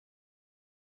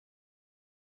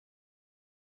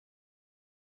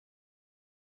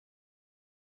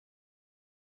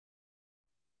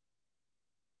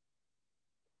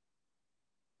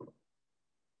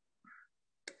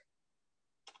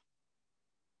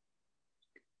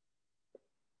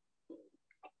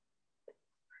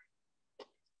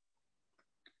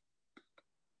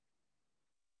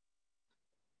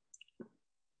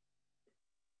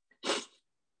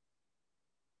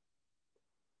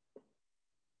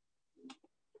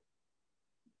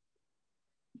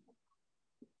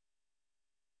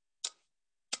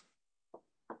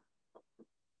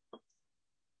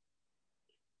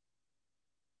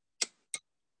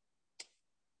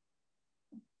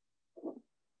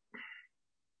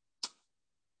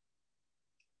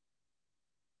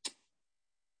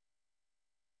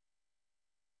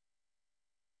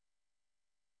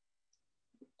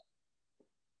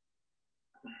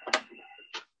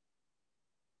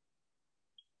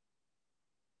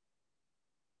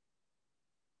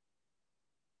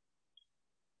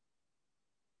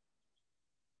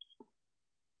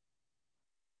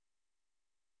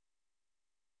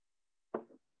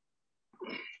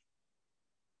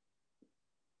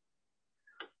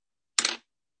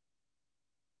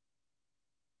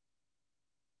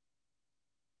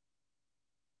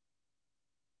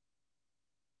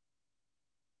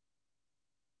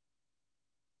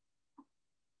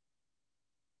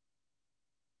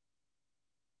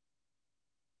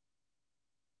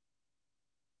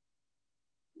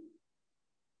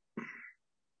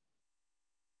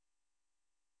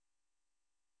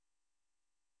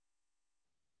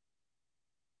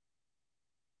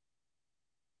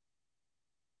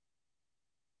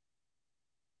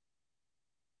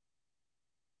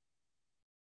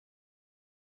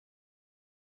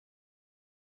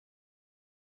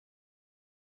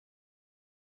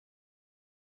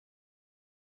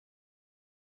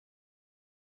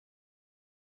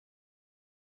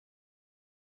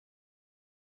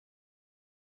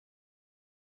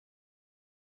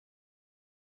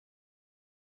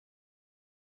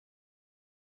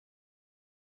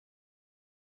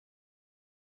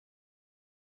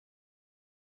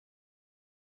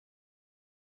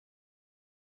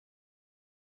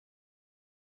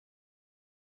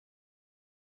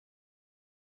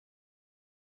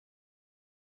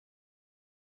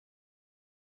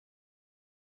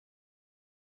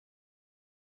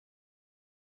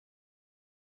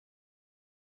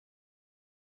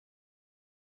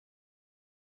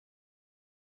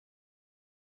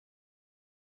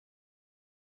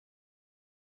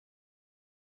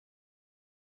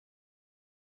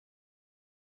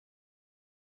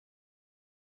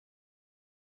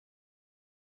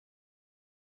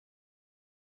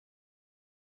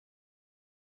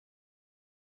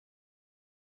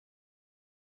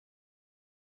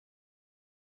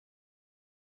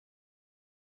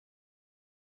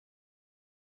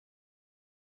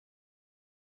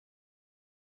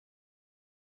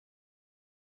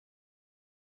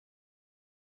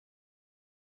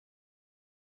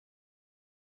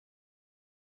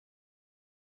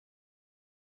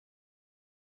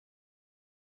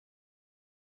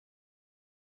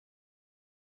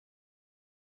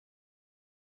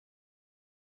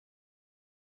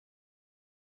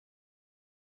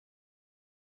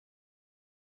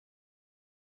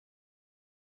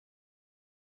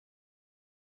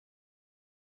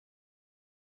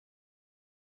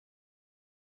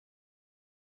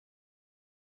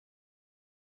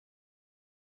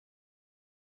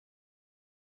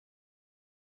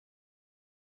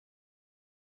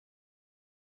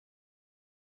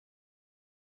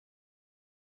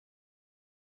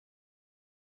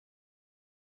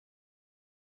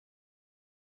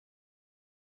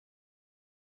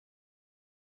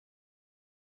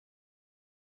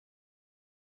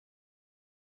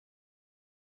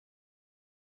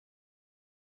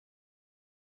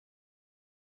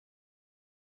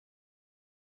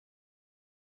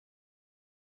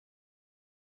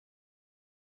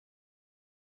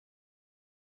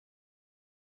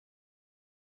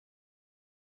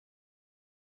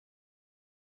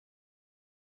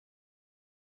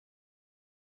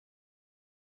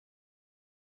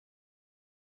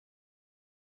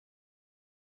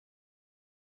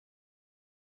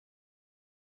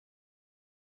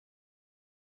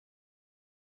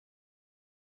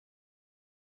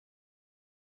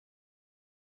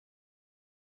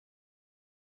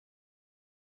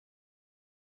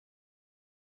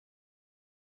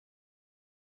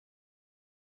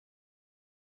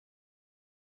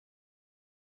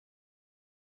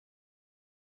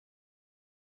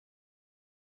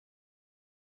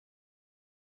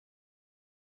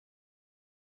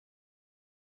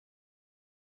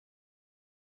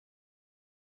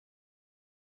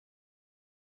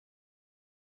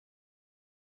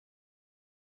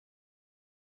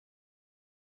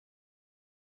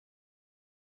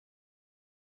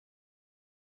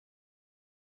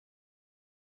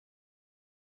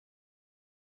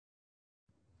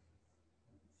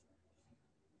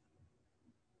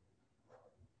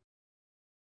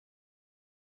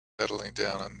Settling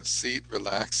down on the seat,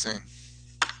 relaxing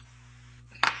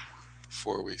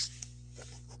before we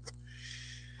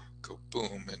go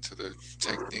boom into the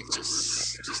technique.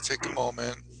 Just take a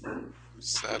moment,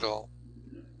 settle,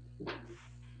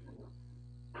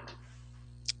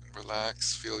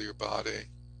 relax, feel your body,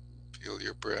 feel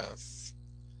your breath,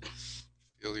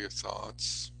 feel your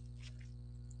thoughts,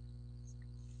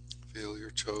 feel your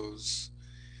toes,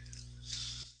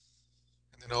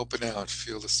 and then open out,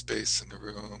 feel the space in the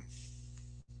room,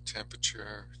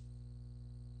 temperature,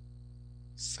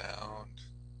 sound,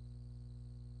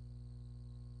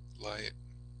 light.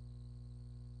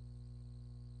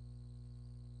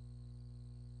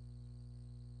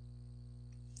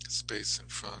 Space in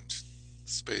front,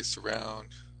 space around,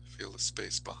 feel the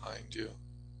space behind you,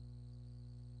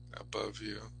 above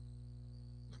you,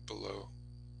 and below.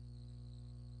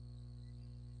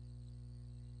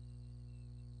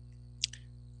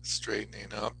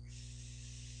 Straightening up,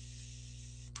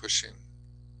 pushing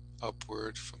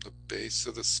upward from the base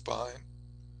of the spine,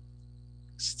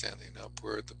 extending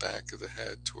upward the back of the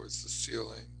head towards the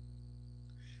ceiling.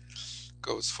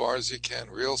 Go as far as you can,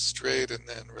 real straight, and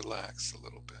then relax a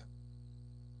little bit.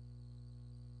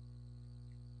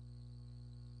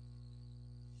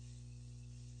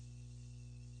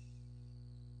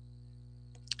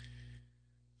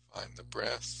 Find the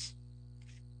breath.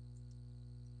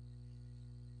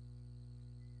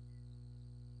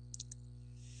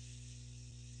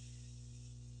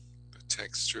 The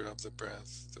texture of the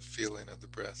breath, the feeling of the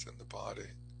breath in the body,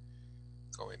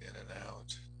 going in and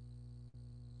out.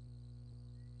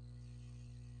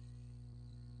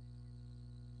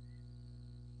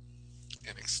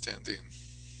 And extending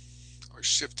or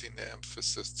shifting the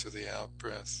emphasis to the out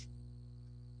breath,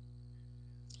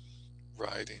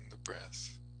 riding the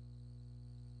breath,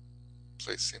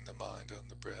 placing the mind on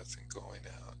the breath and going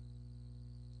out.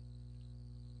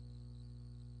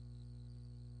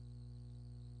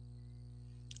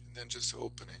 And then just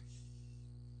opening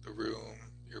the room,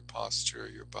 your posture,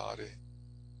 your body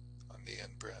on the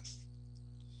in breath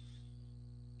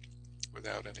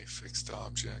without any fixed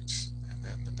object, and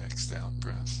then the next out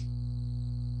breath.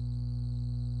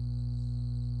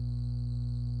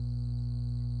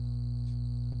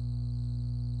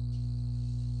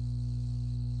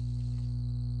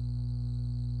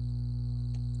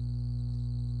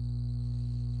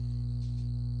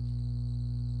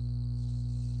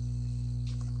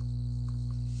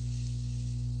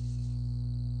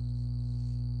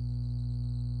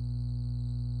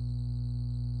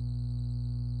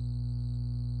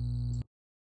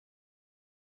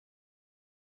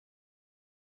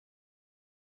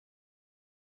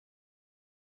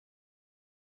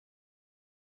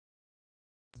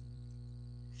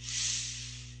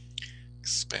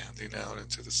 Expanding out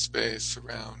into the space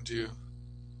around you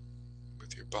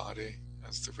with your body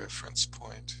as the reference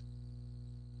point.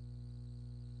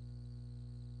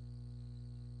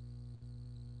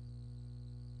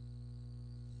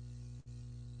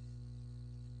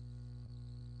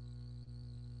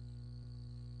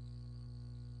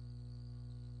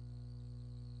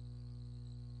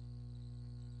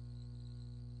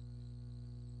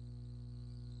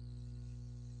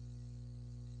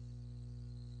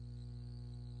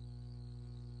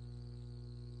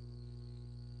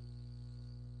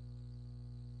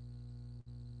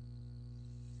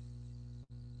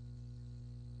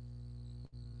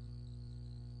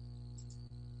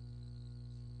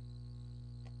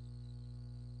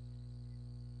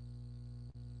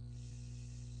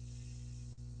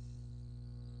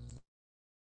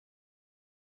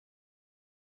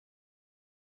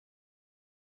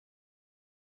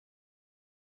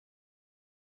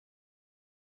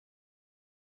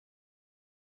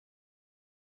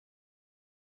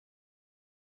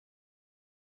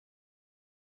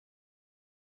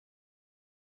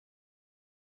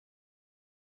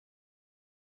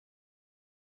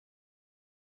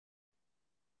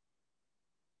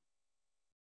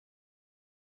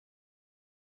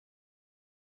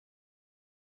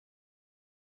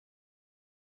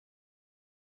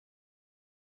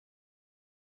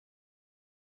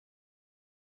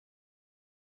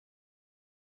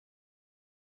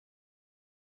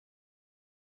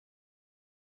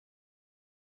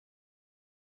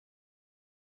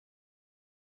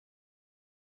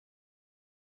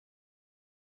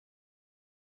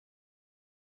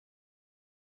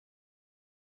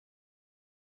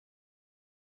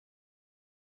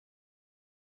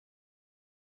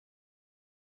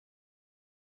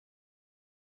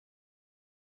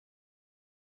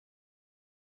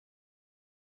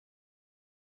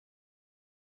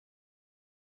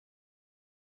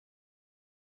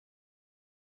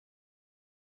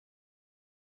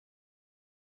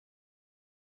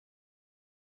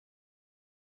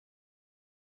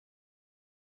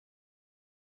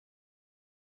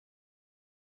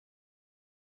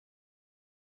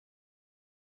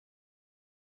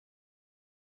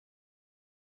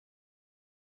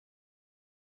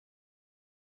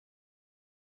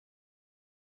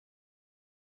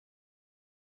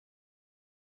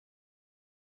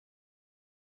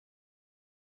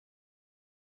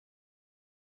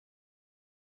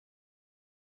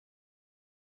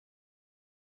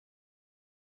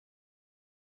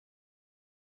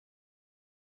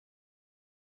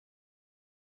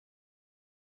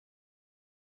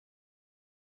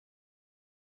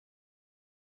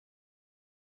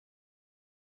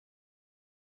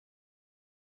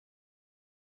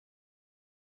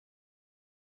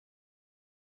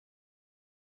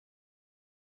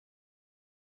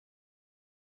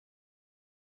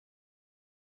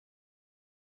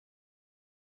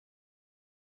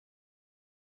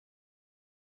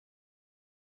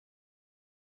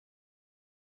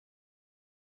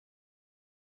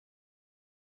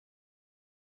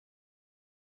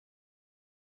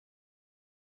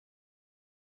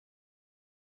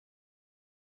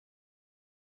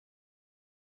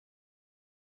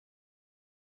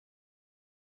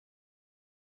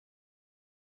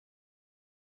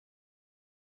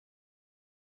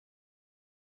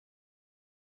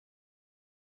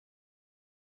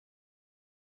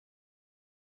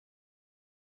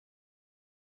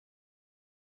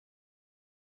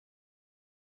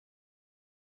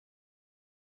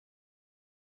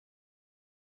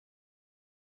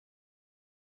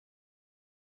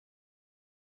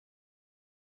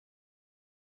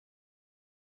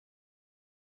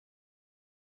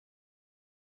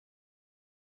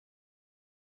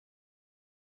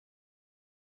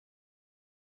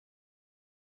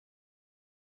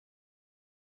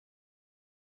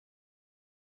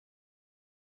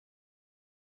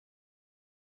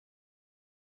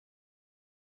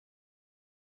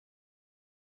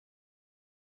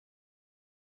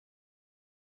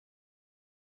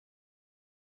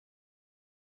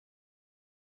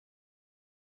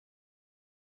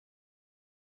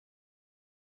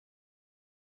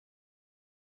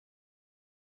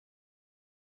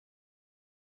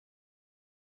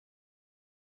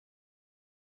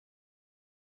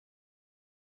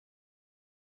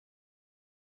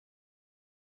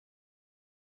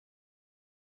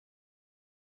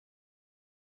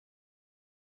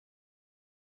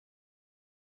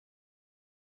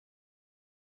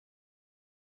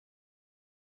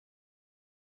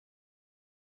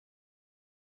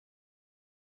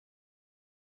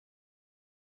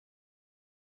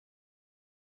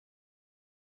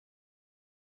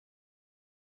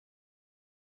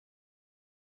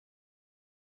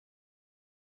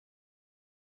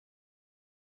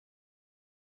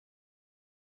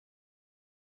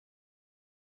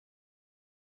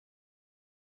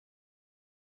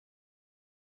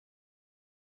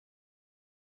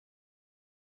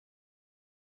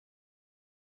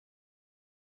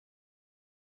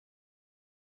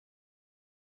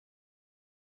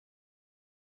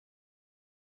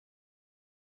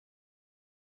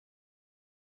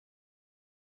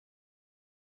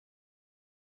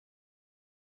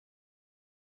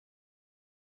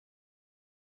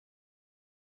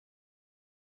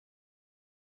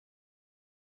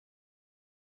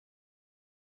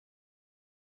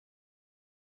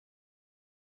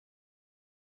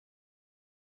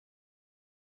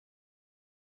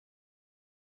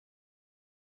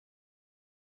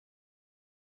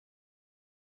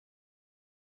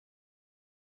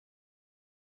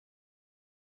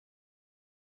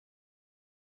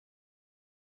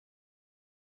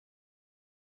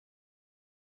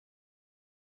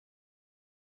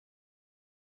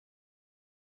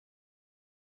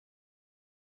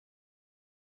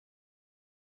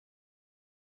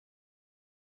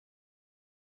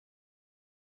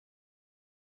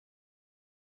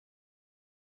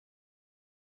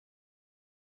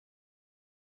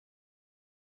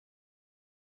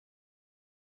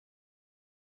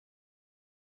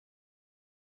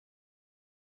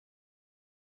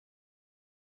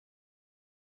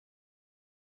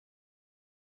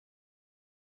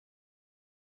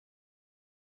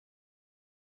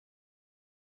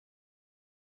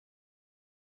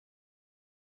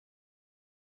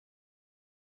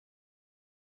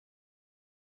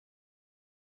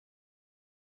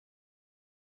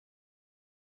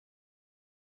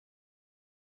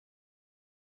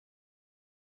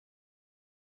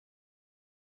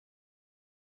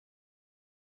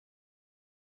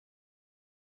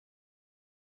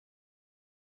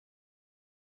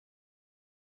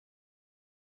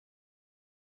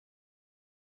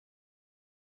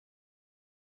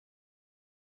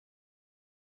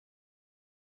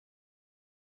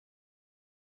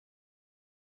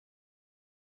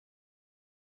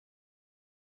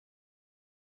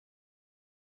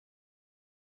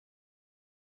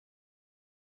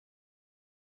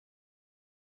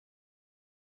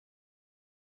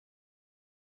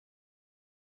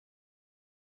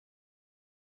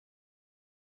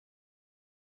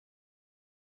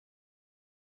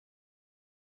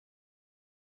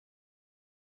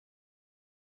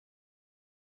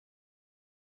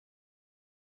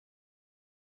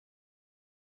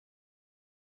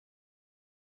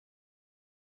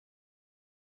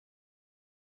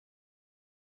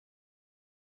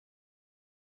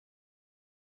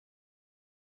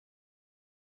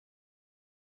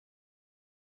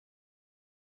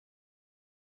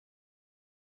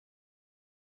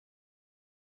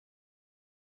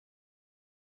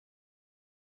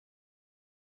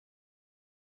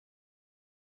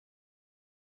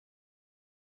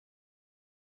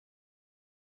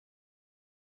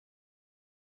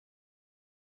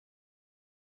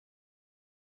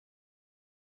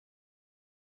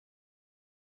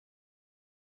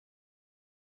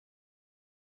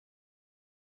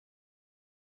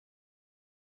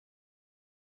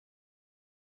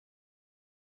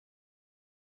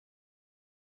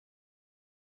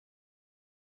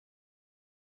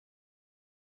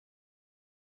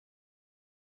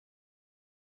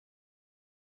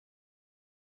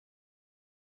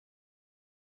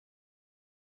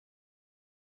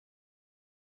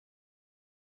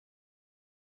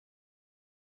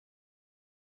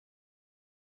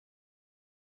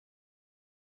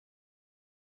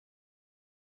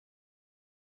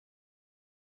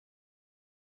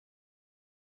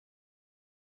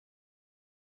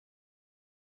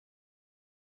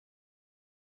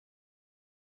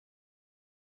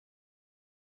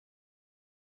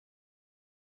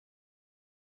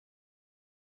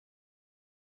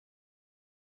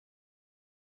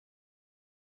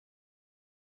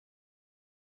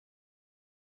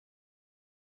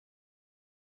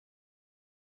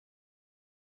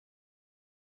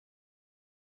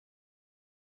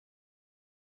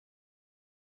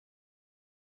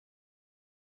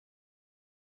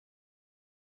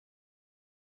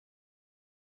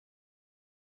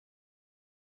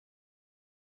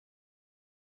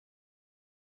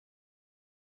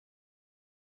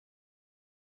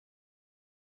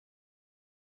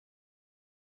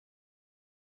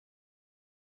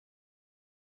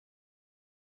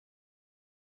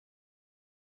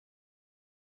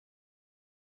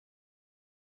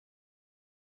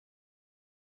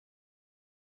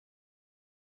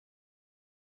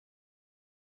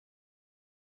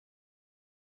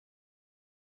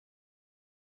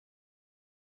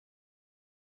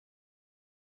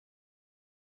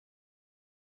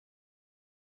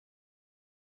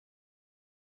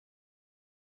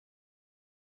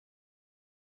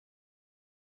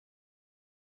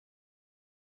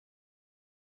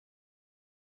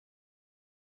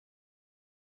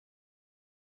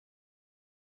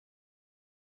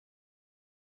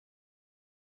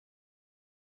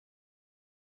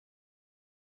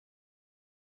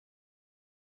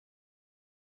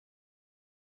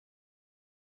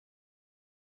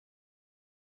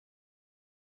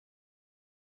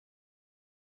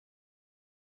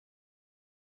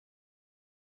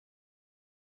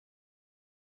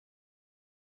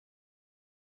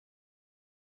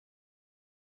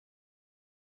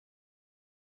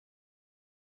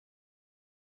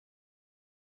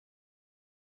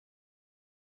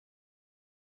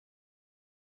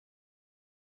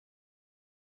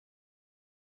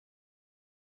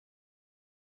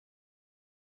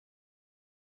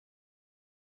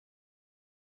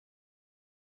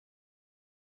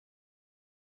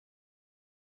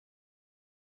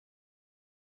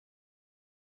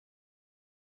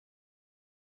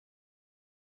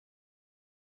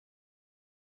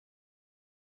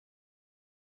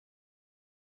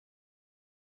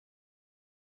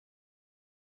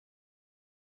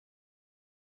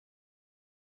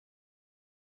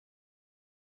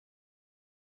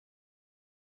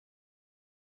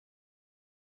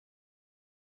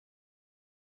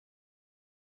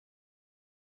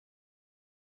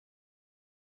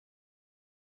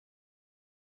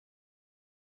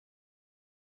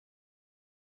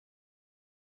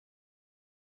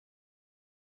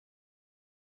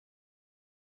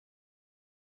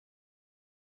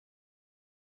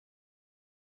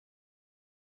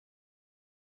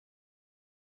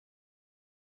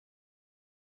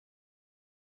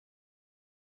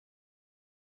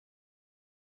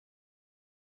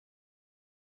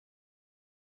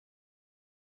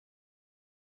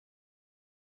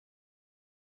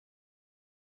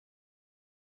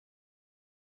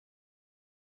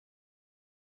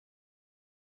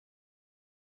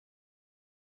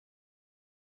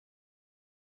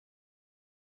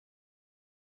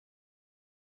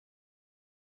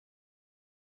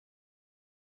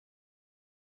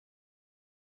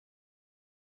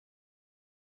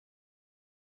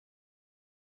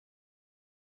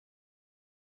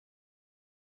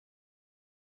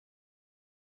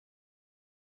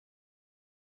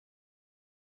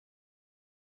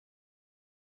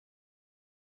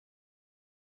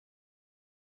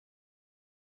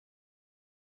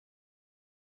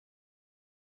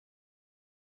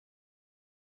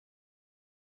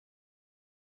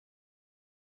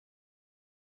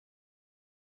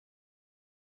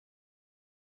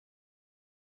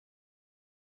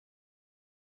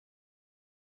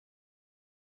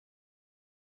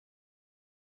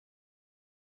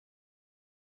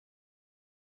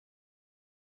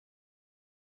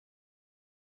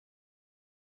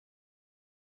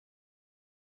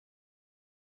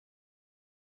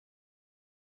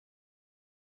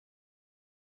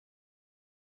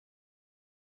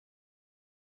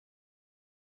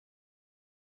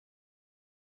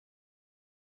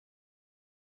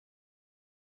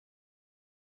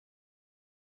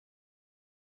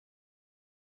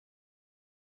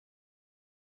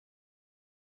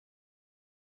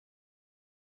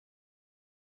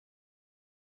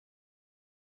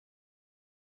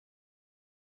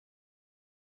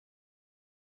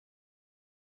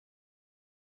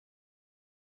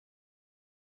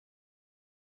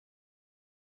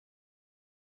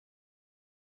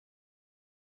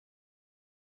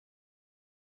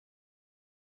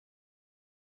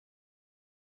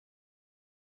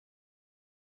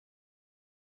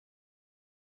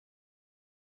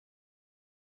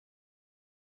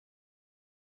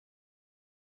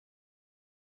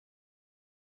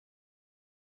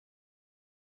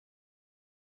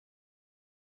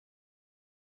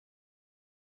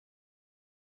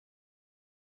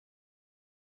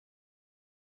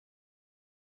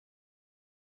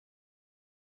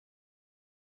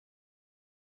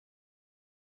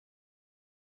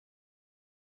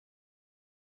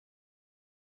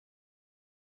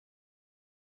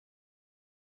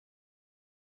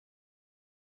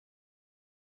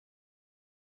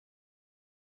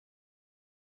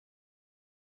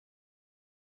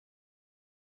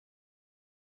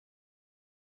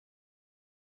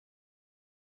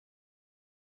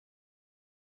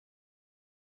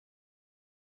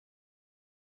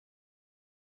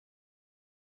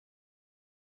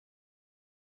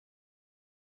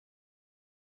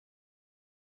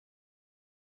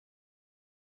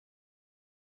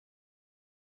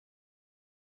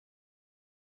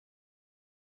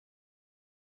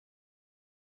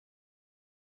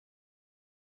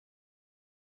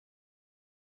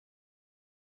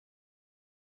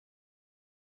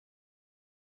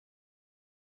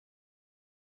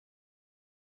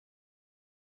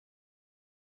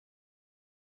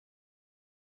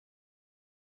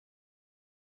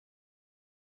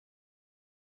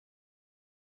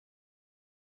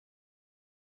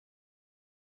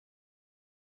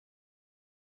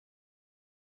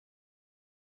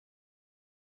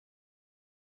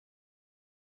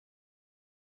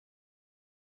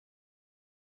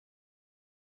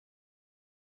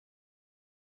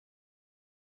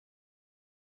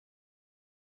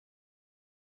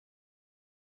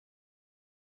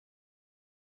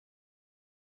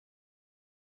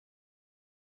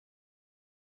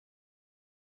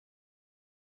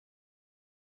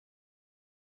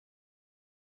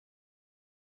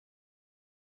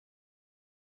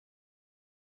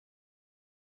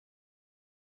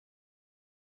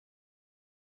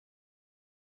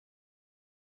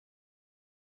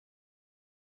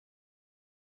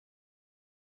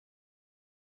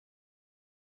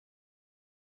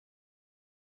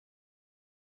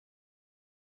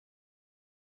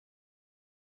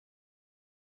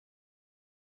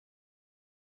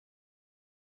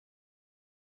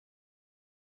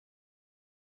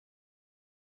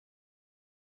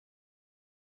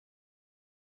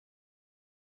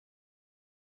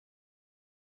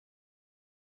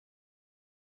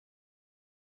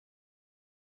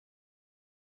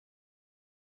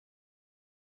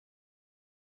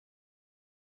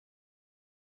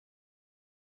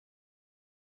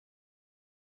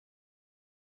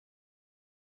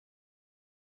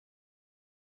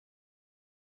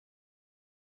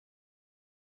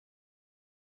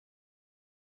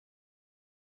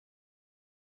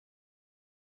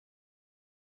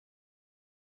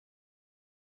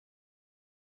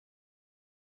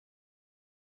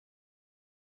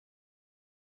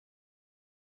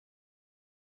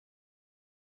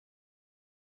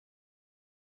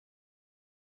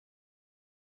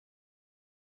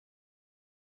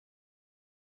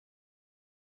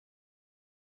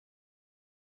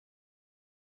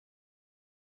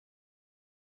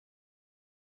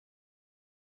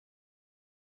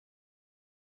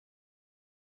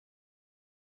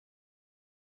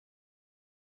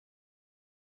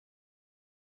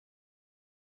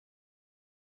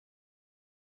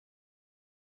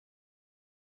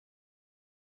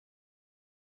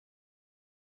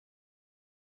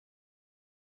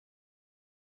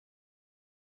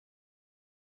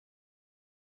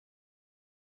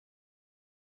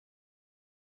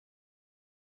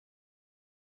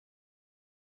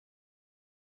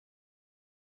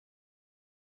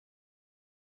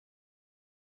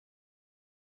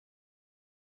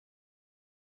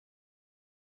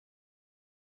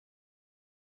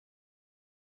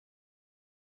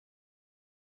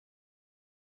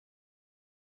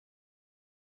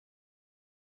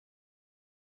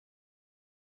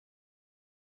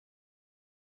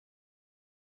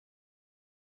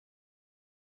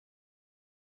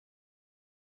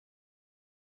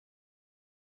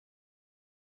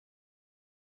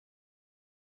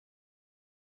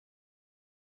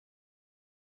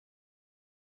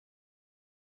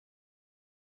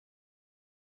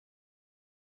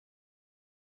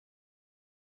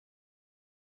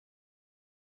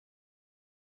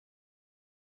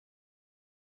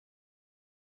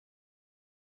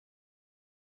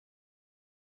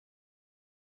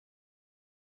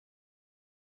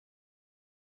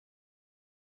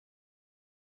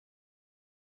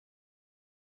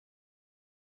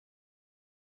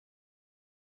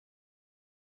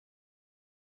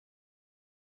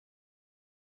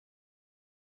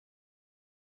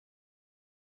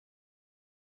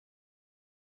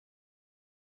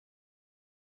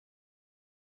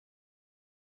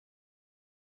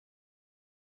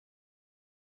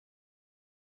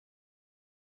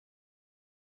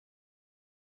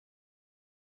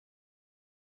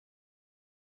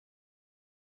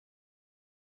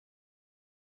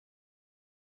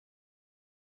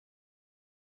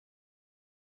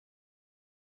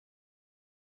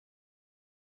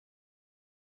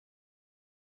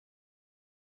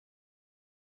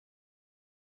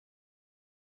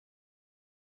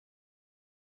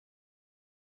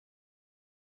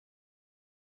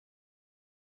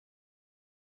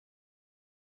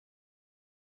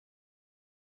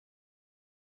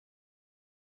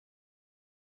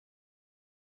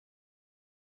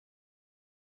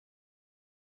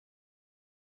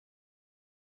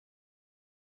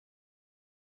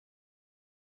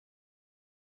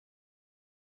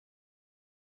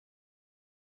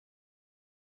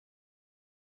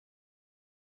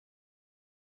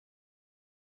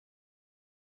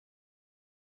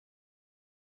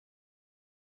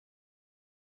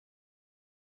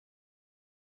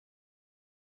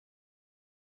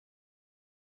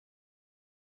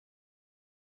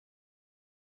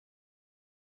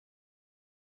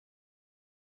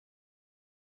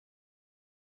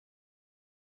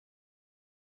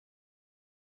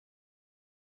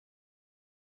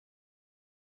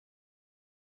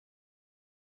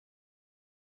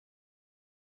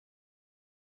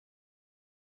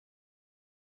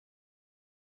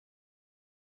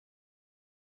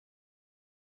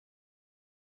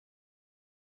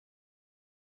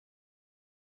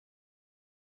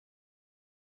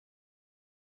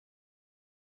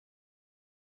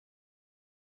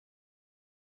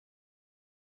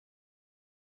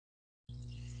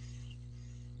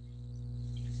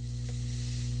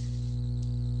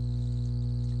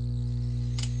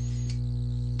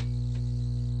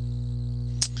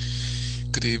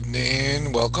 Good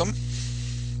evening. Welcome.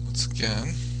 Once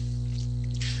again,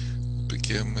 we'll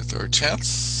begin with our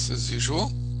chants as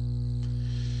usual.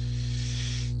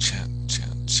 Chant,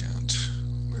 chant, chant.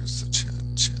 Where's the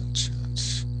chant, chant, chant?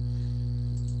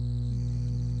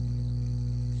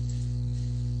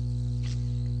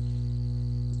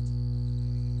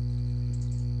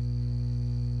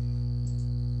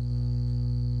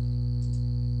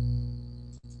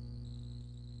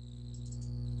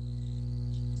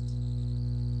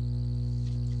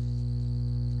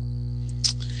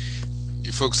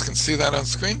 You folks can see that on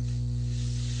screen?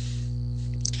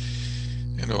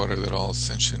 In order that all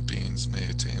sentient beings may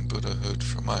attain Buddhahood,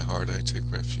 from my heart I take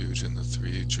refuge in the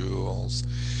three jewels.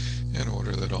 In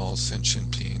order that all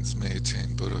sentient beings may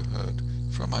attain Buddhahood,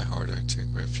 from my heart I take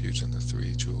refuge in the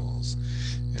three jewels.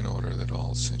 In order that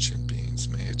all sentient beings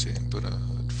may attain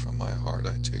Buddhahood, from my heart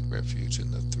I take refuge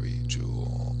in the three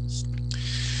jewels.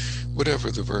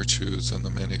 Whatever the virtues and the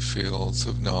many fields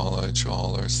of knowledge,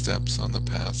 all are steps on the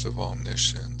path of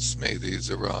omniscience. May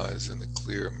these arise in the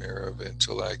clear mirror of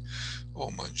intellect.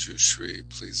 Om Manjushri,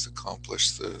 please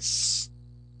accomplish this.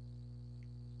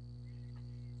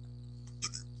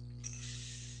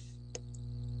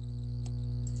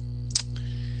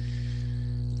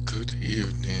 Good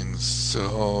evening.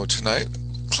 So tonight,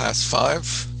 class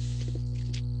 5,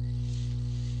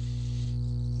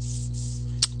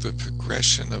 the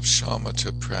progression of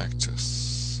shamatha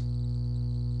practice.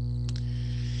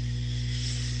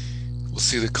 We'll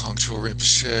see the Kongtrul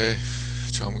Rinpoche,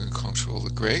 Jomgen Kongtrul the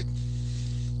Great,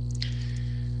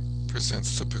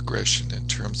 presents the progression in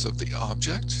terms of the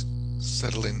object,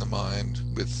 settling the mind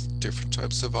with different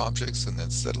types of objects, and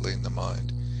then settling the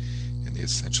mind in the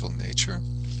essential nature.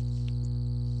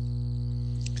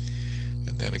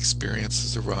 And then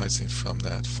experiences arising from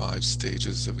that 5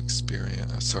 stages of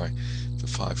experience, the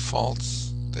 5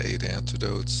 faults, the 8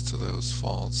 antidotes to those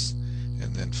faults,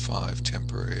 and then 5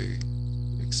 temporary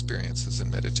experiences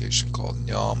in meditation called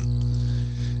Nyam,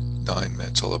 9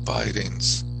 mental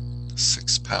abidings,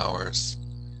 6 powers,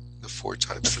 the 4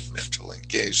 types of mental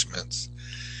engagements,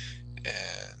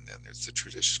 and then there's the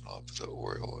traditional of the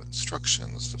oral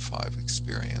instructions, the 5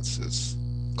 experiences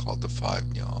called the 5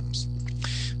 Nyams.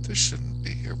 This shouldn't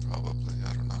be here probably.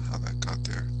 I don't know how that got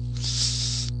there.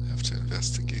 I have to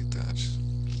investigate that.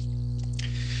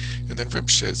 And then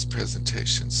Rinpoche's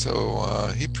presentation. So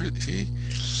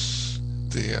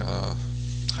the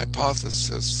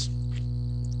hypothesis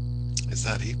is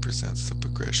that he presents the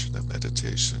progression of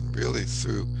meditation really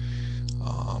through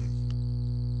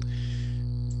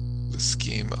the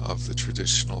scheme of the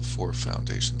traditional 4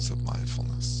 foundations of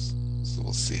mindfulness. So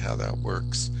we'll see how that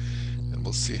works, and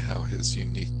we'll see how his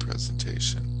unique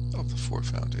presentation of the 4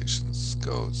 foundations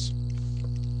goes.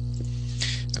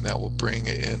 And that will bring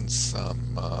in some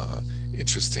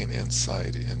interesting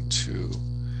insight into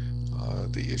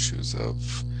the issues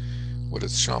of what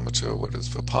is shamatha, what is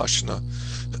vipassana,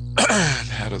 and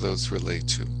how do those relate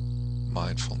to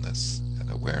mindfulness and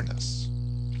awareness.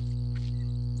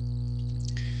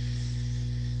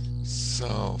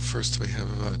 So first we have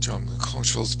Jomgen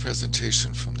Kongtrul's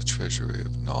presentation from the Treasury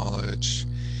of Knowledge,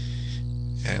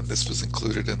 and this was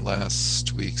included in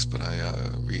last week's, but I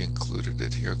re-included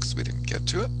it here because we didn't get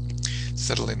to it.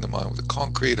 Settling the mind with a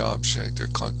concrete object or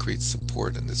concrete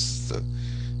support, and this is the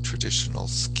traditional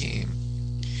scheme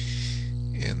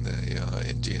in the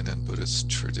Indian and Buddhist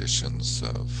traditions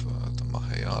of the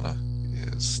Mahayana,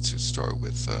 is to start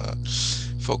with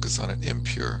focus on an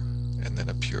impure and then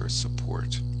a pure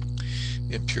support.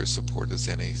 Impure support is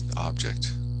any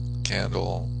object,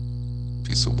 candle,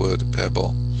 piece of wood, a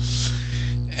pebble,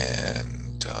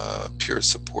 and pure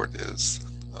support is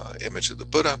image of the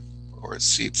Buddha or a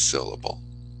seed syllable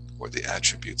or the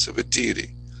attributes of a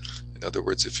deity. In other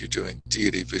words, if you're doing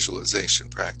deity visualization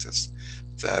practice,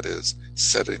 that is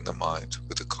setting the mind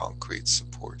with a concrete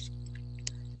support.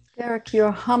 Derek,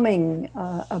 you're humming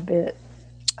a bit.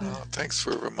 Thanks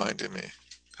for reminding me.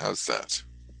 How's that?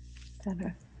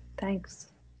 Better. Thanks.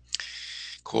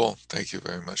 Cool. Thank you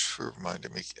very much for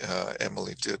reminding me.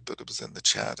 Emily did, but it was in the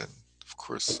chat, and of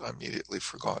course I immediately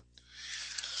forgot.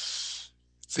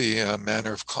 The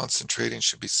manner of concentrating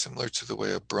should be similar to the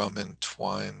way a Brahmin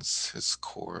twines his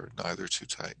cord, neither too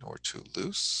tight nor too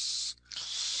loose.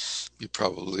 You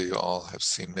probably all have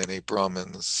seen many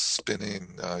Brahmins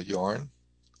spinning yarn.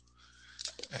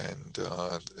 And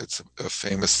it's a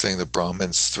famous thing, the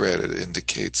Brahmins thread. It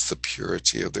indicates the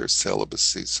purity of their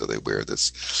celibacy. So they wear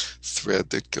this thread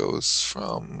that goes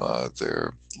from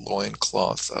their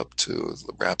loincloth up to,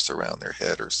 wraps around their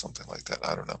head or something like that.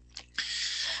 I don't know.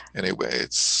 Anyway,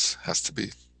 it has to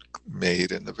be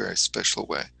made in a very special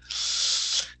way.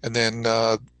 And then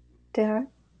Derek?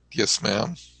 Yes,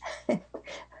 ma'am. I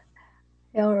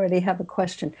already have a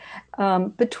question.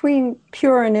 Between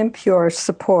pure and impure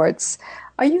supports,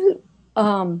 are you,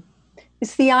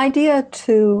 is the idea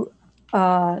to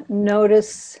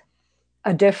notice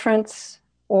a difference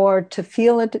or to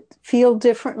feel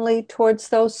differently towards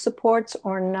those supports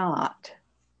or not?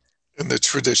 In the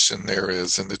tradition, there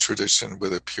is. In the tradition,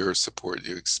 with a pure support,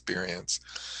 you experience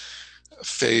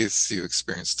faith, you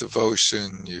experience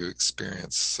devotion, you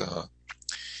experience,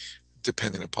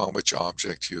 depending upon which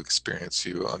object you experience,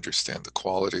 you understand the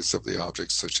qualities of the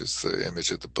object, such as the image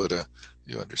of the Buddha.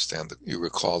 You understand that you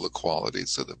recall the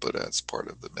qualities of the Buddha as part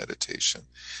of the meditation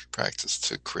practice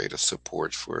to create a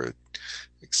support for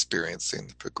experiencing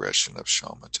the progression of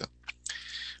shamatha.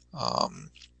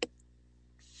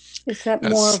 Is that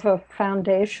more As of a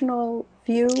foundational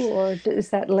view or is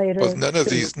that well, later too? none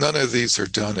of these are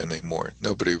done anymore.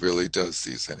 Nobody really does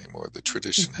these anymore. The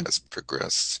tradition Mhm. has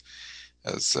progressed,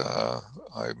 as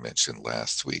I mentioned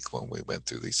last week when we went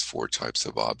through these four types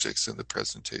of objects in the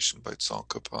presentation by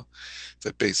Tsongkhapa,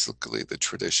 that basically the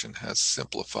tradition has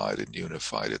simplified and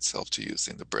unified itself to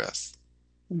using the breath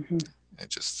Mhm. and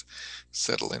just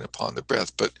settling upon the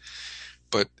breath. But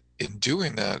in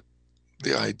doing that,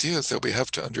 the idea is that we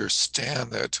have to understand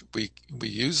that we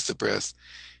use the breath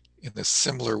in a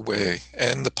similar way,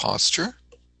 and the posture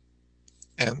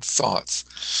and thoughts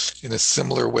in a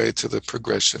similar way to the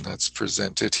progression that's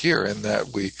presented here, in that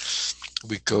we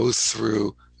go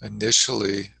through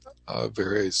initially a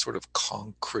very sort of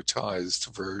concretized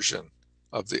version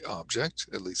of the object,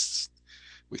 at least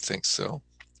we think so,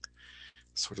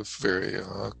 sort of very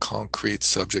concrete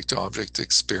subject object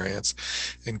experience,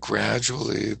 and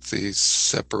gradually the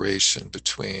separation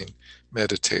between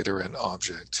meditator and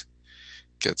object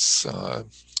gets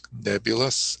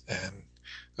nebulous and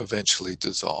eventually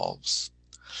dissolves.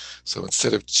 So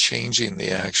instead of changing the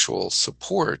actual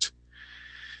support,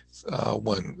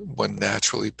 one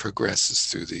naturally progresses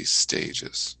through these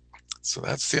stages. So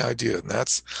that's the idea, and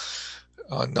that's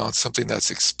not something that's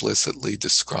explicitly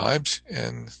described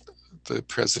in the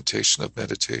presentation of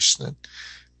meditation,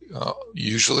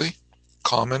 usually,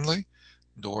 commonly,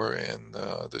 nor in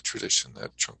the tradition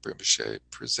that Trungpa Rinpoche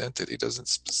presented. He doesn't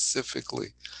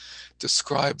specifically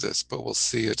describe this, but we'll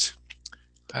see it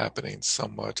happening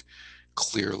somewhat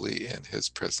clearly in his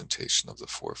presentation of the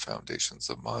four foundations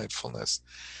of mindfulness.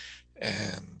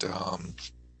 And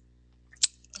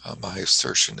my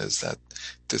assertion is that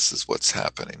this is what's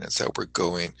happening, is that we're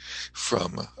going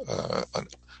from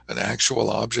an actual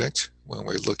object, when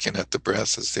we're looking at the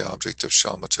breath as the object of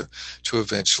shamatha, to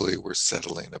eventually we're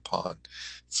settling upon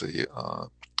the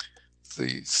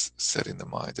setting the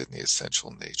mind in the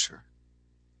essential nature.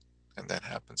 And that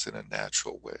happens in a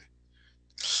natural way.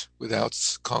 Without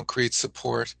concrete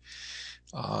support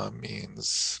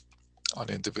means on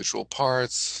individual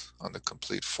parts, on the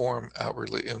complete form,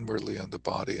 outwardly, inwardly, on the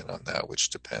body, and on that which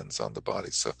depends on the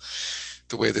body. So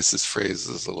the way this is phrased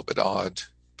is a little bit odd,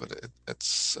 but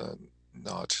it's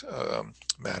not a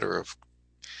matter of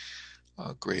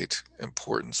great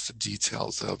importance. The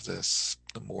details of this,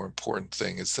 the more important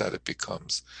thing is that it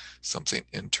becomes something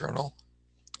internal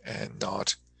and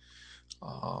not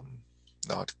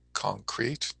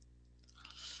concrete,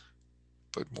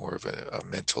 but more of a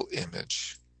mental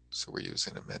image. So we're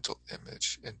using a mental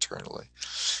image internally,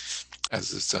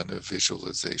 as is done a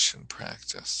visualization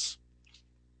practice.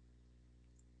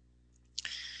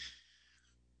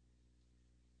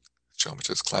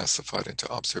 Shamatha is classified into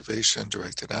observation,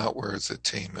 directed outwards,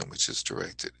 attainment, which is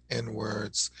directed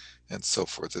inwards, and so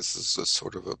forth. This is a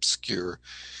sort of obscure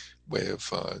way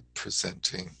of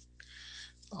presenting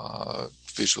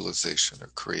visualization or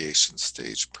creation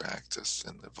stage practice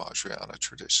in the Vajrayana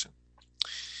tradition.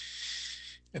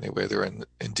 Anyway, there are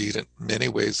indeed many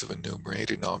ways of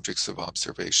enumerating objects of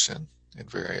observation in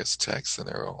various texts, and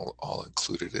they're all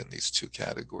included in these two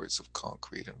categories of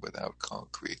concrete and without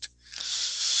concrete.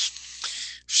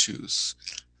 Shoes.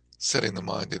 Setting the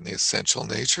mind in the essential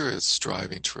nature is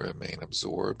striving to remain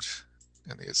absorbed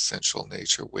in the essential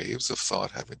nature, waves of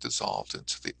thought having dissolved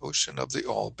into the ocean of the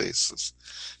all basis.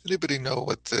 Anybody know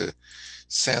what the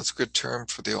Sanskrit term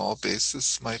for the all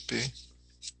basis might be?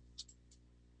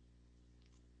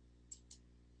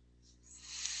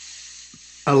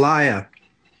 Alaya.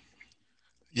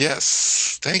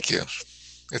 Yes, thank you.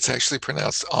 It's actually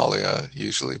pronounced Alia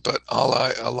usually, but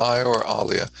Alaya or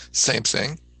Alia, same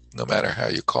thing, no matter how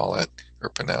you call it or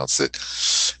pronounce it.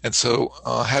 And so,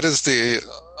 how does the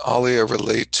Alia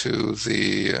relate to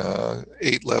the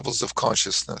 8 levels of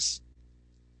consciousness?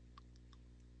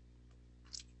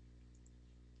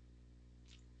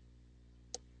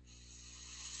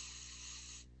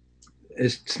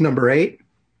 It's number 8.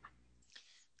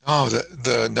 Oh,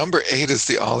 the number 8 is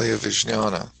the Alaya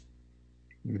Vijnana.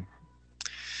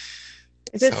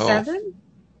 Is it So, 7?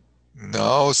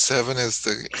 no, 7 is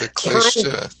the Behind,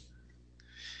 Kleshta.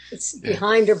 it's Yeah.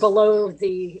 behind or below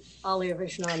the Alaya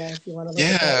Vishnana, if you want to look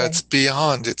at it that Yeah, way. it's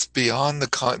beyond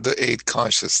the 8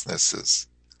 consciousnesses.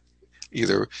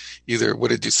 Either what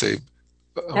did you say?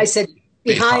 I Um, said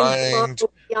behind, below, behind or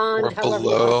beyond, however you want to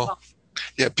below. call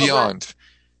Yeah, it. Around, beyond.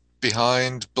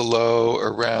 Behind, below,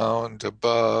 around,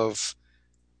 above,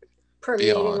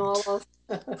 permeating all beyond,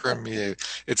 of. permeate.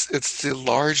 It's the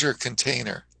larger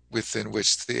container within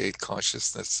which the 8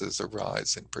 consciousnesses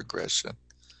arise in progression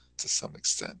to some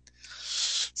extent.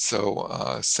 So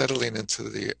settling into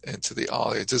the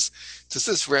Alaya. Does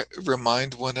this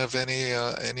remind one of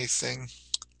anything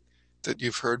that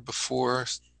you've heard before?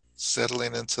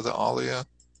 Settling into the Alaya,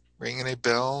 ring any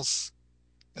bells?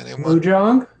 Anyone?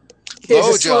 Lojong, There's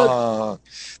a slogan: Lojong.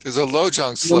 There's a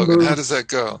Lojong slogan. How number does that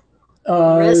go?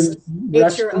 uh, rest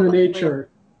rest nature in of the Alaya. nature,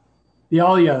 the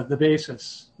Alya, the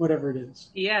basis, whatever it is.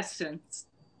 The essence.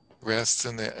 Rest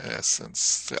in the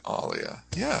essence, the Alaya.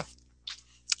 Yeah,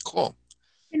 cool.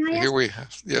 Can I So here ask, we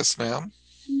have, yes, ma'am.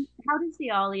 how does the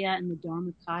Alaya and the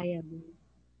Dharmakaya move?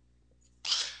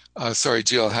 Sorry,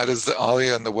 Jill. How does the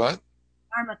Alaya and the what?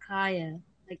 Dharmakaya,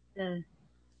 like the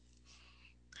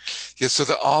Yeah, so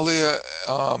the Alaya,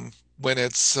 when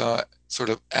it's sort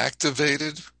of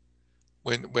activated,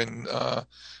 when the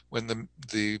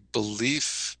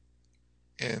belief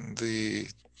in the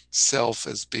self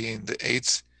as being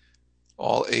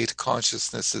all 8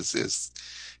 consciousnesses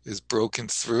is broken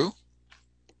through,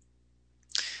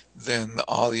 then the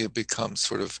Alaya becomes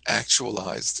sort of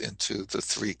actualized into the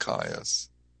 3 kayas,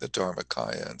 the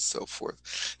Dharmakaya and so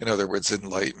forth. In other words,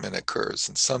 enlightenment occurs.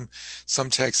 And some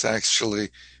texts actually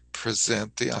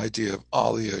present the idea of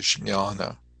Alaya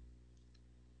Jnana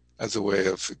as a way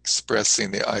of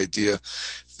expressing the idea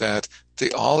that the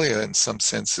Alaya, in some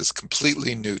sense, is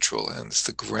completely neutral and it's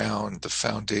the ground, the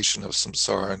foundation of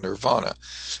samsara and nirvana.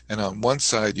 And on one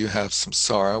side, you have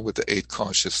samsara with the 8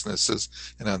 consciousnesses,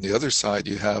 and on the other side,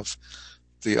 you have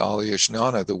the Alaya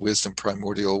Jnana, the wisdom,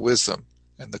 primordial wisdom,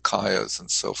 and the kayas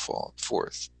and so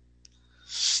forth.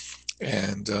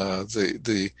 And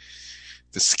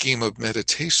the scheme of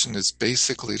meditation is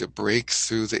basically to break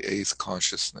through the 8th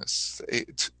consciousness.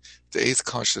 The 8th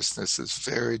consciousness is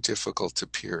very difficult to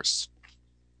pierce.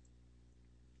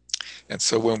 And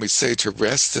so when we say to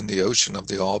rest in the ocean of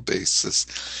the all basis,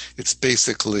 it's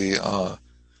basically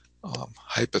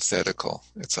hypothetical.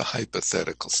 It's a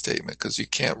hypothetical statement because you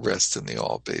can't rest in the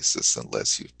all basis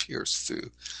unless you pierce through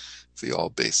the all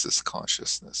basis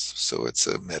consciousness. So it's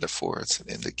a metaphor, it's an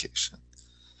indication.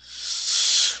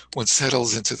 One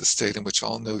settles into the state in which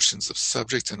all notions of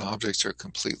subject and object are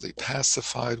completely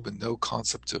pacified with no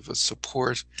concept of a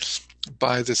support.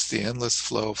 By this, the endless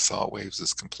flow of thought waves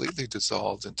is completely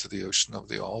dissolved into the ocean of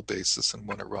the all basis, and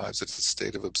one arrives at a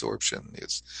state of absorption in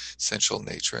its essential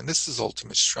nature. And this is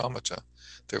ultimate shamatha.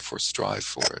 Therefore, strive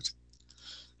for it.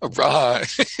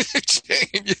 Arise,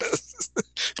 Jane, yes,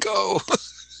 go.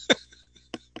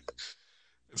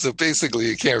 So basically,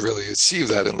 you can't really achieve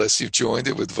that unless you've joined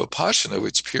it with Vipassana,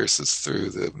 which pierces through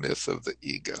the myth of the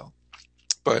ego.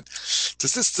 But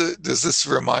does this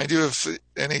remind you of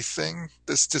anything,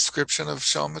 this description of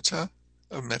shamatha,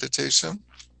 of meditation?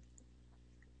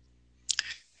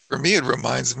 For me, it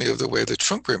reminds me of the way the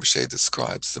Trungpa Rinpoche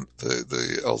describes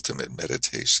the ultimate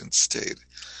meditation state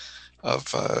of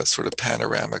sort of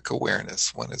panoramic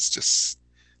awareness. One is just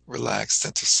relaxed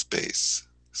into space,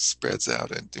 spreads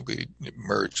out, and we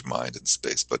merge mind and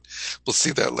space. But we'll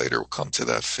see that later. We'll come to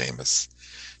that famous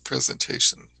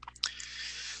presentation.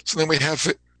 So then we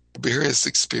have various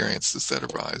experiences that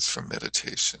arise from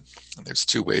meditation. And there's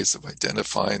 2 ways of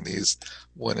identifying these.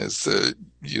 One is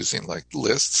using like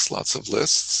lists, lots of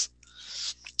lists,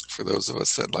 for those of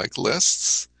us that like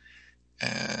lists.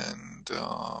 And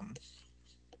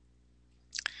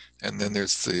then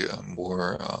there's the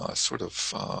more sort of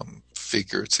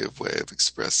figurative way of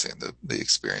expressing the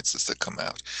experiences that come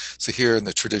out. So here in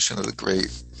the tradition of the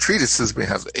great treatises, we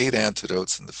have 8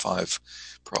 antidotes and the 5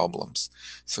 problems.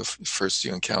 So first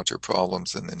you encounter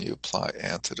problems and then you apply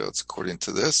antidotes. According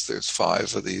to this, there's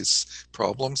 5 of these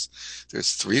problems.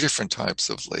 There's 3 different types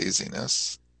of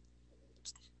laziness.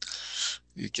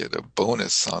 You get a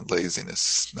bonus on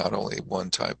laziness, not only 1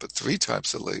 type, but 3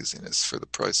 types of laziness for the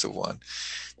price of 1.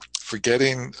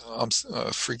 Forgetting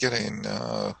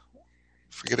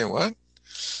what?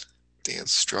 The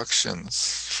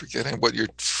instructions. Forgetting what you're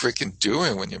freaking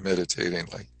doing when you're meditating.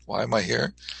 Like, why am I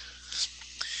here?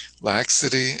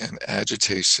 Laxity and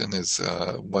agitation is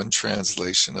one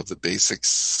translation of the basic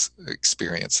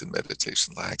experience in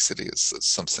meditation. Laxity is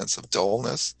some sense of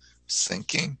dullness,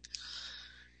 sinking,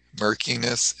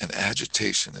 murkiness, and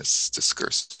agitation is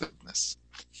discursiveness.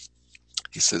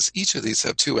 He says each of these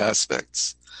have two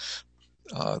aspects.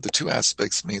 The two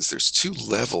aspects means there's two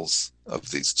levels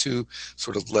of these two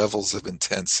sort of levels of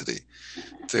intensity,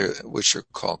 which are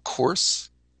called coarse,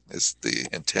 is the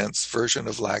intense version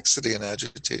of laxity and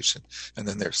agitation, and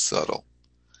then they're subtle.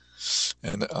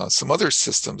 And some other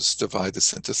systems divide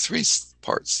this into three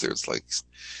parts. There's like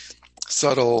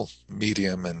subtle,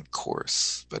 medium, and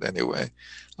coarse. But anyway,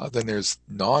 then there's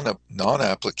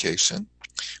non-application,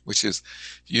 which is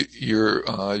you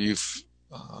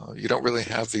don't really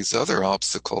have these other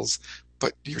obstacles,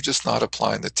 but you're just not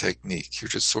applying the technique. You're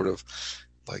just sort of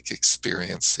like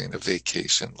experiencing a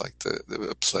vacation, like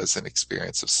the pleasant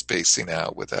experience of spacing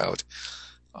out without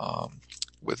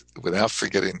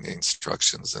forgetting the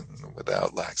instructions and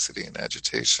without laxity and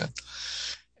agitation.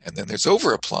 And then there's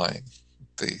over applying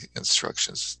the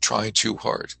instructions, trying too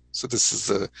hard. So this is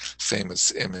the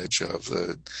famous image of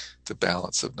the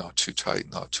balance of not too tight,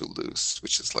 not too loose,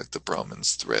 which is like the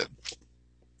Brahman's thread.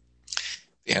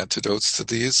 The antidotes to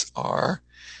these are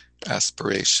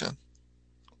aspiration,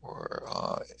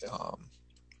 or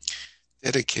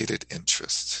dedicated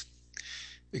interest,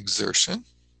 exertion,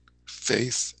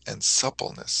 faith, and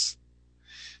suppleness,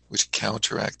 which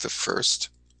counteract the first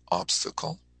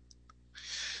obstacle,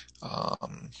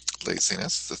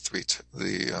 laziness. The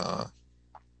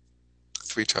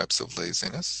three types of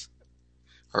laziness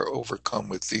are overcome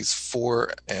with these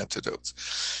four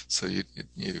antidotes. So you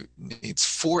need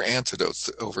four antidotes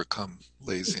to overcome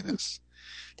laziness.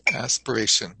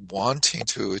 Aspiration, wanting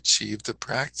to achieve the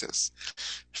practice.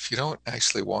 If you don't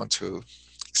actually want to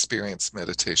experience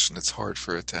meditation, it's hard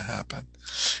for it to happen.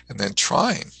 And then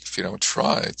trying. If you don't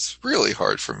try, it's really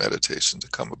hard for meditation to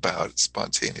come about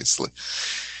spontaneously.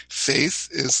 Faith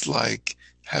is like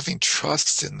having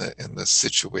trust in the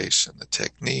situation, the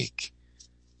technique,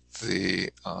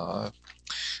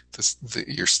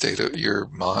 your state of your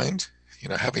mind.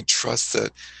 Having trust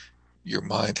that your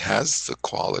mind has the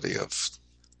quality of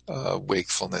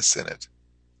wakefulness in it,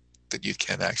 that you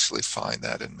can actually find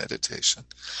that in meditation.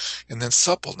 And then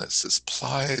suppleness is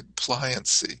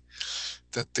pliancy,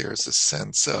 that there's a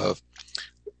sense of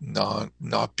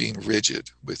not being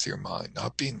rigid with your mind,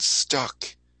 not being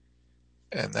stuck.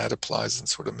 And that applies in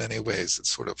sort of many ways. It's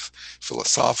sort of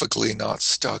philosophically not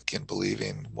stuck in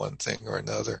believing one thing or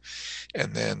another,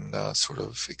 and then sort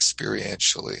of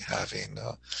experientially having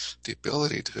the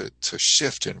ability to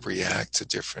shift and react to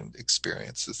different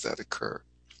experiences that occur.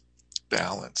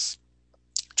 Balance.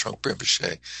 Trungpa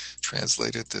Rinpoche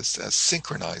translated this as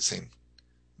synchronizing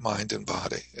mind and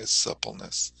body, as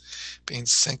suppleness. Being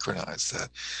synchronized, that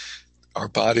our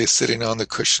body is sitting on the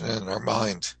cushion and our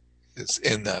mind is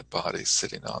in that body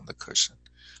sitting on the cushion.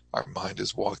 Our mind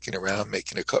is walking around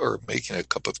making a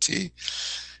cup of tea,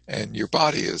 and your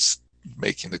body is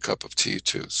making the cup of tea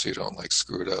too, so you don't like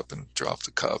screw it up and drop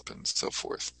the cup and so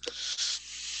forth.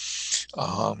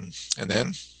 And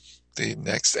then the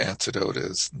next antidote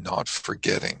is not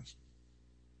forgetting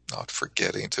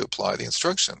to apply the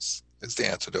instructions is the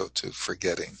antidote to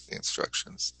forgetting the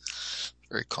instructions.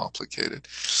 Very complicated.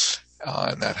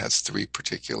 And that has three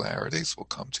particularities we'll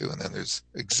come to. And then there's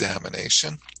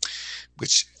examination,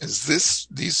 which is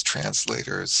these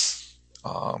translators'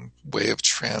 way of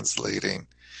translating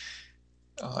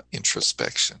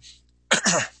introspection.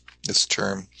 This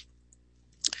term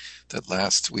that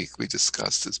last week we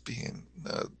discussed as being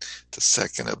the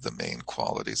second of the main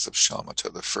qualities of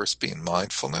shamatha. The first being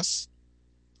mindfulness,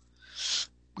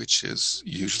 which is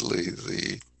usually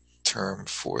the term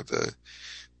for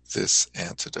this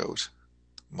antidote.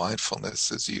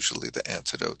 Mindfulness is usually the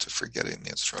antidote to forgetting the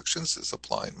instructions, is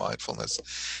applying mindfulness.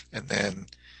 And then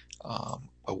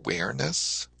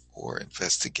awareness or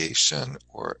investigation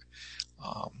or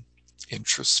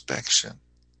introspection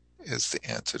is the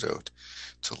antidote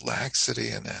to laxity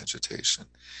and agitation.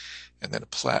 And then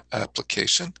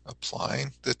application,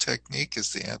 applying the technique,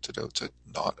 is the antidote to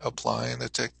not applying the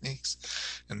techniques.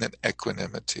 And then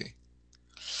equanimity,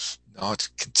 not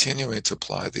continuing to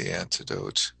apply the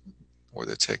antidote or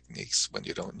the techniques when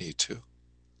you don't need to.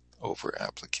 Over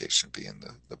application being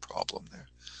the problem there.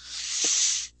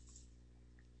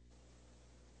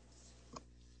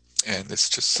 And this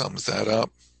just sums that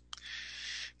up.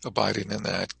 Abiding in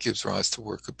that gives rise to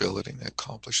workability and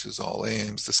accomplishes all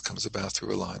aims. This comes about through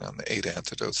relying on the 8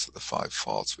 antidotes to the 5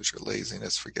 faults, which are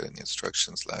laziness, forgetting the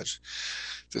instructions,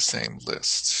 the same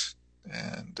list.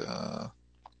 And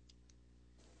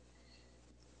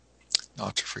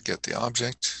not to forget the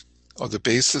object, or the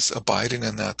basis, abiding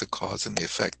in that, the cause and the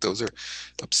effect. Those are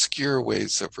obscure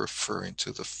ways of referring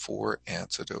to the 4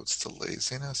 antidotes to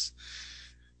laziness.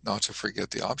 Not to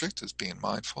forget the object is being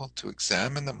mindful. To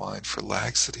examine the mind for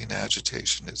laxity and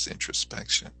agitation is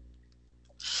introspection.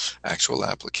 Actual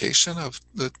application of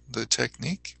the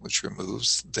technique, which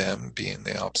removes them being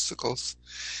the obstacles,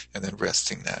 and then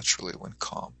resting naturally when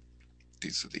calm.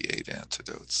 These are the 8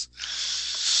 antidotes.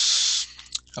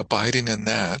 Abiding in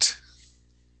that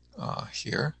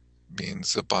here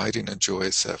means abiding in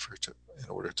joyous effort in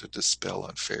order to dispel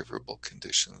unfavorable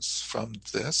conditions. From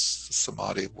this, the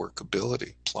samadhi of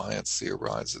workability, pliancy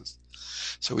arises.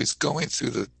 So he's going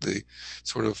through the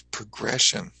sort of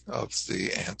progression of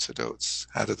the antidotes.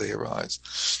 How do they arise?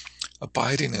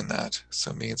 Abiding in that,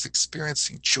 so means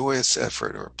experiencing joyous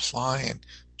effort or applying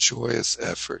joyous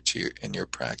effort in your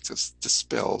practice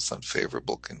dispels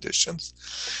unfavorable conditions.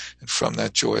 And from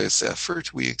that joyous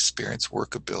effort, we experience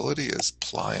workability as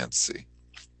pliancy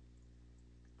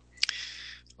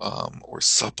or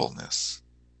suppleness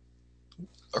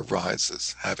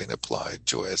arises, having applied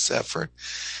joyous effort.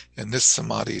 And this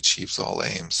samadhi achieves all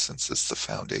aims, since it's the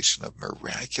foundation of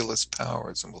miraculous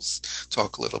powers. And we'll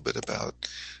talk a little bit about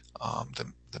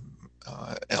the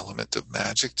element of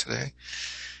magic today.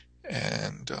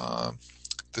 And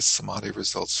this samadhi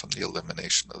results from the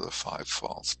elimination of the 5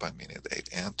 faults by meaning of the 8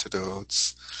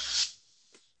 antidotes.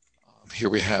 Here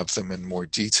we have them in more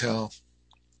detail.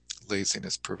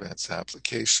 Laziness prevents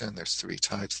application. There's 3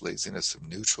 types. Laziness of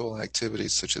neutral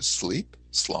activities such as sleep,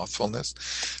 slothfulness,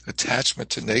 attachment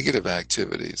to negative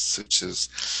activities such as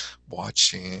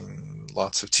watching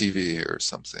lots of TV or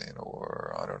something,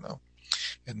 or I don't know.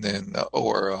 And then,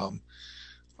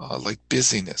 like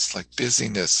busyness,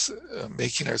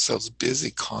 making ourselves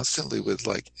busy constantly with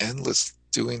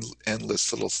doing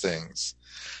endless little things.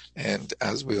 And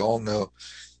as we all know,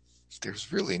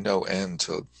 there's really no end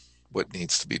to what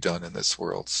needs to be done in this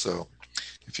world. So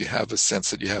if you have a sense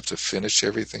that you have to finish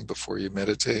everything before you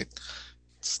meditate,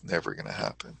 it's never going to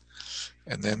happen.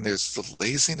 And then there's the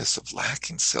laziness of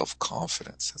lacking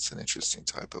self-confidence. That's an interesting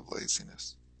type of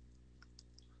laziness.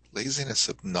 Laziness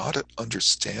of not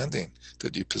understanding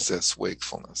that you possess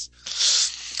wakefulness.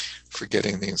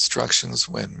 Forgetting the instructions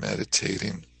when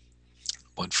meditating,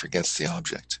 one forgets the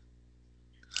object.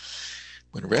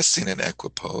 When resting in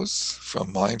equipoise,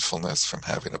 from mindfulness, from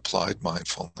having applied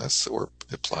mindfulness or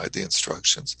applied the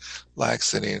instructions,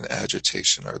 laxity and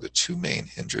agitation are the 2 main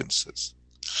hindrances,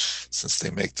 since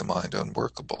they make the mind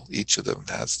unworkable. Each of them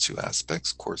has 2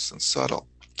 aspects, coarse and subtle.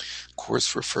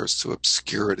 Coarse refers to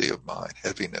obscurity of mind,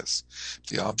 heaviness,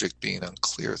 the object being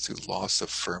unclear through loss of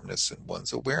firmness in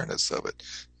one's awareness of it.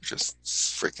 You're just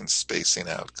freaking spacing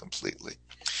out completely.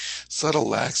 Subtle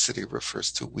laxity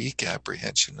refers to weak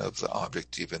apprehension of the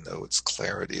object, even though its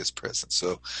clarity is present.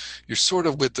 So you're sort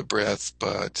of with the breath,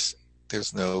 but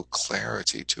there's no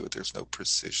clarity to it. There's no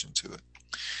precision to it.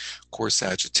 Coarse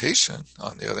agitation,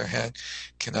 on the other hand,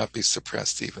 cannot be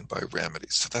suppressed even by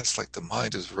remedies. So that's like the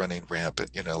mind is running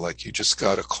rampant, like you just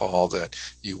got a call that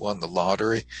you won the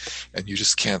lottery and you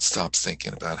just can't stop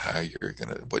thinking about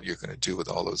what you're going to do with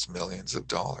all those millions of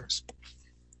dollars.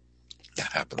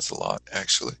 That happens a lot,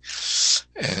 actually.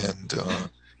 And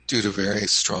due to very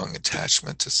strong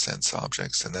attachment to sense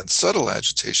objects. And then subtle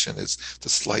agitation is the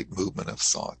slight movement of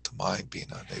thought, the mind being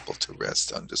unable to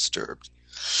rest undisturbed.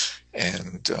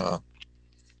 And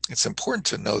it's important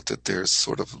to note that there's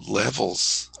sort of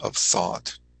levels of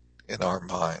thought in our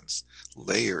minds,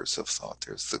 layers of thought.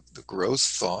 There's the gross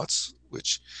thoughts,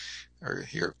 which are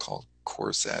here called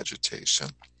coarse agitation,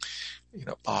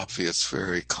 obvious,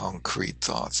 very concrete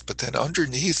thoughts. But then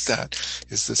underneath that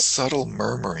is this subtle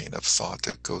murmuring of thought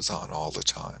that goes on all the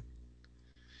time.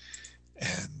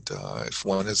 And if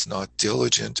one is not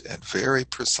diligent and very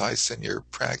precise in your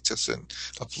practice and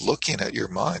of looking at your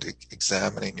mind,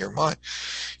 examining your mind,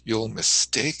 you'll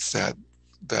mistake that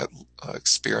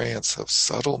experience of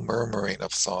subtle murmuring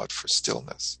of thought for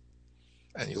stillness,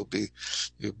 and you'll be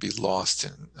lost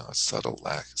in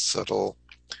subtle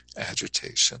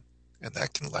agitation, and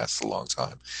that can last a long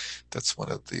time. That's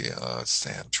one of the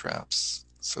sand traps,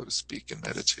 so to speak, in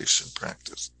meditation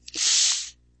practice.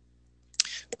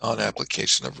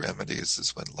 Non-application of remedies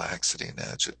is when laxity and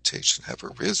agitation have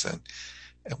arisen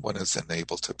and one is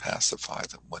unable to pacify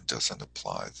them. One doesn't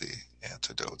apply the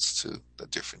antidotes to the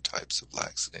different types of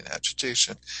laxity and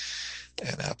agitation.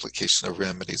 And application of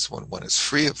remedies when one is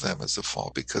free of them is a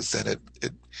fault, because then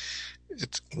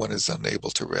one is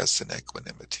unable to rest in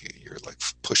equanimity. You're like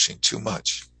pushing too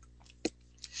much.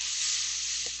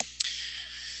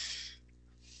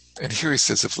 And here he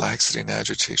says, if laxity and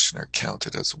agitation are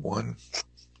counted as one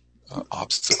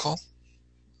obstacles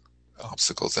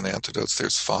and antidotes.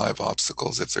 There's 5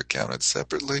 obstacles if they're counted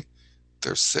separately.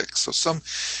 There's 6. So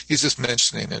he's just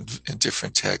mentioning in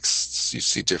different texts, you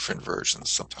see different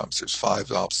versions. Sometimes there's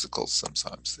 5 obstacles,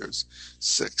 sometimes there's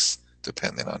 6,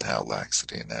 depending on how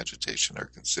laxity and agitation are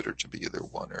considered to be either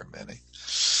one or many.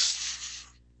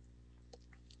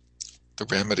 The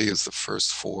remedy is the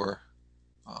first 4.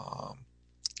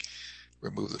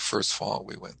 Remove the first fault.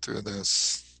 We went through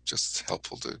this. Just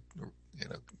helpful to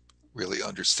really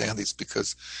understand these,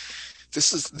 because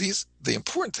the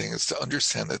important thing is to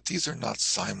understand that these are not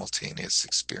simultaneous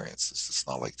experiences. It's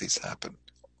not like these happen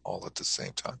all at the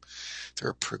same time.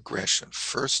 They're a progression.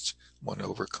 First, one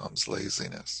overcomes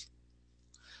laziness.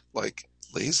 Like,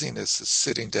 laziness is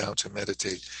sitting down to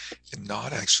meditate and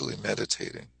not actually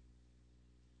meditating.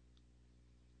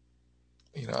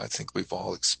 I think we've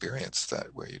all experienced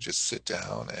that, where you just sit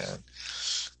down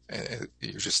and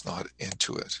you're just not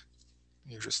into it.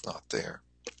 You're just not there.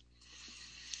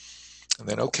 And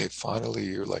then, okay, finally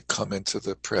you're like, come into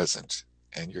the present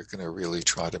and you're going to really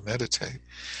try to meditate.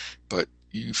 But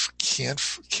you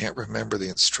can't remember the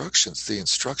instructions. The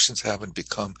instructions haven't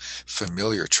become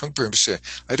familiar. Trungpa Rinpoche,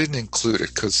 I didn't include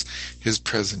it because his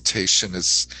presentation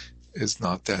is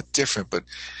not that different, but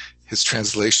his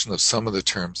translation of some of the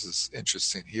terms is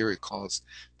interesting. Here he calls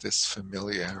this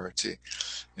familiarity,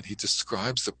 and he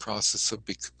describes the process of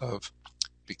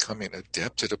becoming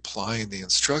adept at applying the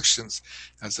instructions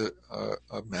as a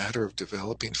matter of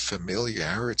developing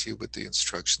familiarity with the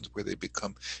instructions, where they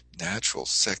become natural,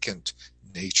 second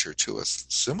nature to us,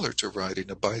 similar to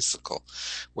riding a bicycle,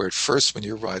 where at first when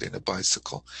you're riding a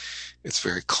bicycle, it's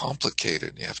very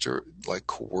complicated. You have to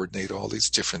coordinate all these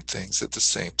different things at the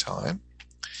same time.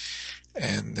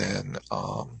 And then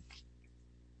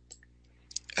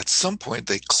at some point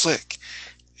they click,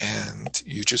 and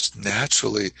you just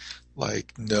naturally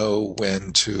know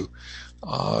when to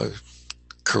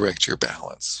correct your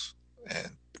balance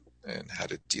and how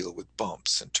to deal with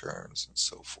bumps and turns and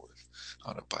so forth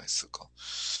on a bicycle.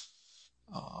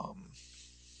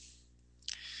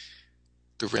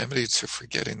 The remedy to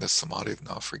forgetting the samadhi of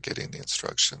not forgetting the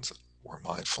instructions, or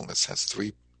mindfulness, has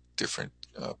 3 different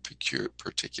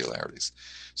particularities.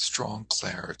 Strong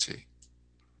clarity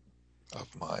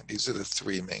of mind. These are the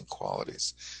 3 main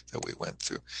qualities that we went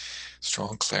through.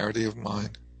 Strong clarity of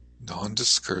mind,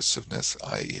 non-discursiveness,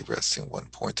 i.e. resting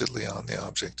one-pointedly on the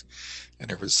object,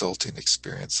 and a resulting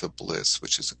experience of bliss,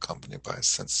 which is accompanied by a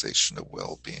sensation of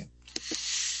well-being.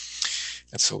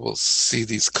 And so we'll see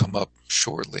these come up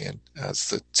shortly as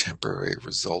the temporary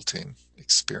resulting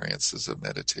experiences of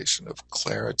meditation of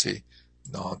clarity,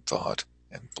 non-thought,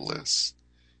 and bliss.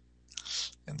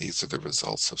 And these are the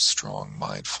results of strong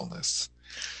mindfulness.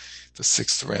 The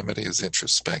 6th remedy is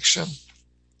introspection,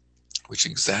 which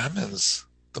examines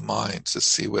the mind to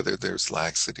see whether there's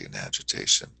laxity and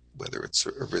agitation, whether it's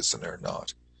arisen or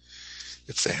not.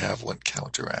 If they have, one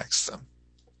counteracts them,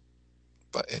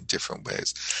 but in different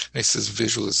ways. And he says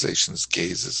visualizations,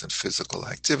 gazes, and physical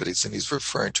activities. And he's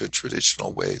referring to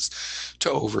traditional ways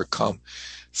to overcome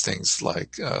things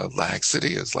like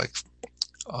laxity, is like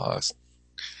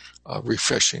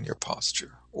refreshing your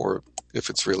posture. Or if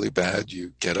it's really bad,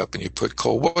 you get up and you put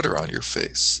cold water on your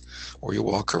face. Or you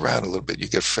walk around a little bit, you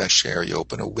get fresh air, you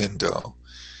open a window.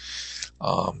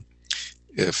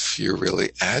 If you're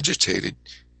really agitated,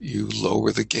 you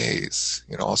lower the gaze.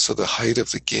 Also the height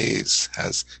of the gaze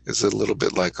is a little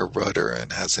bit like a rudder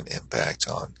and has an impact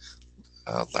on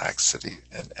laxity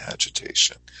and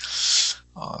agitation.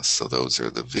 So those are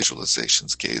the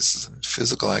visualizations, gazes, and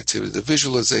physical activity. The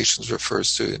visualizations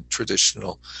refers to in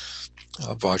traditional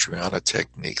Vajrayana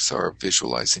techniques are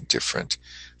visualizing different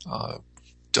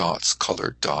dots,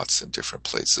 colored dots in different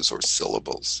places, or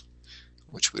syllables,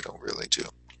 which we don't really do.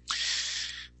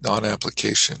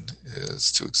 Non-application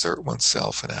is to exert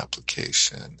oneself in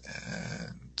application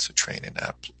and to train in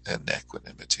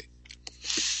equanimity.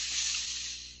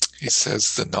 He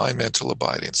says the 9 mental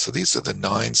abidings. So these are the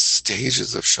 9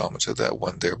 stages of shamatha that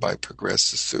one thereby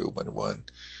progresses through when one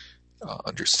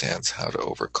understands how to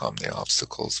overcome the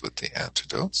obstacles with the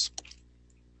antidotes.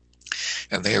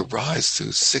 And they arise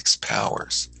through 6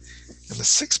 powers. And the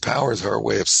 6 powers are a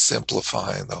way of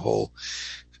simplifying the whole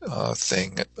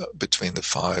thing between the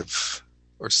 5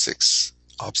 or 6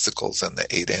 obstacles and the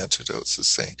 8 antidotes, is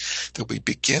saying that we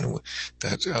begin with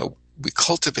that we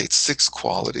cultivate 6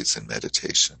 qualities in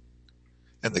meditation.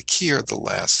 And the key are the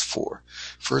last 4.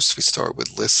 First, we start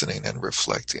with listening and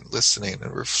reflecting. Listening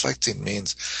and reflecting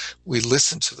means we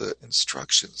listen to the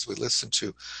instructions. We listen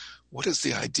to what is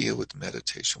the idea with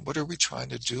meditation? What are we trying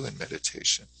to do in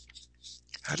meditation?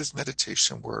 How does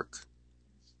meditation work?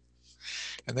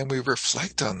 And then we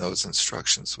reflect on those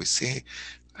instructions. We see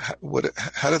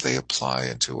how do they apply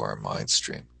into our mind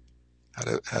stream?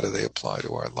 How do they apply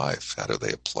to our life? How do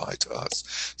they apply to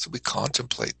us? So we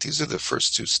contemplate. These are the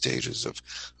first two stages of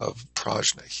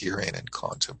prajna, hearing and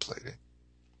contemplating.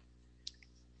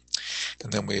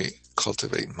 And then we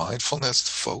cultivate mindfulness,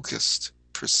 focused,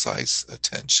 precise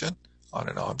attention on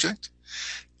an object,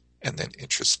 and then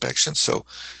introspection. So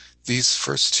these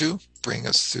first two bring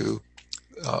us to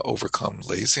overcome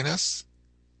laziness.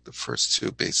 The first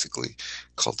two basically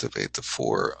cultivate the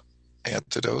four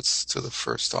antidotes to the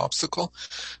first obstacle.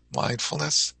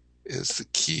 Mindfulness is the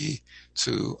key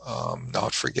to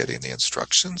not forgetting the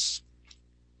instructions.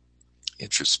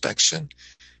 Introspection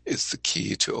is the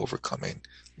key to overcoming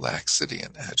laxity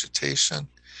and agitation.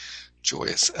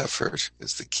 Joyous effort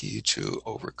is the key to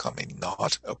overcoming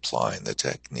not applying the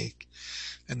technique.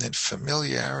 And then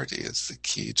familiarity is the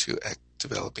key to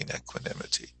developing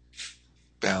equanimity,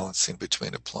 balancing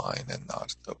between applying and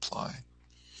not applying.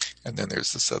 And then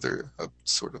there's this other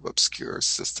sort of obscure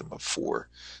system of 4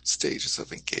 stages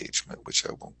of engagement, which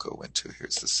I won't go into.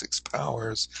 Here's the 6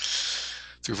 powers.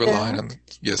 Through relying on...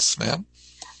 Yes, ma'am?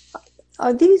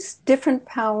 Are these different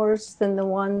powers than the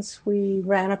ones we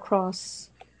ran across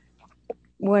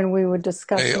when we were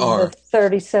discussing the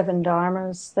 37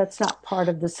 dharmas? That's not part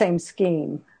of the same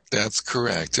scheme. That's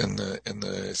correct. In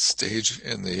the stage,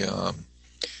 in the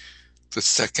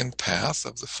second path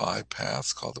of the 5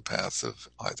 paths, called the path of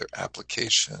either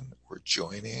application or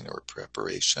joining or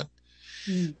preparation,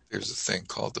 there's a thing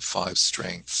called the 5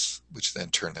 strengths, which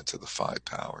then turn into the 5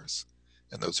 powers.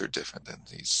 And those are different than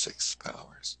these 6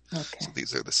 powers. Okay. So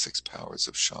these are the 6 powers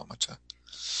of shamatha.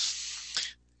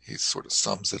 He sort of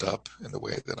sums it up in the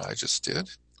way that I just did,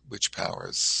 which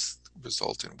powers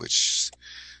result in which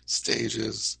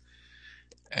stages.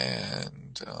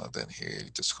 And then he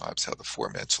describes how the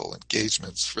 4 mental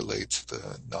engagements relate to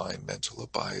the 9 mental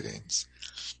abidings.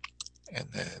 And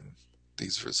then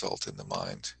these result in the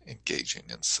mind engaging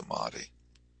in samadhi.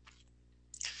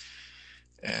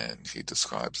 And he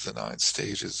describes the 9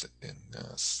 stages in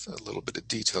a little bit of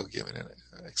detail, giving an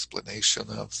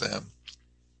explanation of them.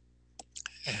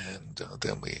 And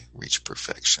then we reach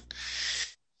perfection.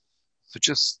 So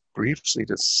just briefly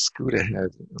to scoot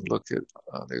ahead and look at,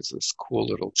 there's this cool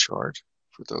little chart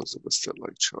for those of us that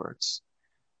like charts.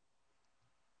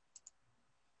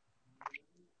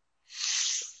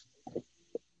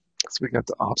 So we got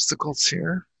the obstacles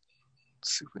here.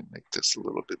 Let's see if we can make this a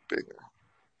little bit bigger.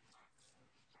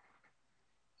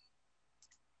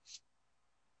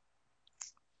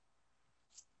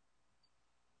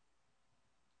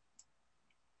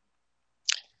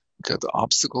 Got the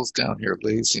obstacles down here: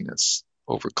 laziness,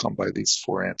 overcome by these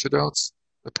 4 antidotes,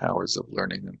 the powers of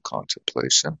learning and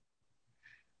contemplation,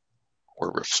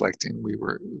 or reflecting,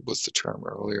 was the term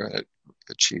earlier, and it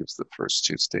achieves the first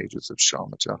 2 stages of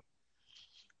shamatha.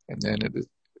 And then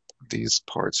these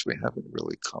parts we haven't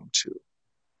really come to,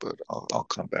 but I'll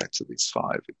come back to these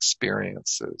 5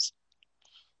 experiences.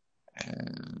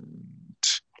 And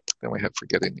then we have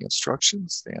forgetting the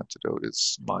instructions. The antidote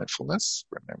is mindfulness,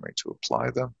 remembering to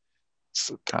apply them. It's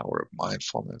the power of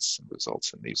mindfulness and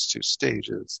results in these 2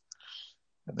 stages.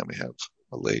 And then we have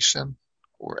elation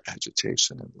or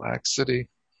agitation and laxity.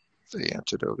 The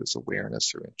antidote is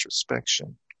awareness or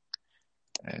introspection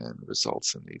and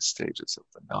results in these stages of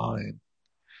the 9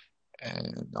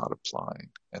 and not applying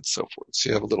and so forth. So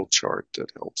you have a little chart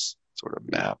that helps sort of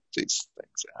map these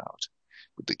things out,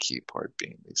 with the key part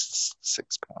being these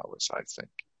 6 powers, I think.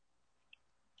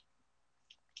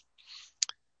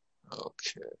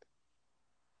 Okay.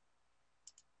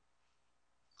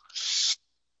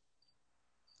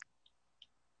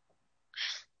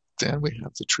 Then we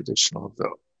have the traditional of the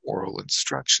oral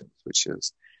instructions, which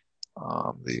is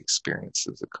the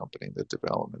experiences accompanying the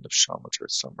development of shamatha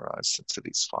summarized into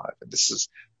these 5. And this is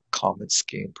a common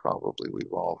scheme, probably.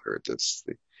 We've all heard this.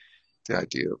 The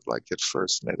idea of, like, at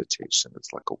first meditation is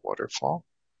like a waterfall.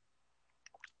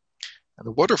 And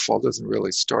the waterfall doesn't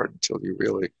really start until you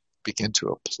really begin to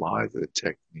apply the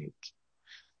technique.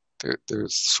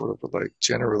 There's sort of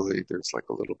generally there's like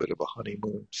a little bit of a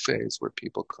honeymoon phase where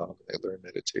people come and they learn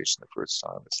meditation the first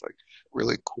time. It's like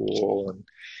really cool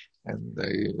and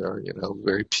they are,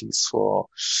 very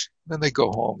peaceful. And then they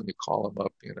go home and you call them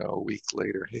up, a week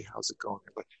later, hey, how's it going?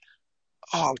 They're like,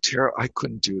 oh, Tara, I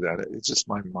couldn't do that. It's just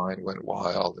my mind went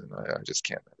wild and I just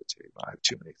can't meditate. I have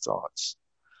too many thoughts.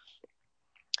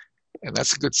 And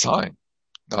that's a good sign.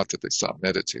 Not that they stopped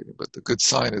meditating, but the good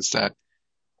sign is that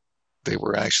they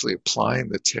were actually applying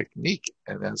the technique,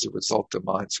 and as a result, the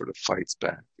mind sort of fights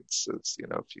back. It says,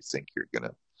 if you think you're going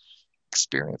to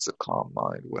experience a calm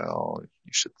mind, well,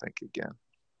 you should think again.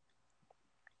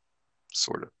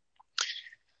 sort of.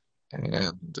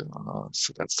 And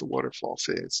so that's the waterfall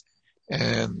phase.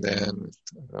 And then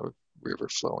a river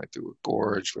flowing through a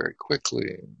gorge very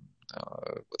quickly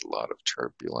with a lot of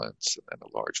turbulence, and then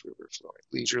a large river flowing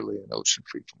leisurely, an ocean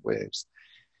free from waves.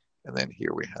 And then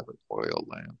here we have an oil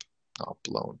lamp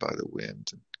blown by the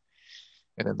wind.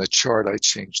 And in the chart, I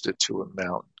changed it to a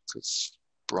mountain because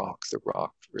the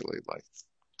rock really liked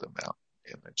the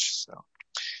mountain image. So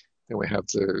then we have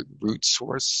the root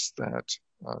source that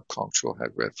Kongtrul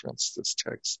had referenced, this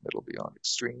text, Middle Beyond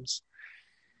Extremes,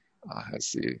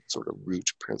 has the sort of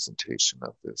root presentation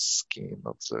of this scheme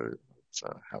of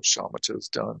how shamatha is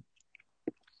done.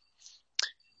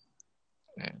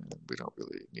 And we don't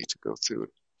really need to go through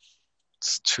it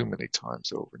too many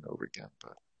times over and over again.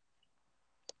 But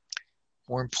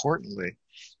more importantly,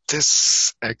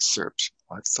 this excerpt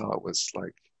I thought was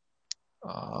like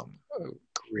a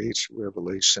great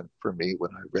revelation for me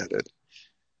when I read it.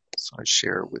 So I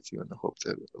share it with you in the hope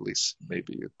that at least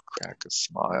maybe you crack a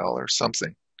smile or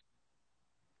something.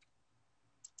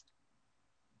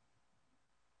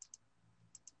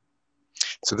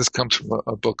 So this comes from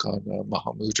a book on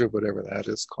Mahamudra, whatever that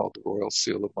is, called The Royal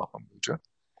Seal of Mahamudra.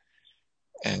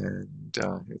 And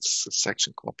it's a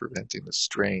section called Preventing the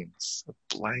Strains of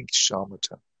Blank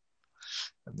Shamatha.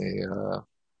 And the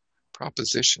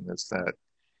proposition is that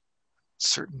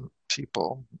certain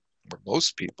people, or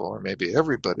most people, or maybe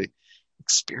everybody,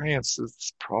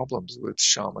 experiences problems with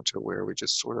shamatha where we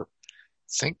just sort of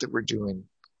think that we're doing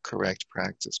correct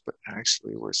practice, but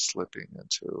actually we're slipping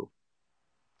into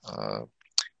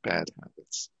bad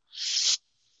habits.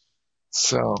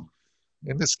 So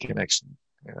in this connection,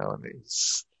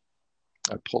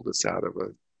 I pulled this out of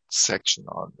a section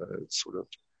on the sort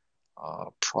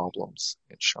of problems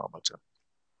in shamatha.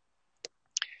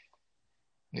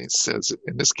 He says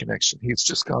in this connection, he's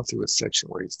just gone through a section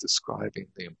where he's describing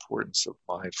the importance of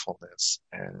mindfulness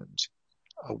and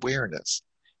awareness.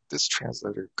 This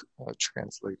translator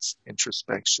translates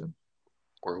introspection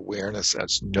or awareness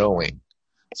as knowing.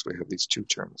 So we have these two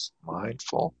terms,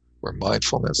 mindful or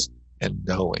mindfulness and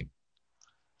knowing.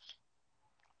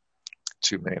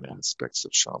 Two main aspects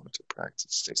of shamatha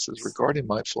practice. He says regarding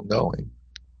mindful knowing,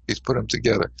 he's put them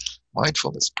together.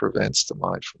 Mindfulness prevents the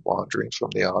mind from wandering from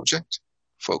the object,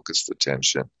 focused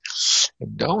attention,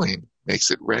 and knowing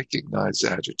makes it recognize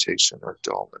agitation or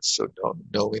dullness. So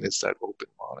knowing is that open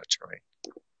monitoring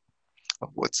of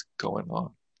what's going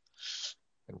on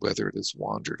and whether it has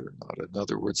wandered or not. In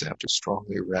other words, after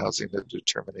strongly arousing the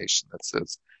determination that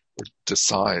says or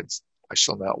decides, I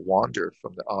shall not wander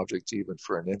from the object even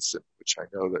for an instant, which I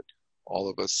know that all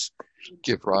of us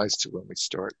give rise to when we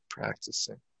start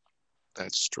practicing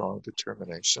that strong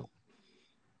determination.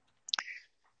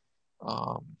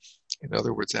 In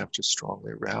other words, after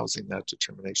strongly arousing that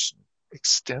determination,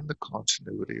 extend the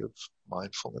continuity of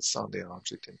mindfulness on the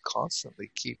object and constantly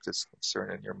keep this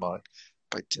concern in your mind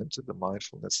by dint of the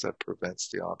mindfulness that prevents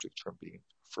the object from being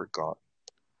forgotten,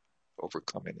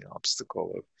 overcoming the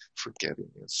obstacle of forgetting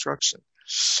the instruction.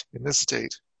 In this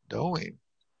state, knowing,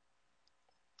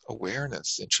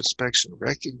 awareness, introspection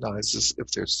recognizes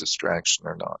if there's distraction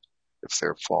or not, if there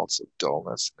are faults of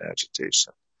dullness and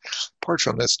agitation. Apart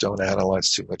from this, don't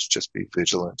analyze too much, just be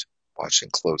vigilant, watching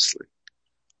closely.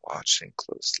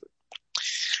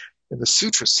 In the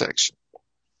sutra section,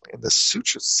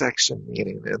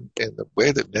 meaning in the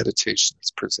way that meditation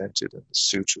is presented in the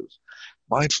sutras,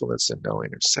 mindfulness and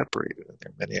knowing are separated, and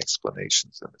there are many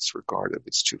explanations in this regard of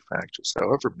these two factors.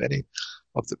 However, many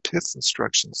of the pith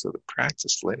instructions of the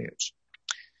practice lineage.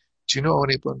 Do you know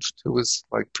anyone who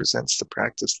presents the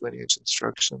practice lineage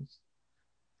instructions?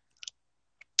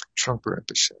 Trungpa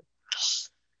Rinpoche.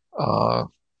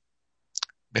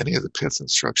 Many of the pith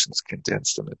instructions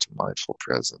condense them into mindful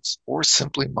presence or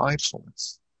simply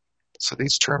mindfulness. So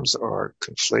these terms are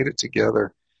conflated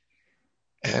together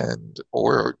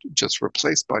or just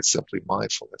replaced by simply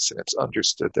mindfulness, and it's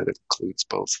understood that it includes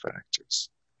both factors.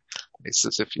 And he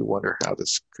says if you wonder how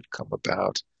this could come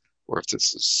about or if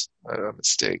this is a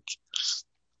mistake,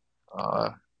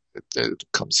 it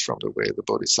comes from the way of the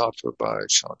Bodhisattva by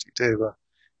Shantideva.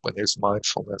 When there's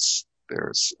mindfulness,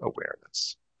 there's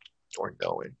awareness or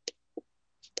knowing.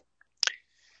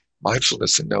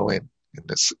 Mindfulness and knowing in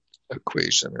this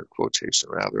equation or quotation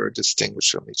rather are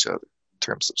distinguished from each other in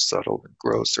terms of subtle and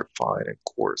gross or fine and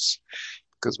coarse,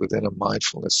 because within a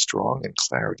mindfulness strong in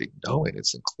clarity, knowing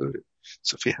is included.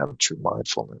 So if you have a true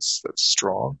mindfulness that's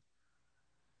strong,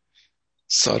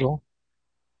 subtle,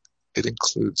 it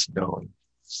includes knowing.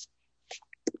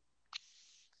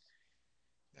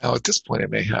 Now, at this point,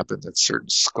 it may happen that certain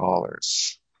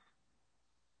scholars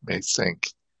may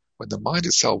think, When the mind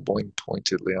is held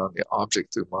pointedly on the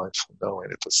object through mindful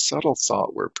knowing, if a subtle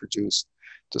thought were produced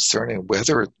discerning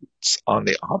whether it's on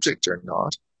the object or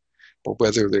not, or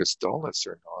whether there's dullness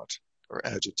or not, or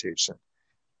agitation,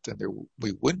 then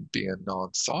we wouldn't be in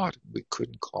non-thought. We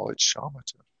couldn't call it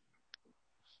shamatha.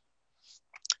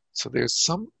 So there's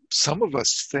some of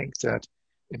us think that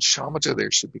in shamatha there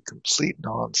should be complete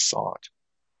non-thought,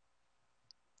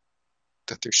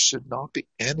 that there should not be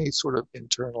any sort of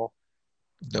internal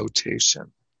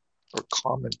notation or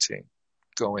commenting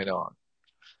going on.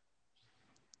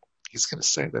 He's going to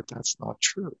say that that's not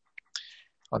true.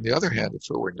 On the other hand, if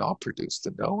it were not produced,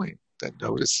 the knowing that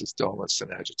notices dullness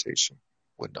and agitation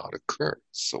would not occur.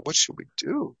 So what should we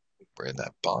do? We're in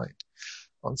that bind.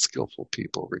 Unskillful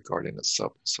people regarding a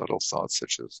subtle thought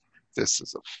such as this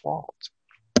is a fault,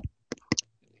 in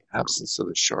the absence of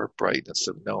the sharp brightness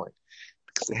of knowing,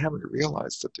 because they haven't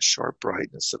realized that the sharp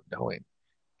brightness of knowing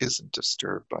isn't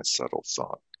disturbed by subtle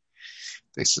thought.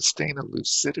 They sustain a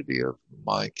lucidity of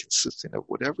mind consisting of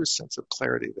whatever sense of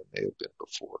clarity there may have been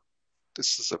before.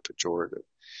 This is a pejorative.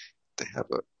 They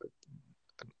have a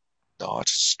not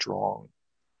strong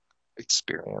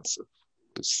experience of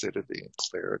lucidity and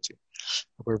clarity.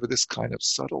 However, this kind of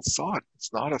subtle thought,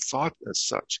 it's not a thought as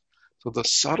such. So the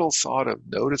subtle thought of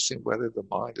noticing whether the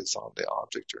mind is on the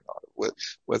object or not,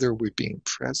 whether we're being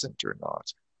present or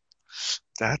not,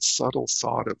 that subtle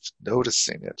thought of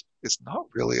noticing it is not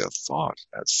really a thought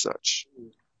as such.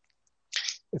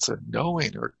 It's a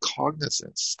knowing or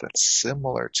cognizance that's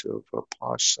similar to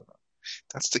vipassana.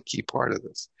 That's the key part of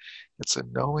this. It's a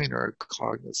knowing or a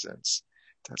cognizance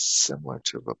that's similar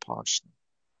to vipassana.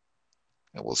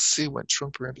 And we'll see when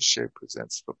Trungpa Rinpoche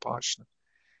presents vipassana,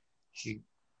 he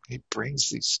brings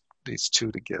these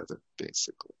two together,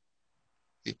 basically.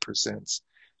 He presents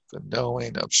the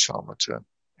knowing of shamatha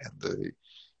and the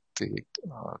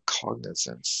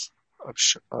cognizance of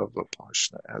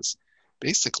vipassana as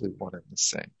basically one and the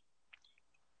same,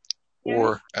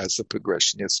 or as a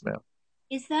progression. Yes, ma'am.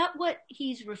 Is that what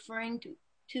he's referring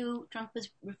to Trungpa's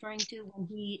referring to when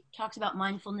he talks about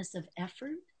mindfulness of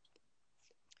effort?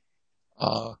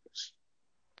 Trungpa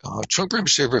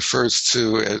Rinpoche refers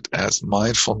to it as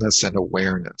mindfulness and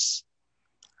awareness.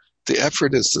 The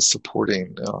effort is the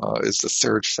supporting, is the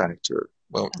third factor.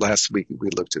 Well, last week we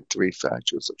looked at 3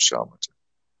 factors of shamatha,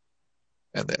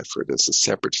 and the effort is a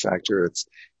separate factor. It's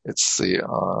the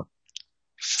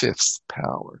 5th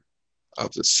power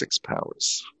of the 6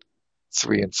 powers.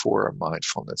 3 and 4 are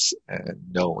mindfulness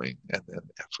and knowing, and then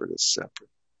effort is separate.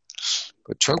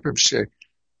 But Trungpa Rinpoche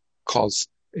calls,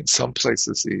 in some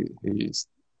places,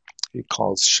 he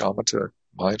calls shamatha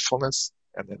mindfulness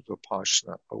and then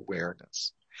vipassana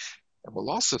awareness. And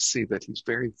we'll also see that he's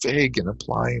very vague in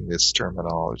applying this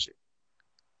terminology.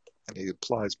 And he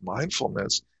applies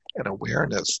mindfulness and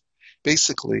awareness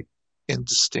basically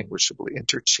indistinguishably,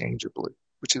 interchangeably,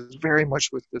 which is very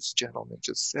much what this gentleman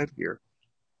just said here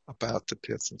about the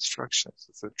 5th instructions.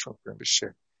 It's that Trungpa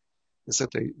Rinpoche is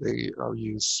that they are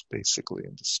used basically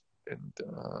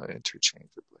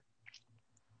interchangeably.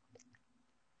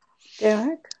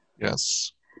 Derek?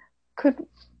 Yes.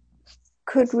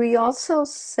 Could we also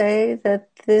say that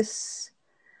this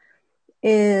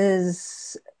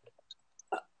is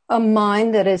a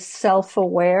mind that is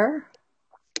self-aware,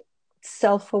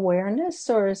 self-awareness,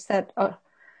 or is that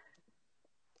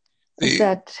the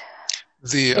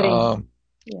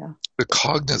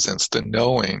cognizance, the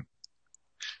knowing,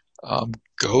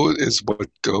 is what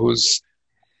goes.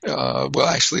 Well,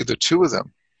 actually, the two of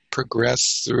them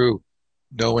progress through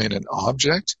knowing an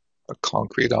object, a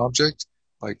concrete object,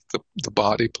 like the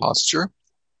body posture,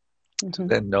 mm-hmm.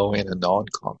 then knowing a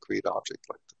non-concrete object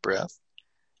like the breath,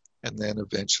 and then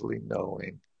eventually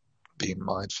knowing, being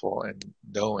mindful and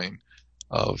knowing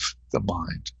of the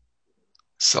mind,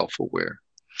 self-aware.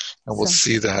 And we'll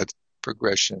see that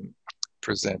progression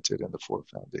presented in the 4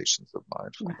 foundations of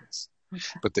mindfulness.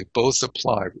 Okay. But they both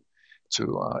apply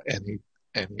to any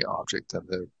object, and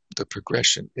the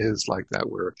progression is like that,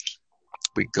 where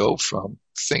we go from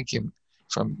thinking,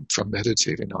 from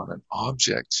meditating on an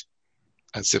object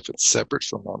as if it's separate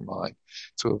from our mind,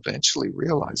 to eventually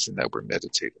realizing that we're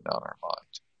meditating on our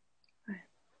mind.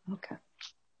 Okay.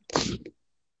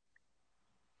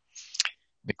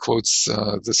 He quotes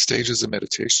the stages of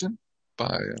meditation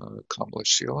by Kamala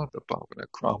Shila, the Bhavana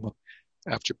Krama.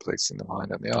 After placing the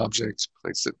mind on the object,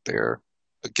 place it there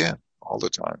again all the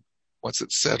time. Once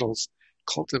it settles,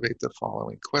 cultivate the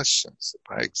following questions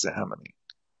by examining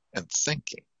and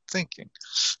thinking.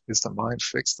 Is the mind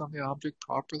fixed on the object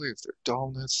properly? Is there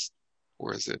dullness,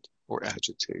 or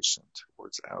agitation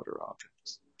towards outer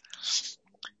objects?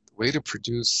 The way to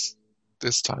produce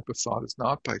this type of thought is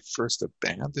not by first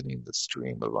abandoning the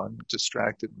stream of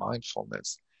undistracted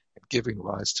mindfulness and giving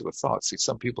rise to a thought. See,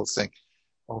 some people think,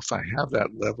 oh, if I have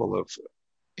that level of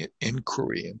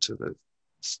inquiry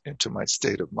into my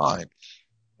state of mind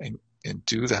and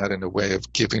do that in a way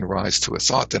of giving rise to a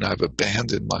thought, then I've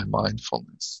abandoned my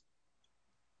mindfulness.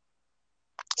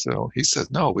 So he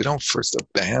says, no, we don't first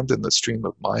abandon the stream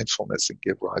of mindfulness and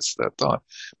give rise to that thought,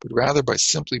 but rather by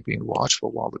simply being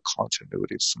watchful while the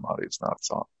continuity of samadhi is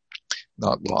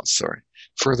not lost.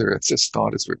 Further, if this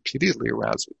thought is repeatedly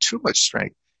aroused with too much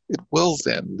strength, it will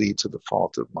then lead to the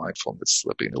fault of mindfulness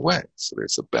slipping away. So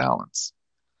there's a balance.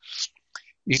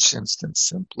 Each instant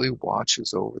simply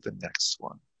watches over the next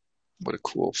one. What a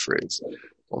cool phrase.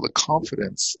 Well, the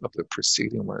confidence of the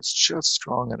preceding one is just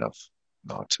strong enough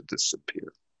not to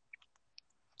disappear.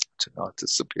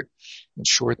 In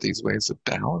short, these ways of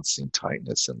balancing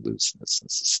tightness and looseness and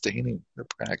sustaining the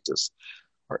practice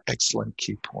are excellent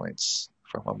key points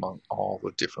from among all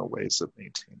the different ways of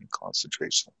maintaining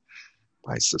concentration.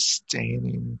 By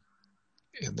sustaining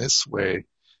in this way,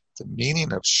 the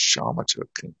meaning of shamatha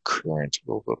concurrent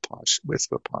with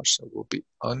vipassana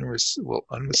will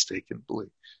unmistakably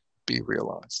be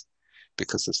realized,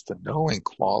 because it's the knowing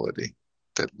quality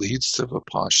that leads to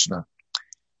vipassana,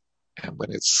 and when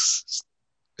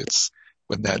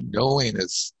when that knowing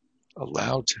is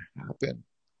allowed to happen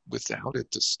without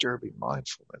it disturbing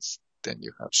mindfulness, then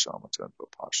you have shamatha and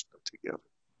vipassana together.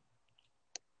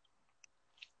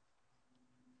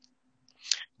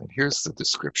 And here's the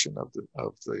description of the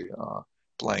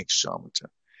blank shamatha.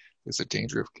 There's a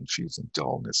danger of confusing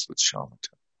dullness with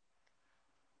shamatha.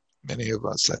 Many of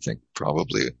us, I think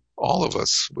probably all of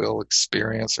us, will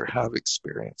experience or have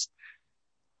experienced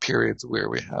periods where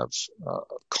we have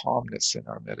calmness in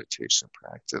our meditation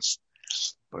practice,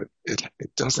 but it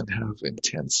doesn't have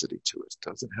intensity to it. It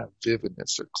doesn't have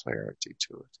vividness or clarity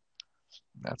to it.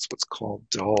 And that's what's called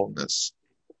dullness.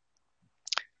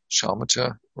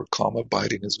 Shamatha, or calm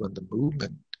abiding, is when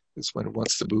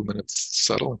once the movement of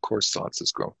subtle and coarse thoughts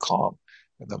has grown calm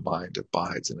and the mind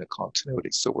abides in a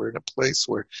continuity. So we're in a place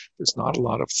where there's not a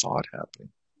lot of thought happening,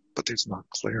 but there's not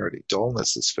clarity.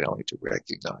 Dullness is failing to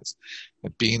recognize.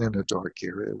 And being in a dark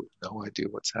area with no idea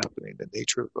what's happening. The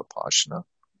nature of vipassana,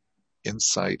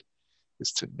 insight,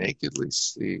 is to nakedly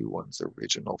see one's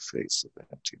original face of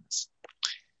emptiness.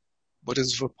 What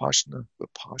is vipassana?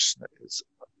 Vipassana is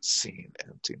seeing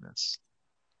emptiness.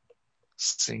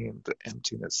 Seeing the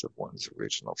emptiness of one's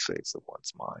original face of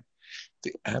one's mind.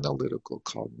 The analytical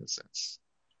cognizance.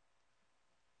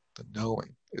 The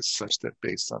knowing is such that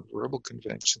based on verbal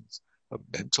conventions, a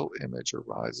mental image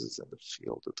arises in the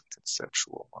field of the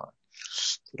conceptual mind.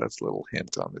 So that's a little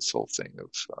hint on this whole thing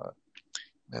of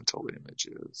mental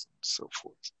images and so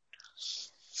forth.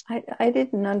 I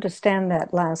didn't understand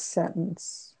that last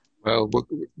sentence. Well,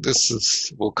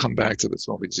 we'll come back to this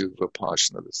when we do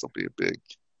Vipassana. This will be a big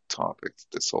topic,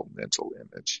 this whole mental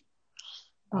image.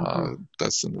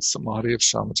 Thus, in the samadhi of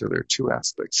shamatha, there are two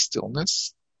aspects: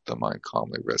 stillness, the mind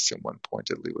calmly resting one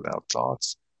pointedly without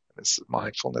thoughts, and this is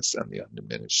mindfulness, and the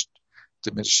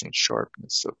diminishing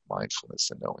sharpness of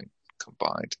mindfulness and knowing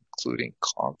combined, including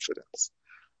confidence.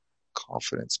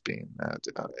 Confidence being that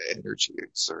energy,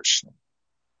 exertion,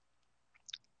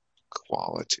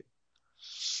 quality.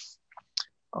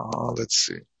 Let's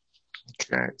see.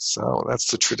 Okay, so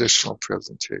that's the traditional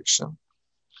presentation.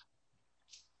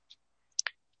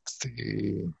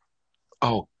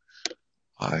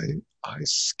 I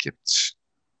skipped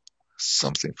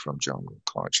something from John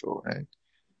Concho, right?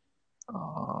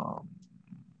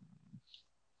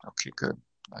 Okay, good.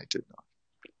 I did not.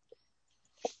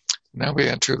 Now we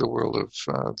enter the world of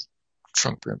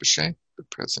Trungpa Rinpoche, the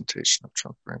presentation of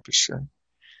Trungpa Rinpoche,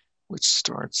 which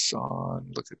starts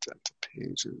on, look at that, the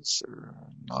pages are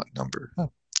not numbered.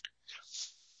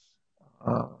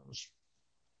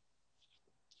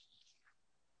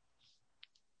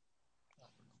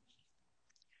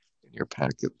 In your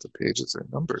packet, the pages are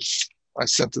numbered. I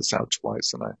sent this out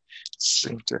twice, and I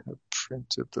seem to have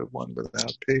printed the one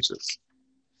without pages.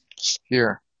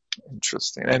 Here,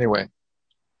 interesting. Anyway,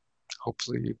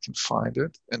 hopefully you can find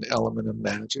it, an element of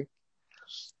magic.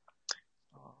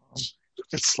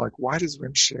 It's like, why does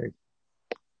Rinpoche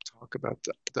talk about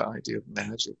the idea of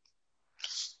magic?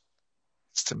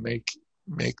 It's to make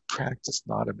practice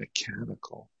not a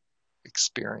mechanical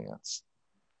experience.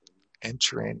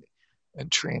 Entering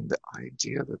the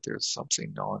idea that there's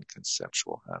something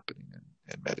non-conceptual happening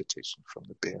in meditation from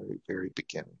the very, very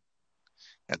beginning,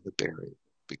 and the very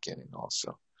beginning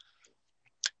also.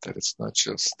 That it's not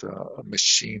just a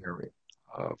machinery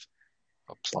of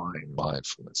applying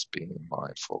mindfulness, being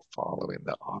mindful, following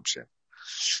the object.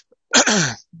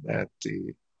 that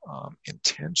the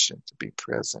intention to be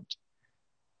present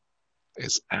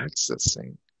is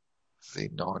accessing the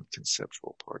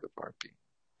non-conceptual part of our being.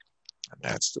 And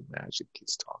that's the magic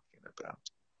he's talking about.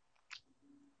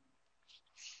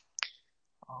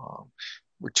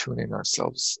 We're tuning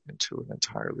ourselves into an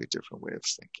entirely different way of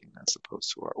thinking as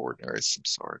opposed to our ordinary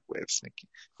samsaric way of thinking.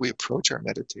 If we approach our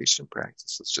meditation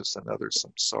practice as just another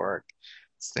samsaric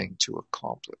thing to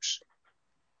accomplish,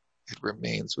 it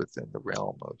remains within the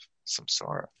realm of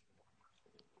samsara.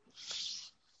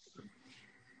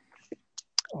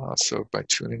 So by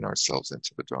tuning ourselves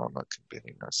into the Dharma,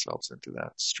 convening ourselves into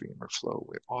that stream or flow,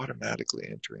 we're automatically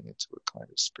entering into a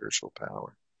kind of spiritual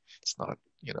power. It's not,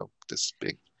 this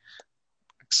big,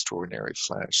 extraordinary,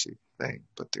 flashy thing,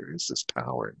 but there is this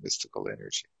power and mystical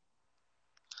energy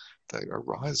that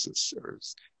arises or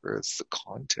is the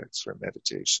context for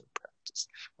meditation practice.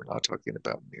 We're not talking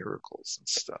about miracles and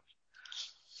stuff.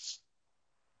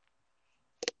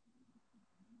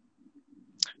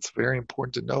 It's very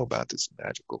important to know about this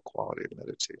magical quality of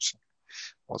meditation.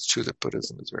 While it's true that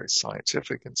Buddhism is very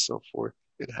scientific and so forth,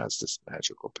 it has this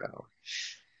magical power,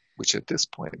 which at this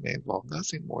point may involve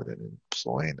nothing more than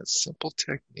employing a simple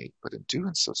technique, but in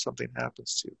doing so, something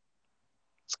happens to you.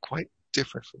 It's quite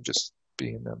different from just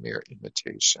being a mere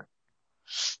imitation.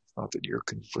 It's not that you're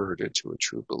converted to a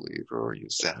true believer, or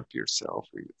you zap yourself,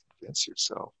 or you convince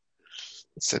yourself.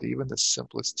 It's that even the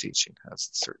simplest teaching has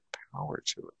a certain power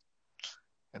to it.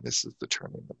 And this is the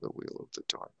turning of the wheel of the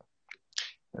Dharma.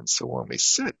 And so when we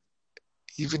sit,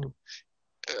 even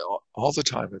all the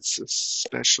time, it's a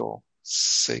special,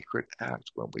 sacred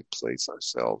act when we place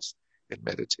ourselves in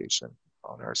meditation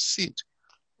on our seat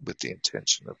with the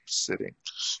intention of sitting.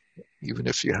 Even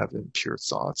if you have impure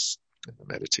thoughts in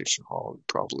the meditation hall,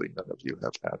 probably none of you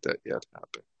have had that yet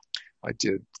happen. I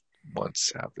did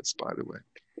once have this, by the way,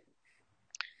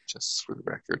 just for the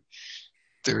record.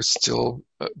 They're still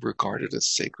regarded as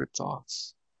sacred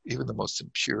thoughts. Even the most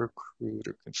impure, crude,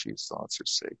 or confused thoughts are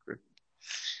sacred.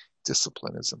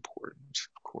 Discipline is important,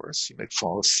 of course. You may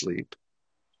fall asleep,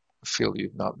 feel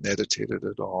you've not meditated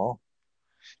at all.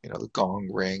 The gong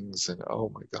rings and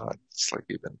oh my God, it's like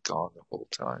you've been gone the whole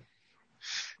time.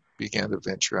 Began to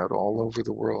venture out all over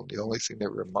the world. The only thing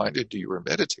that reminded you were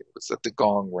meditating was that the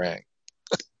gong rang.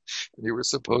 And you were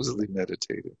supposedly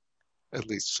meditating, at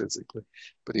least physically.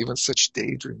 But even such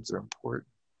daydreams are important.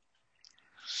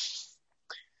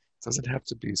 It doesn't have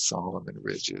to be solemn and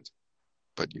rigid,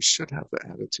 but you should have the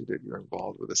attitude that you're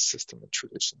involved with a system and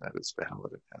tradition that is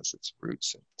valid and has its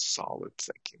roots in solid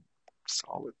thinking.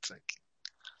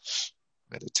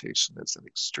 Meditation is an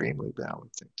extremely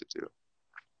valid thing to do.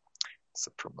 It's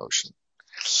a promotion.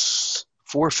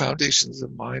 4 foundations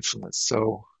of mindfulness.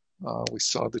 So we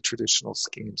saw the traditional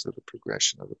schemes of the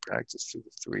progression of the practice through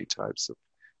the 3 types of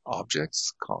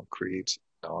objects: concrete,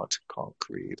 not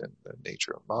concrete, and the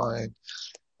nature of mind,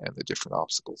 and the different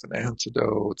obstacles and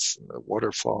antidotes, and the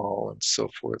waterfall, and so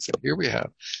forth. And here we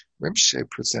have, Rinpoche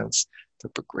presents the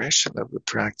progression of the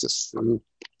practice through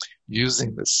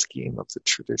using the scheme of the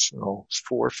traditional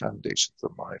 4 foundations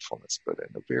of mindfulness, but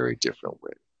in a very different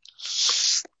way.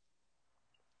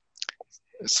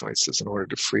 So he says, in order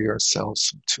to free ourselves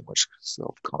from too much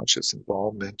self-conscious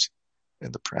involvement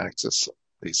in the practice,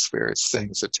 these various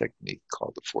things, a technique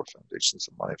called the 4 foundations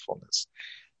of mindfulness,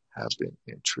 have been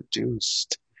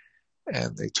introduced.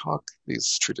 And they talk,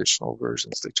 these traditional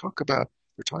versions, they're talking about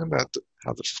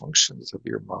how the functions of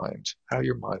your mind, how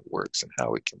your mind works and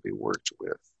how it can be worked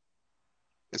with,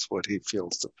 is what he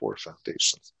feels the 4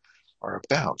 foundations are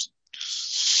about.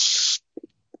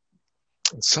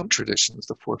 In some traditions,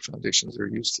 the 4 foundations are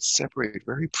used to separate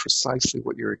very precisely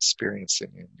what you're experiencing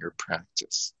in your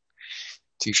practice.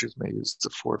 Teachers may use the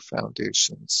 4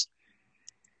 foundations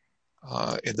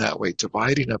in that way,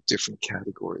 dividing up different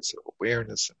categories of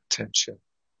awareness and attention.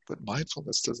 But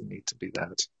mindfulness doesn't need to be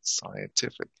that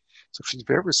scientific. So if you've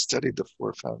ever studied the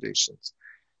 4 Foundations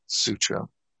Sutra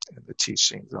and the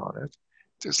teachings on it,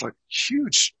 there's like a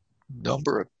huge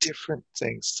number of different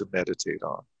things to meditate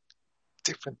on,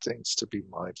 different things to be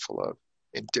mindful of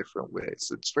in different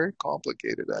ways. It's very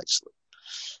complicated, actually.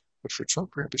 But for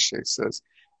Trungpa Rinpoche says,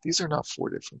 these are not 4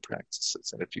 different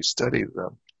practices. And if you study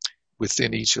them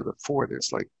within each of the 4,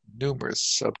 there's like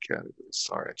numerous subcategories.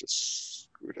 Sorry, I just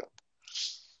screwed up.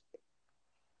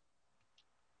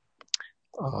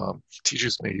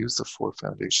 Teachers may use the 4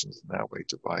 foundations in that way,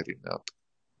 dividing up.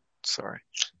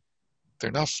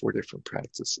 They're not 4 different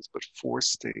practices, but 4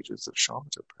 stages of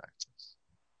shamatha practice.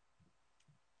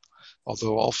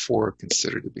 Although all 4 are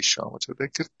considered to be shamatha, they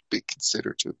could be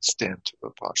considered to extend to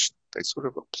vipassana. They sort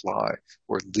of apply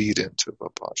or lead into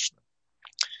vipassana.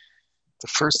 The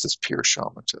first is pure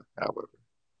shamatha, however,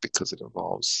 because it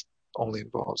only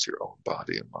involves your own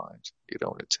body and mind. You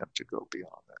don't attempt to go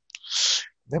beyond that.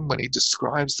 And then when he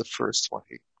describes the first one,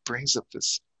 he brings up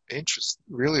this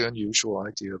really unusual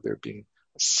idea of there being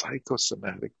a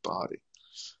psychosomatic body.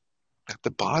 That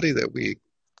the body that we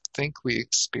think we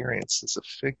experience is a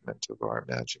figment of our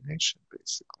imagination,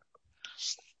 basically.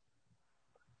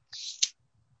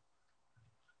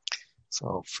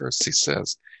 So first he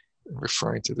says,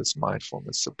 referring to this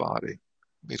mindfulness of body,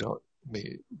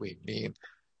 we mean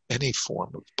any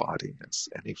form of bodiness,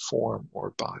 any form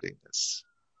or bodiness.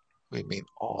 We mean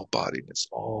all bodiness,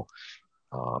 all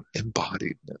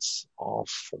embodiedness, all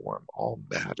form, all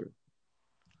matter.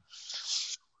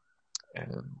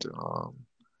 And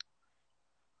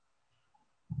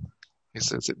he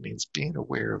says it means being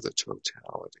aware of the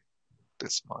totality,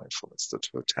 this mindfulness, the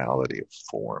totality of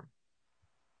form.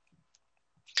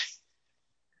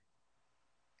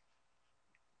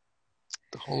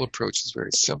 The whole approach is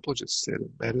very simple. Just sit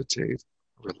and meditate,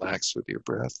 relax with your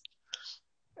breath,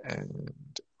 and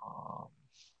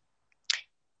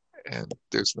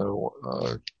there's no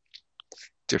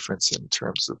difference in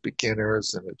terms of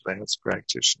beginners and advanced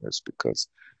practitioners, because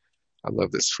I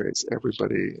love this phrase,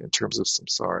 everybody, in terms of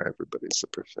samsara, everybody's a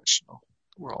professional.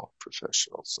 We're all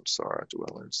professional samsara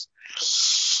dwellers.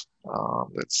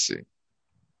 Let's see.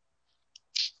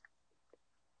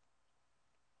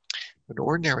 An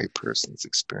ordinary person's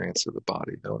experience of the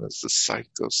body, known as the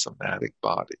psychosomatic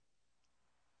body.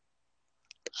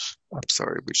 I'm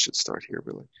sorry, we should start here,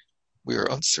 really. We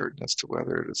are uncertain as to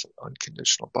whether it is an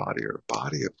unconditional body or a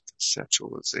body of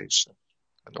conceptualization.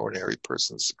 An ordinary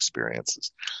person's experience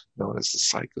is known as the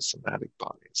psychosomatic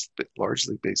body. It's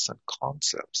largely based on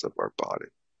concepts of our body.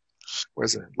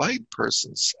 Whereas an enlightened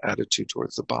person's attitude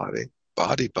towards the body,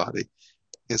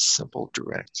 is simple,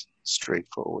 direct,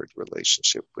 straightforward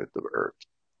relationship with the earth,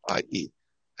 i.e.,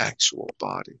 actual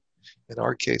body. In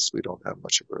our case, we don't have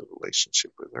much of a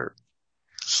relationship with earth.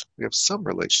 We have some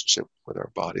relationship with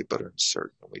our body, but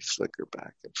uncertain, and we flicker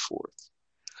back and forth.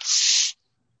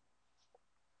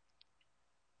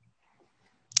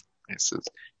 It says,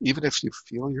 even if you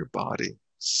feel your body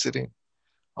sitting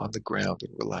on the ground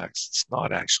and relaxed, it's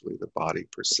not actually the body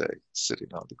per se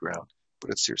sitting on the ground,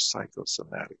 but it's your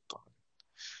psychosomatic body.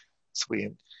 So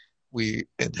we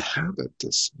inhabit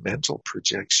this mental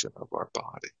projection of our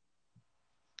body.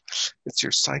 It's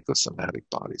your psychosomatic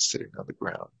body sitting on the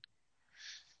ground.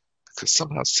 Because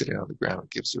somehow sitting on the ground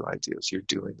gives you ideas. You're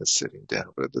doing the sitting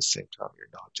down, but at the same time, you're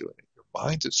not doing it. Your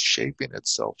mind is shaping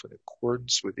itself in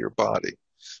accordance with your body.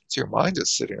 So your mind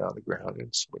is sitting on the ground,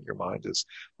 and when your mind is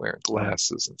wearing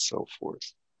glasses and so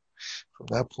forth. From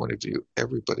that point of view,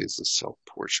 everybody's a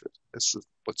self-portrait. This is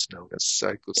what's known as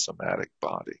psychosomatic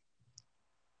body.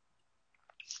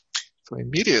 So he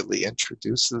immediately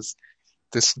introduces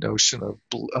this notion of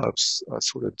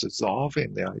sort of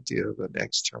dissolving the idea of an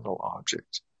external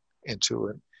object into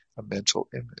a mental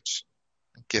image,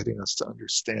 and getting us to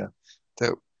understand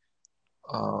that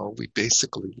we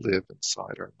basically live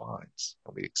inside our minds,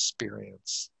 and we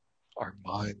experience our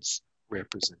mind's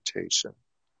representation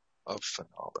of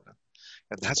phenomena.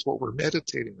 And that's what we're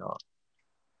meditating on.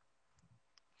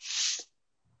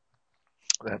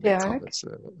 That may come as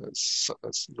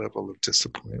a level of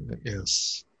disappointment,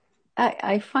 yes.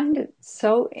 I find it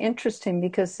so interesting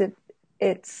because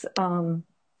it's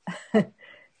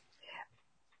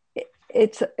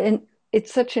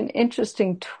such an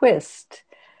interesting twist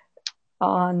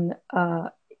on.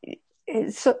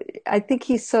 So I think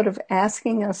he's sort of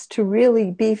asking us to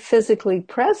really be physically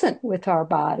present with our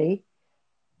body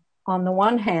on the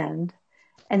one hand,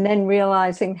 and then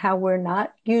realizing how we're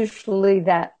not usually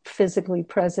that physically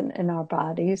present in our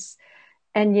bodies.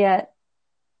 And yet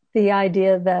the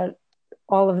idea that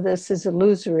all of this is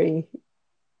illusory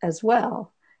as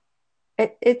well.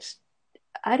 It's,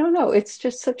 I don't know, it's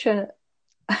just such a...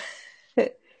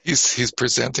 He's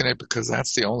presenting it because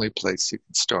that's the only place you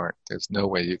can start. There's no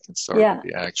way you can start with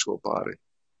the actual body.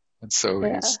 And so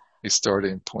he's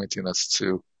starting pointing us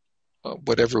to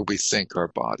whatever we think our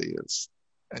body is.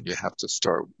 And you have to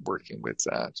start working with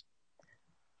that.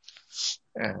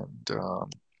 And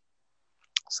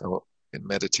so in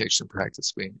meditation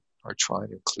practice, we are trying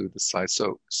to include the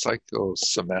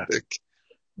psychosomatic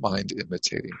mind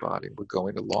imitating body. We're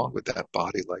going along with that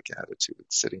body-like attitude.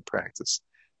 Sitting practice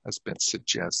has been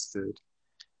suggested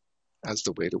as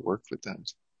the way to work with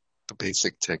that. The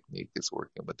basic technique is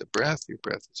working with the breath. Your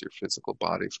breath is your physical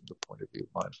body from the point of view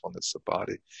of mindfulness of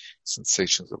body.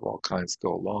 Sensations of all kinds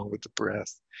go along with the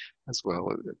breath, as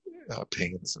well as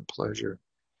pains and pleasure.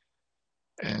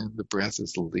 And the breath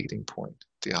is the leading point.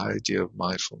 The idea of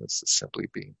mindfulness is simply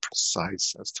being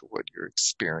precise as to what you're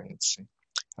experiencing.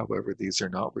 However, these are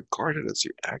not regarded as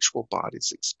your actual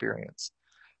body's experience.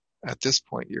 At this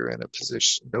point, you're in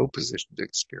no position to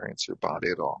experience your body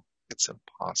at all. It's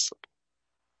impossible.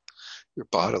 Your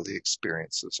bodily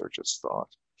experiences are just thought.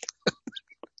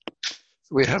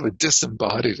 So we have a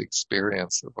disembodied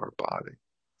experience of our body,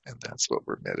 and that's what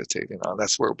we're meditating on.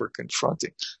 That's what we're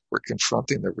confronting. We're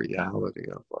confronting the reality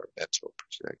of our mental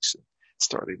projection,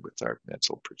 starting with our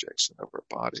mental projection of our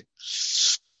body.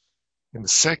 In the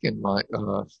second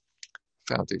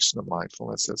foundation of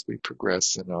mindfulness, as we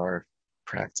progress in our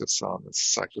practice on the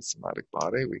psychosomatic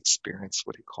body, we experience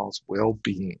what he calls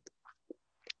well-being.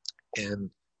 And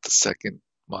the second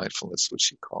mindfulness, which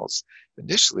he calls,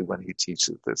 initially when he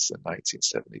teaches this in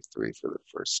 1973 for the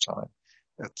first time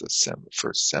at the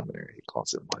first seminary, he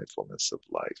calls it mindfulness of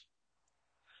life.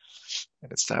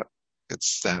 And it's that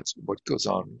what goes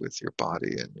on with your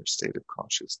body and your state of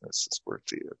consciousness is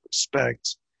worthy of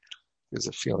respect. There's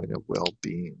a feeling of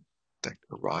well-being that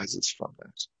arises from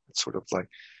that. It's sort of like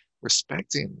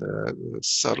respecting the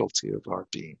subtlety of our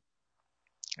being,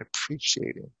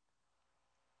 appreciating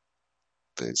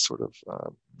the sort of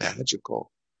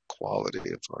magical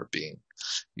quality of our being.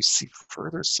 You see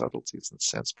further subtleties and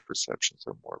sense perceptions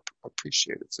are more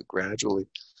appreciated. So gradually,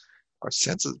 our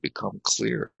senses become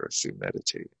clearer through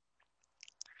meditating.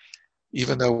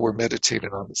 Even though we're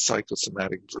meditating on the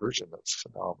psychosomatic version of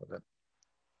phenomena,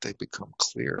 they become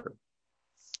clearer.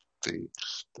 The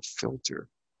filter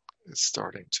is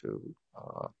starting to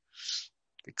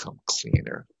become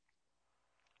cleaner.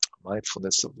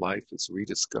 Mindfulness of life is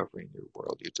rediscovering your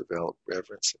world. You develop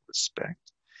reverence and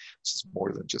respect. This is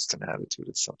more than just an attitude.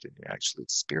 It's something you actually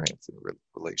experience in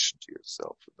relation to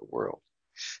yourself and the world.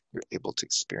 You're able to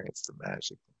experience the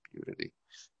magic and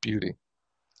beauty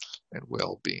and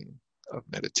well-being of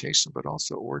meditation, but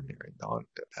also ordinary,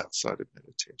 outside of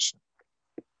meditation.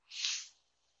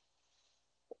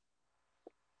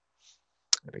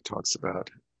 And he talks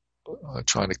about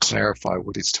trying to clarify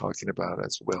what he's talking about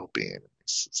as well-being.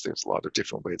 There's a lot of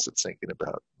different ways of thinking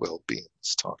about well-being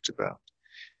is talked about.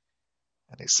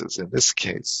 And he says, in this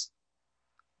case,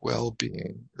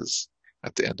 well-being is,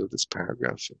 at the end of this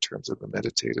paragraph, in terms of the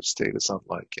meditative state, is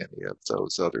unlike any of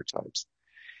those other types.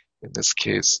 In this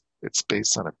case, it's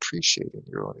based on appreciating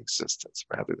your own existence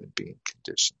rather than being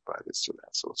conditioned by this or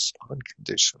that. So it's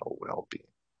unconditional well-being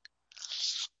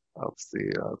of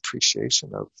the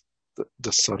appreciation of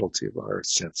the subtlety of our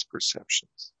sense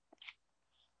perceptions.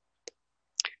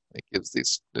 It gives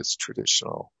this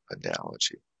traditional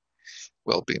analogy.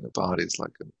 Well-being of body is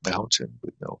like a mountain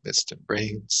with no mist and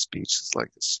rain. Speech is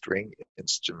like a string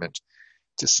instrument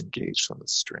disengaged from the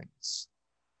strings.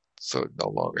 So it no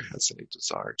longer has any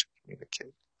desire to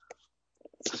communicate.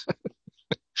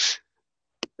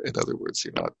 In other words,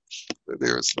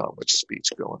 there is not much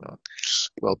speech going on.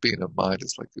 Well-being of mind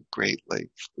is like a great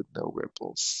lake with no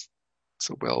ripples.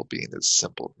 So well-being is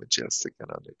simple, majestic, and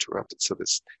uninterrupted. So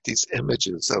these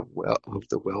images of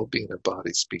the well-being of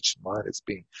body, speech, and mind is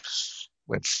being,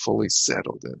 when fully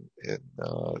settled in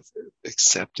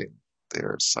accepting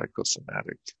their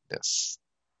psychosomaticness.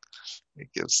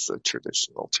 It gives the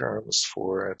traditional terms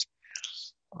for it,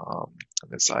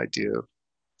 and this idea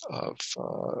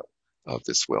of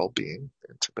this well-being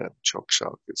in Tibetan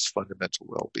Chokshok is fundamental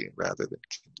well-being rather than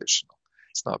conditional.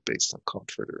 It's not based on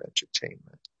comfort or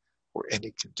entertainment or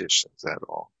any conditions at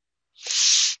all.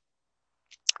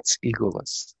 It's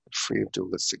egoless, free of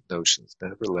dualistic notions.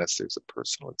 Nevertheless, there's a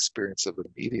personal experience of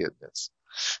immediateness.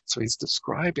 So he's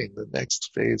describing the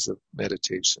next phase of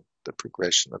meditation, the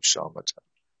progression of shamatha,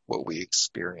 what we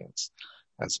experience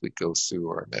as we go through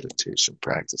our meditation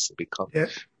practice and become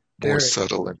more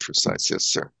subtle and precise. Yes,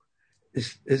 sir.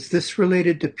 Is this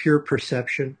related to pure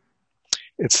perception?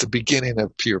 It's the beginning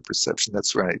of pure perception.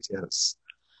 That's right. Yes,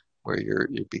 where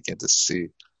you begin to see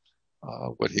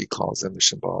what he calls in the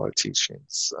Shambhala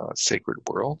teachings, sacred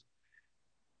world,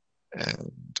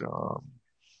 and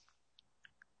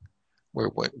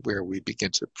where we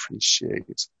begin to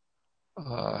appreciate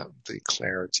the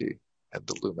clarity and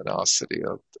the luminosity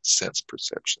of the sense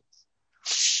perceptions.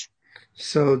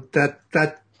 So that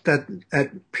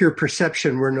at pure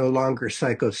perception, we're no longer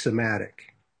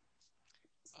psychosomatic.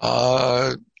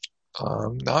 Not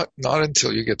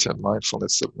until you get to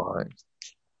mindfulness of mind,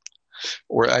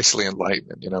 or actually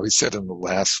enlightenment. He said in the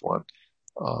last one,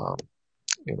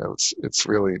 it's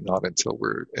really not until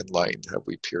we're enlightened have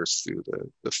we pierced through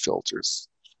the filters.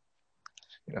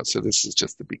 So this is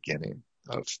just the beginning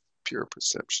of pure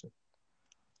perception.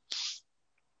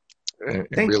 And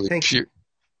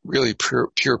really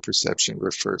pure perception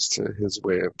refers to his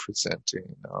way of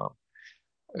presenting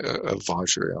a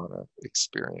Vajrayana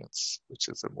experience, which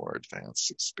is a more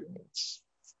advanced experience.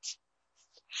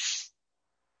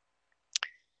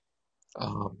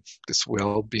 This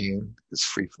well-being is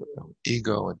free from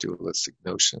ego and dualistic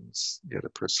notions. You had a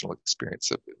personal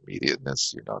experience of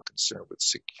immediateness. You're not concerned with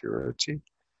security,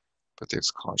 but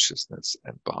there's consciousness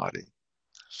and body.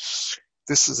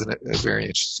 This is a very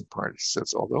interesting part. He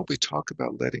says, although we talk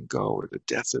about letting go or the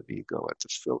death of ego,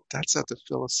 that's at the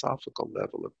philosophical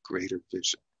level of greater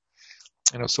vision.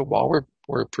 So while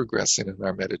we're progressing in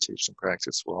our meditation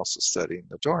practice, we're also studying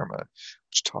the Dharma,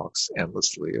 which talks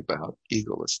endlessly about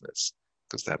egolessness,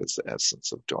 because that is the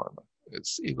essence of Dharma,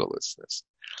 is egolessness.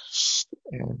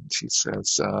 And he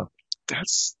says,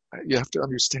 you have to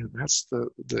understand, that's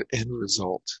the end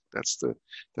result. That's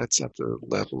at the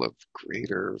level of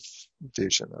greater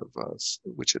vision of us,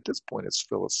 which at this point is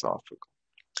philosophical.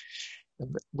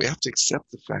 And we have to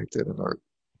accept the fact that in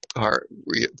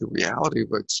the reality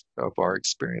of our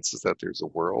experience is that there's a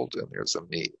world and there's a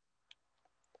me.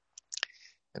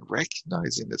 And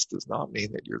recognizing this does not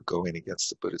mean that you're going against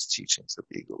the Buddhist teachings of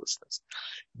egolessness.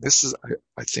 This is,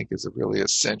 I think, is a really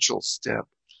essential step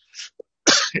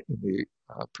in the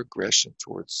progression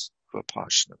towards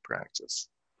Vipassana practice.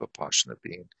 Vipassana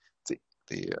being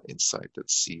the insight that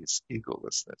sees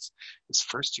egolessness. Is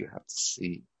first you have to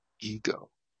see ego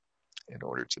in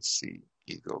order to see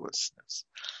egolessness.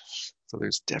 So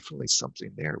there's definitely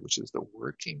something there, which is the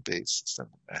working basis and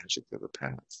the magic of the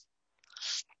path.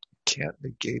 You can't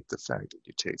negate the fact that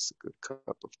you taste a good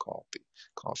cup of coffee.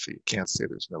 You can't say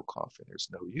there's no coffee and there's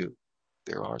no you.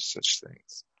 There are such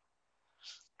things.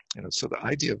 So the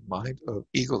idea of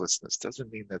egolessness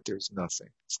doesn't mean that there's nothing.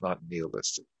 It's not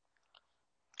nihilistic.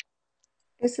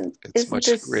 It's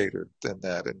much greater than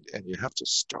that. And you have to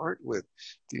start with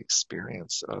the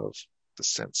experience of the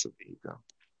sense of ego.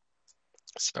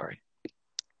 Sorry.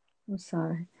 I'm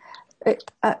sorry.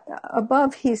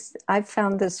 Above, I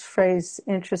found this phrase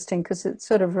interesting because it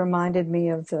sort of reminded me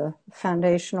of the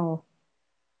foundational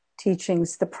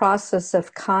teachings, the process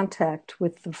of contact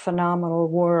with the phenomenal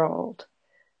world.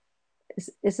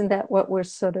 Isn't that what we're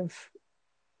sort of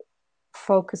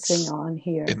focusing on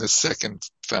here? In the second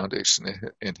foundation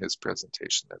in his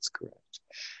presentation, that's correct.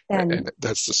 And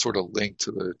that's the sort of link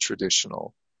to the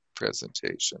traditional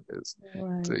presentation is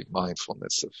the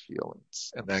mindfulness of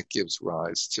feelings. And that gives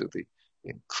rise to the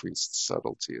increased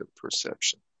subtlety of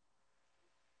perception.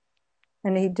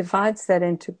 And he divides that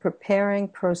into preparing,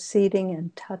 proceeding,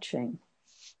 and touching.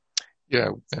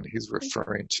 Yeah, and he's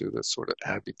referring to the sort of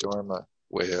Abhidharma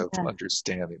way of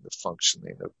understanding the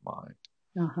functioning of mind,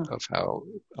 of how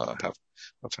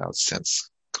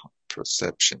sense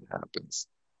perception happens,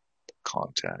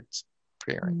 contact,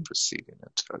 preparing, proceeding,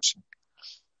 and touching.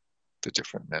 The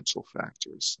different mental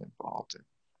factors involved in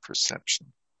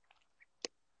perception.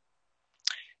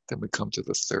 Then we come to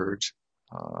the third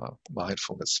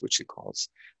mindfulness, which he calls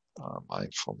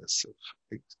mindfulness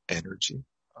of energy,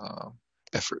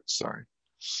 effort, sorry.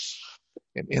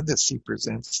 And in this, he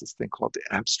presents this thing called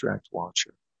the abstract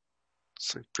watcher.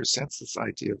 So he presents this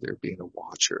idea of there being a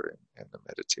watcher in the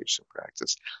meditation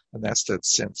practice. And that's that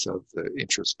sense of the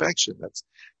introspection, that's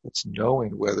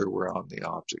knowing whether we're on the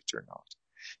object or not.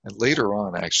 And later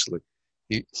on, actually,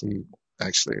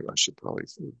 I should probably,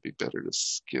 it would be better to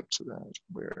skip to that.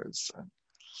 Whereas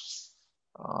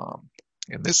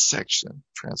in this section,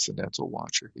 Transcendental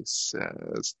Watcher, he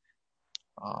says,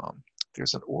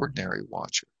 there's an ordinary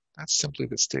watcher. That's simply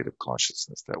the state of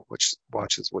consciousness that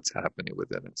watches what's happening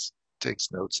within us,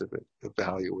 takes notes of it,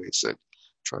 evaluates it,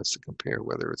 tries to compare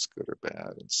whether it's good or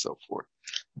bad, and so forth.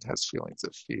 It has feelings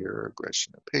of fear,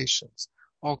 aggression, and patience,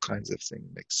 all kinds of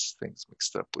things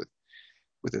mixed up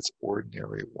with its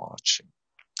ordinary watching.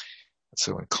 And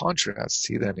so in contrast,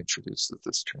 he then introduces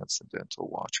this transcendental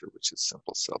watcher, which is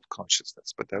simple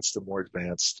self-consciousness, but that's the more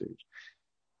advanced stage.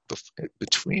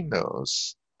 Between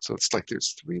those, so it's like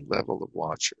there's three levels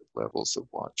of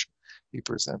watcher. He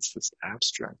presents this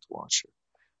abstract watcher.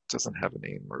 It doesn't have an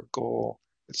aim or a goal.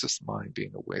 It's just mind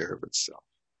being aware of itself.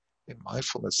 In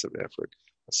mindfulness of effort,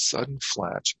 a sudden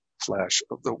flash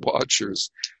of the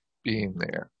watcher's being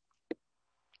there.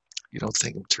 You don't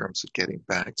think in terms of getting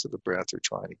back to the breath or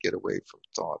trying to get away from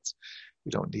thoughts.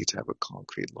 You don't need to have a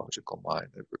concrete, logical mind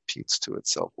that repeats to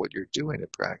itself what you're doing in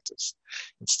practice.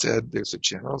 Instead, there's a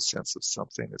general sense of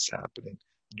something is happening,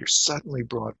 and you're suddenly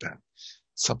brought back.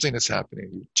 Something is happening,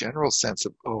 your general sense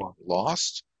of, oh, I'm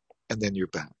lost, and then you're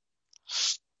back.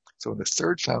 So in the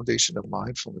third foundation of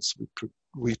mindfulness,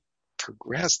 we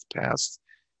progressed past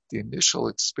the initial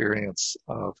experience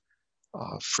of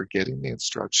forgetting the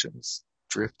instructions,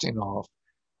 drifting off,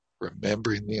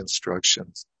 remembering the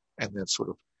instructions, and then sort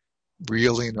of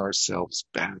reeling ourselves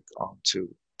back onto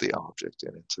the object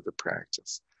and into the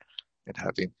practice. And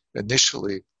having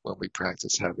initially, when we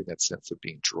practice, having that sense of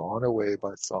being drawn away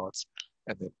by thoughts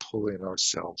and then pulling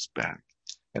ourselves back.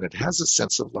 And it has a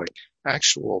sense of like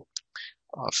actual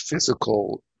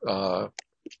physical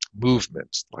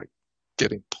movement, like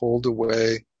getting pulled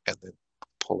away and then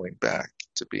pulling back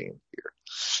to being here.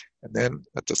 And then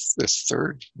at this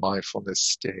third mindfulness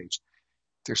stage,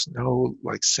 there's no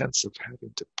like sense of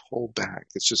having to pull back.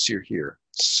 It's just you're here.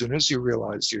 As soon as you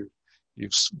realize you've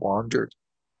wandered,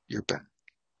 you're back.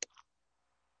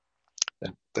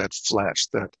 That flash,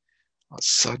 that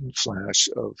sudden flash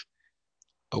of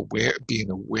being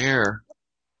aware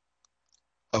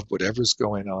of whatever's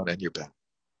going on, and you're back.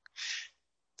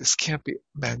 This can't be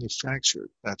manufactured,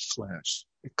 that flash.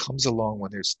 It comes along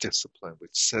when there's discipline,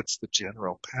 which sets the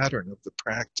general pattern of the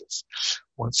practice.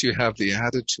 Once you have the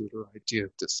attitude or idea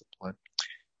of discipline,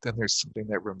 then there's something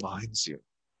that reminds you.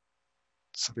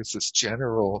 So there's this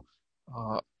general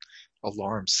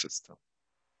alarm system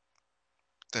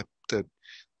that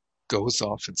goes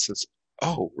off and says,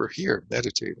 oh, we're here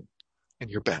meditating, and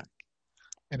you're back.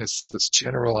 And it's this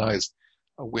generalized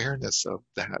awareness of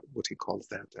that, what he calls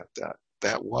that.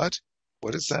 That what?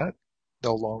 What is that?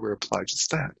 No longer applies,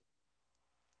 just that.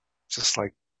 Just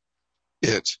like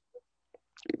it.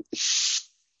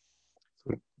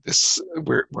 So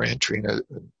we're entering an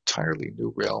entirely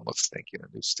new realm of thinking,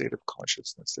 a new state of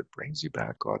consciousness that brings you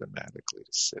back automatically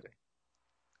to sitting.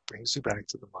 Brings you back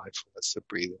to the mindfulness of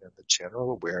breathing and the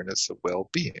general awareness of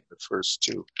well-being, the first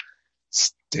two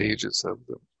stages of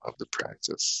the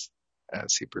practice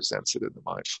as he presents it in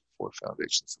the Four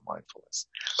Foundations of Mindfulness.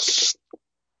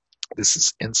 This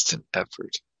is instant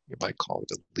effort. You might call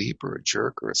it a leap or a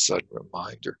jerk or a sudden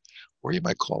reminder, or you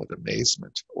might call it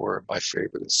amazement, or my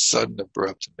favorite is sudden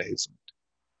abrupt amazement,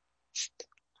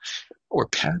 or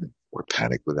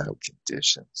panic without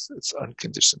conditions. It's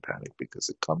unconditioned panic because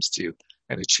it comes to you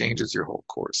and it changes your whole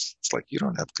course. It's like you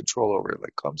don't have control over it,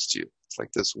 like it comes to you. It's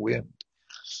like this wind.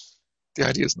 The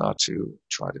idea is not to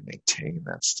try to maintain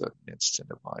that sudden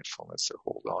instant of mindfulness or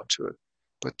hold on to it,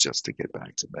 but just to get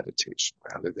back to meditation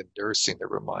rather than nursing the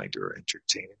reminder or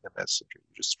entertaining the messenger.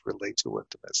 You just relate to what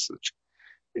the message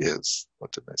is,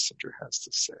 what the messenger has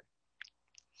to say.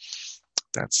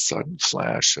 That sudden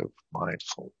flash of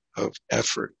of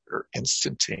effort or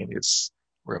instantaneous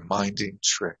reminding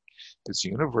trick is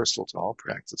universal to all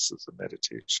practices of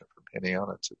meditation, from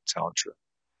Hinayana to Tantra.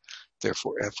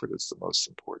 Therefore, effort is the most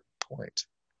important point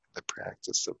in the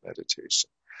practice of meditation.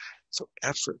 So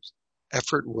effort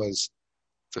was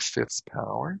the fifth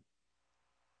power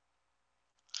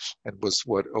and was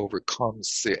what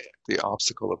overcomes the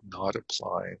obstacle of not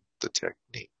applying the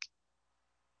technique,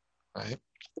 right?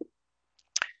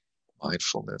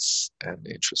 Mindfulness and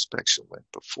introspection went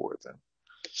before them.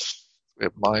 We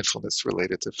have mindfulness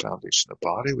related to foundation of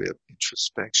body. We have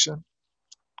introspection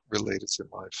related to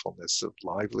mindfulness of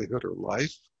livelihood or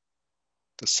life,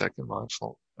 the second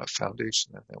mindful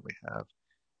foundation, and then we have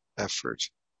effort,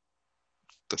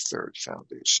 the third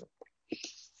foundation.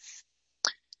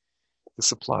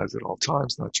 This applies at all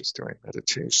times, not just during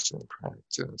meditation and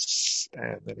practice.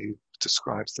 And then he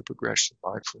describes the progression.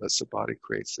 Mindfulness of body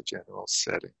creates the general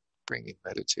setting, bringing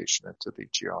meditation into the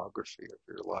geography of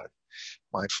your life.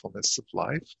 Mindfulness of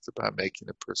life is about making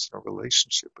a personal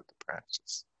relationship with the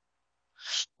practice.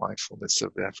 Mindfulness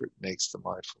of effort makes the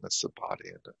mindfulness of body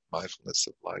and the mindfulness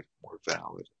of life more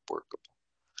valid and workable.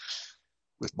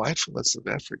 With mindfulness of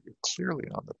effort, you're clearly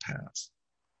on the path,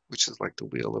 which is like the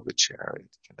wheel of a chariot.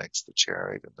 It connects the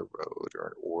chariot and the road, or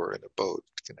an oar in a boat,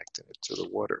 connecting it to the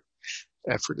water.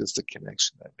 Effort is the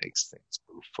connection that makes things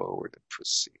move forward and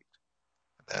proceed.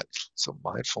 So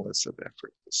mindfulness of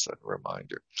effort, the sudden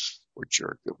reminder or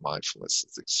jerk of mindfulness,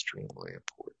 is extremely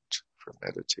important for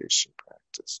meditation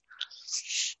practice.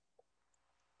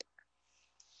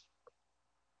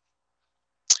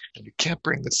 And you can't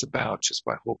bring this about just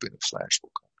by hoping a flash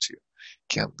will come to you. You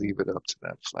can't leave it up to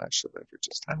that flash of effort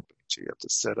just happening to you. You have to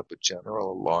set up a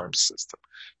general alarm system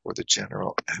or the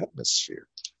general atmosphere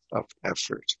of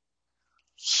effort.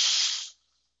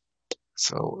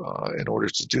 So in order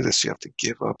to do this, you have to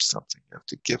give up something. You have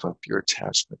to give up your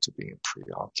attachment to being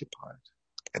preoccupied,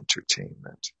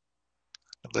 entertainment.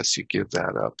 Unless you give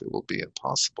that up, it will be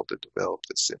impossible to develop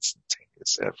this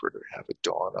instantaneous effort or have it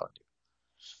dawn on you.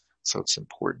 So it's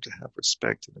important to have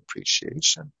respect and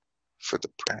appreciation for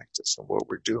the practice and what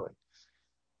we're doing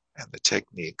and the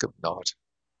technique of not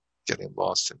getting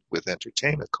lost with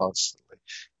entertainment constantly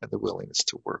and the willingness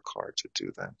to work hard to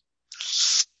do that.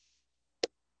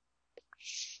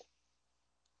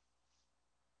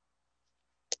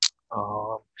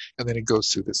 And then he goes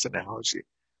through this analogy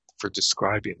for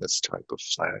describing this type of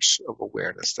flash of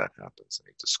awareness that happens. And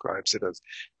he describes it as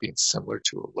being similar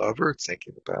to a lover,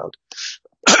 thinking about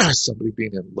somebody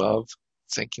being in love,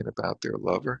 thinking about their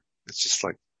lover. It's just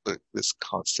like this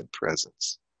constant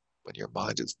presence. When your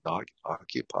mind is not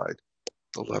occupied,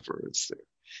 the lover is there.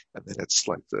 And then it's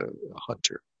like the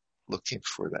hunter looking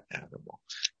for the animal.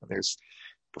 And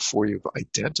before you've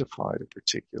identified a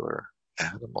particular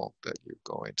animal that you're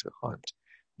going to hunt,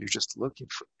 you're just looking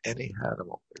for any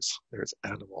animal. There's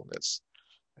animalness.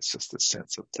 It's just a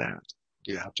sense of that.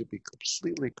 You have to be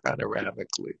completely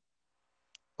panoramically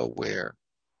aware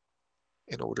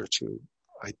in order to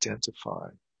identify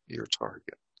your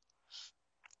target.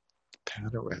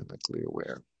 Panoramically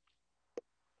aware.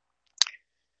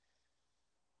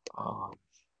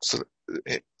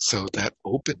 So that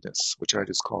openness, which I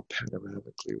just call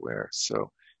panoramically aware.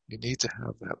 So you need to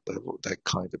have that level, that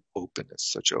kind of openness.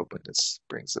 Such openness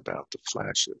brings about the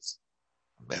flashes,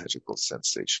 a magical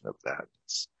sensation of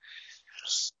thatness,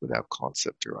 without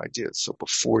concept or idea. So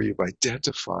before you've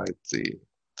identified the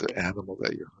animal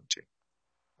that you're hunting,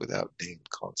 without name,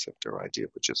 concept, or idea,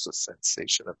 but just a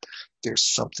sensation of there's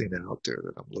something out there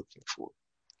that I'm looking for.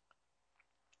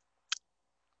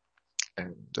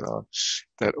 And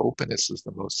that openness is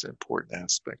the most important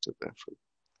aspect of effort.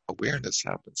 Awareness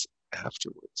happens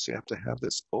afterwards. You have to have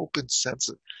this open sense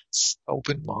of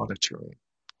open monitoring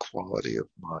quality of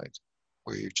mind,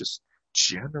 where you're just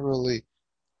generally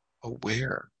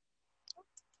aware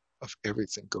of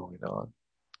everything going on.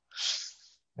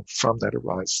 And from that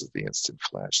arises the instant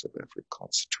flash of effort,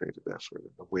 concentrated effort,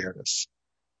 and awareness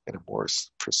in a more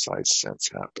precise sense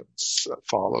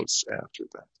follows after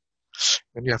that.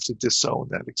 And you have to disown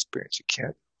that experience. You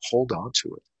can't hold on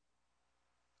to it.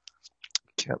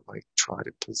 You can't try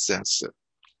to possess it.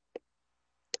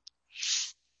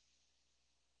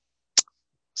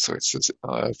 So it says,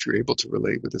 if you're able to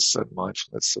relate with a sudden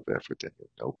mindfulness of effort, then you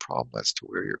have no problem as to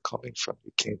where you're coming from.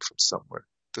 You came from somewhere.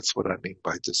 That's what I mean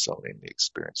by disowning the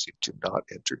experience. You do not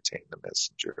entertain the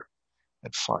messenger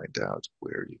and find out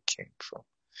where you came from.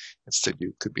 Instead,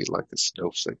 you could be like a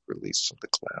snowflake released from the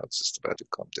clouds, just about to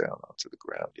come down onto the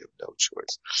ground. You have no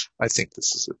choice. I think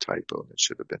this is a typo, and it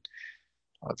should have been.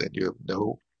 Then you have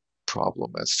no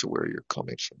problem as to where you're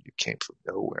coming from. You came from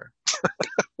nowhere.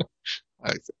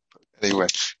 Anyway,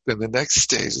 then the next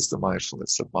stage is the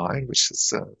mindfulness of mind, which is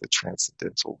the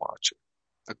transcendental watcher,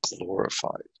 a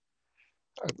glorified.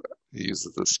 He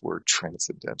uses this word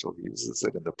transcendental. He uses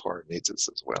it in the Paramitas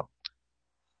as well.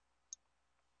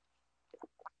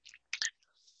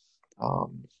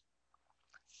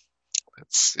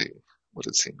 Let's see. What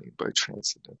does he mean by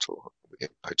transcendental?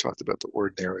 I talked about the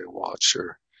ordinary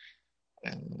watcher,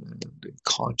 and in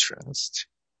contrast,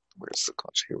 where's the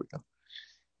contrast? Here we go.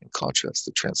 In contrast,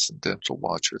 the transcendental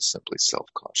watcher is simply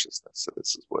self-consciousness. So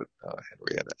this is what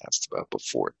Henrietta asked about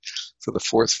before. So the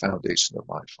fourth foundation of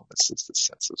mindfulness is the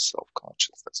sense of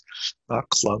self-consciousness, not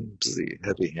clumsy,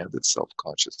 heavy-handed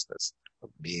self-consciousness of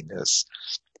meanness,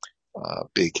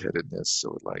 big-headedness,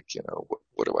 or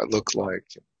what do I look like,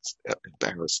 and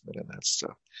embarrassment and that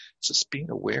stuff. Just being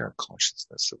aware and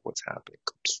consciousness of what's happening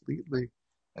completely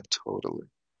and totally.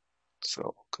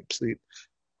 So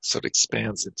it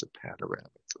expands into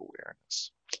panoramic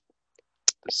awareness.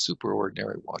 The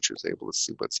superordinary watcher is able to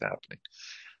see what's happening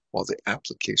while the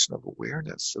application of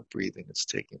awareness of breathing is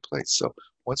taking place. So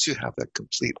once you have that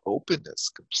complete openness,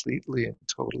 completely and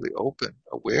totally open,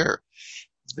 aware,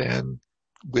 then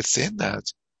within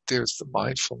that, there's the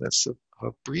mindfulness of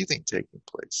breathing taking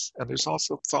place. And there's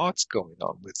also thoughts going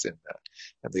on within that.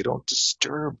 And they don't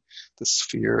disturb the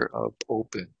sphere of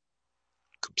open,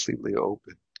 completely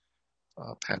open,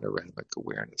 panoramic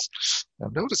awareness. Now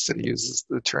notice that he uses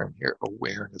the term here,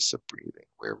 awareness of breathing,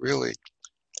 where really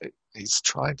he's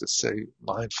trying to say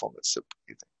mindfulness of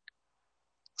breathing.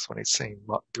 So when he's saying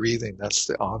breathing, that's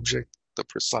the object, the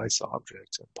precise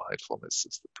object, and mindfulness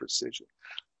is the precision.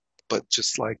 But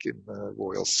just like in the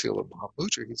Royal Seal of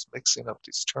Mahamudra, he's mixing up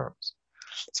these terms.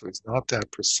 So he's not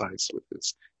that precise with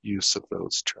his use of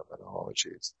those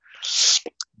terminologies.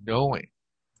 Knowing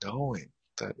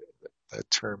that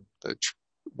term, that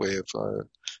way of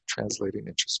translating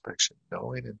introspection,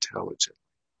 knowing intelligently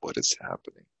what is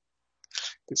happening,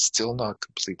 is still not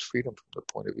complete freedom from the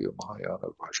point of view of Mahayana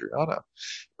Vajrayana,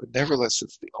 but nevertheless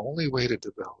it's the only way to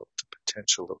develop the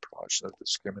potential of prajna,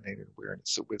 discriminating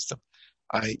awareness of wisdom,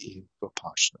 i.e.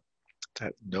 vipassana.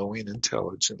 That knowing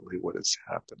intelligently what is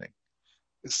happening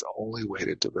is the only way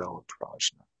to develop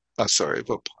prajna.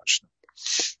 Vipassana.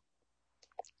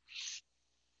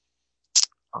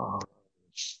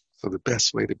 So the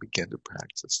best way to begin to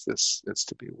practice this is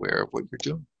to be aware of what you're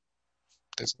doing.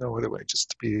 There's no other way, just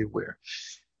to be aware.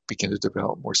 Begin to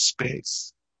develop more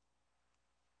space.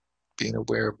 Being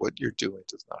aware of what you're doing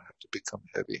does not have to become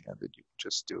heavy-handed. You can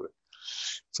just do it.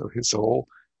 So his whole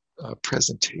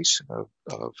presentation of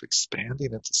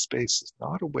expanding into space is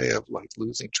not a way of like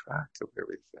losing track of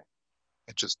everything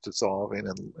and just dissolving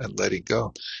and letting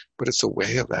go, but it's a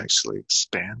way of actually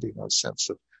expanding our sense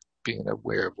of being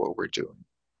aware of what we're doing,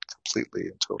 completely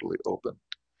and totally open.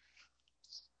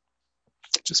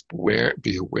 Just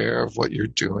be aware of what you're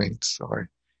doing,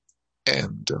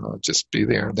 and just be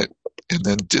there, and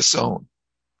then disown,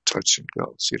 touch and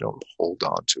go. So you don't hold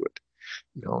on to it.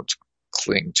 You don't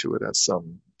cling to it as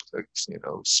some,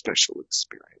 special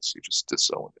experience. You just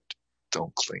disown it.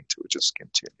 Don't cling to it. Just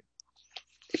continue.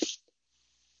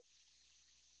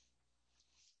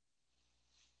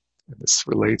 And this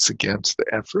relates again to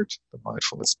the effort, the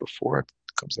mindfulness before it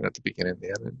comes in at the beginning, the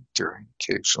end, and during,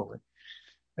 occasionally.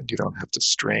 And you don't have to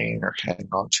strain or hang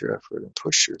on to your effort and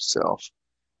push yourself.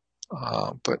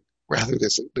 But rather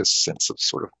there's this sense of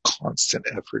sort of constant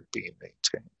effort being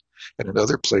maintained. And in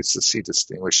other places he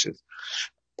distinguishes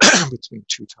between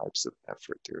two types of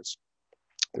effort. There's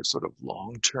sort of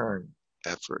long-term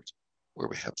effort where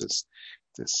we have this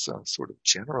sort of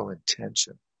general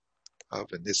intention of,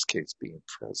 in this case, being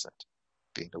present,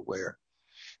 being aware,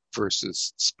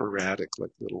 versus sporadic,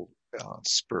 like little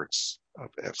spurts of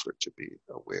effort to be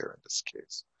aware in this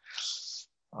case.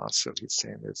 So he's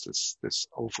saying there's this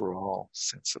overall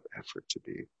sense of effort to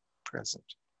be present.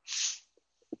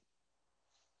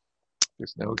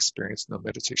 There's no experience, no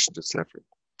meditation, just effort.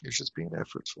 You're just being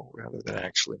effortful rather than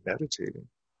actually meditating.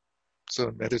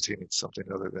 So meditating something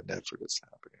other than effort is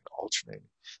happening, alternating.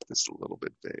 This is a little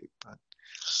bit vague, but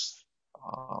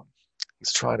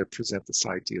he's trying to present this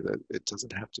idea that it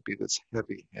doesn't have to be this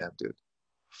heavy-handed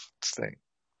thing.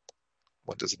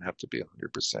 One doesn't have to be 100%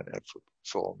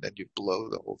 effortful, and then you blow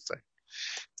the whole thing.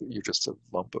 You're just a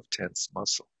lump of tense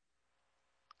muscle.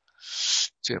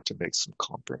 So you have to make some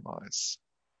compromise.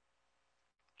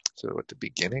 So at the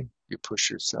beginning, you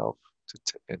push yourself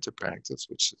into practice,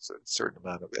 which is a certain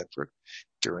amount of effort.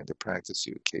 During the practice,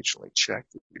 you occasionally check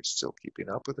that you're still keeping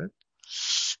up with it.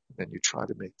 And then you try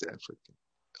to make the effort.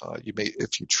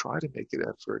 If you try to make it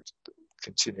effort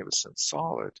continuous and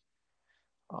solid,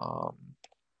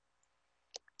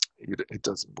 it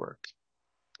doesn't work.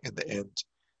 In the end,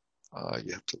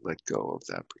 you have to let go of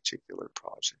that particular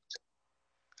project.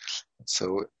 And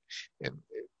so in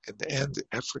the end, the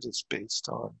effort is based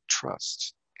on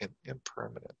trust in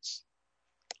impermanence,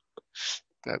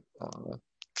 that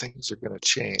things are going to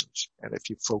change. And if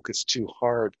you focus too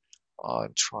hard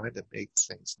on trying to make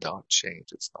things not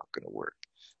change, it's not going to work.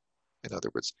 In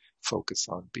other words, focus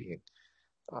on being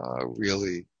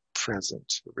really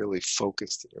present, really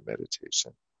focused in your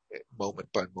meditation,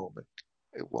 moment by moment.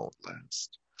 It won't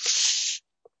last.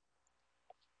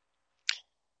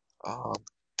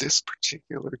 This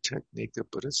particular technique of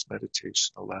Buddhist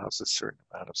meditation allows a certain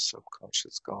amount of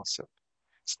subconscious gossip.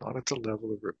 It's not at the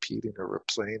level of repeating or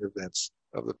replaying events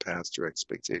of the past or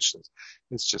expectations.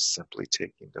 It's just simply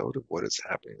taking note of what is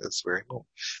happening at this very moment.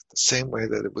 The same way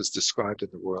that it was described in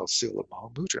the Royal Seal of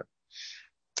Mahamudra.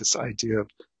 This idea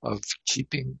of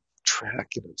keeping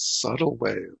track in a subtle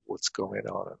way of what's going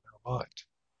on in our mind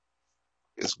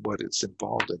is what is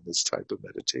involved in this type of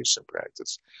meditation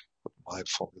practice of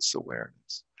mindfulness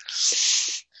awareness.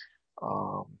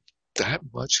 That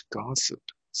much gossip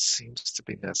seems to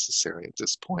be necessary at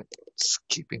this point. It's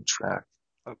keeping track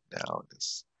of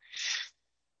nowness.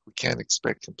 We can't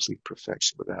expect complete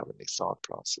perfection without any thought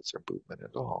process or movement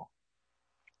at all.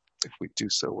 If we do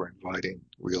so, we're inviting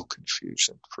real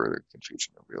confusion, further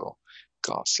confusion, and real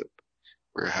gossip.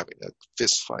 We're having a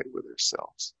fist fight with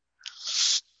ourselves.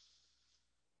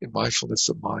 In mindfulness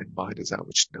of mind is that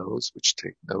which knows, which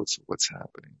takes notes of what's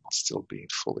happening while still being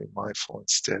fully mindful and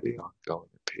steady, ongoing,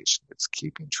 and patient. It's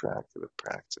keeping track of the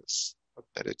practice of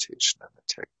meditation and the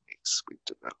techniques we've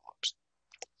developed.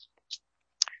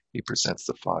 He presents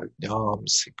the 5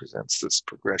 yams. He presents this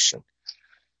progression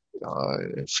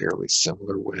in a fairly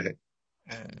similar way.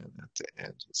 And at the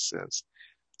end, he says,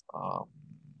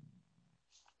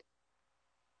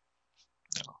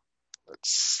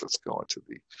 let's go into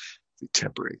the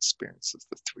temporary experiences,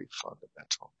 the 3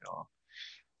 fundamental yam.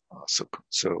 So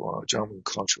Jamgon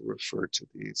Kongtrul referred to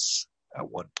these at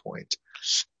one point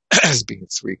as being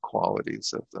 3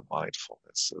 qualities of the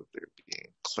mindfulness, of there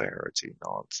being clarity,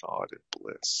 non-thought, and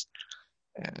bliss.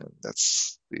 And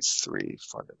that's these 3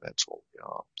 fundamental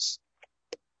yams.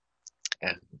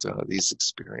 And these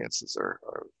experiences are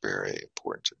very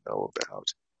important to know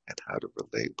about and how to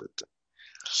relate with them.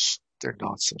 They're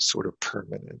not some sort of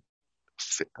permanent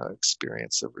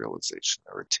experience of realization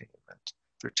or attainment.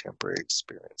 They're temporary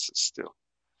experiences still.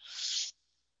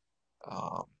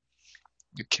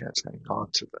 You can't hang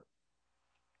on to them.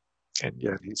 And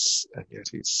yet he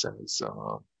says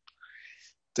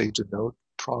they denote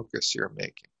progress you're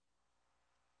making.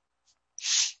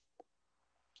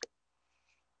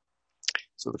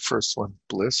 So the first one,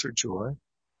 bliss or joy,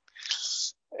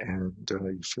 and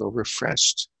you feel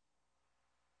refreshed.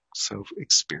 So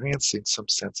experiencing some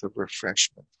sense of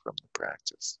refreshment from the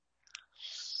practice.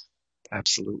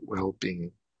 Absolute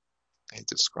well-being. He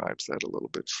describes that a little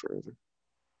bit further.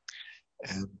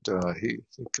 And he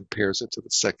compares it to the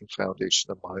second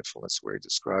foundation of mindfulness, where he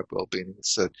described well-being. He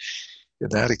said, in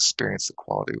that experience, the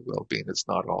quality of well-being is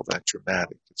not all that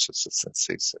dramatic. It's just a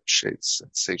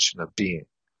sensation of being.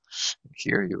 And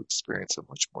here you experience a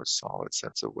much more solid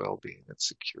sense of well-being and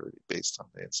security based on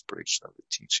the inspiration of the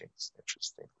teachings,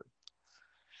 interestingly.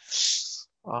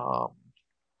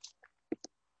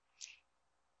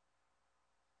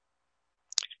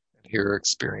 And here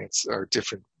are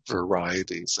different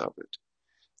varieties of it.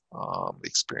 The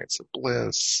experience of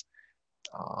bliss,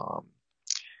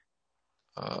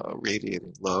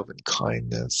 radiating love and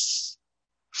kindness,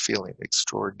 feeling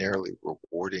extraordinarily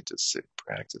rewarding to sit and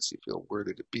practice. You feel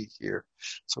worthy to be here.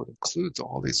 So it includes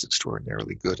all these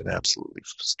extraordinarily good and absolutely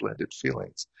splendid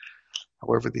feelings.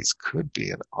 However, these could be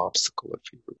an obstacle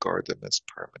if you regard them as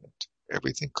permanent.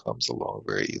 Everything comes along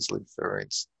very easily, thoroughly,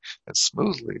 and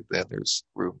smoothly, then there's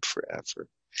room for effort.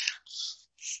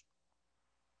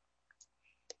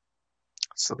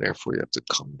 So therefore, you have to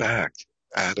come back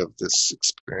out of this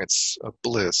experience of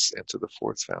bliss into the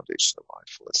fourth foundation of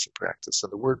mindfulness and practice.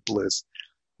 And the word bliss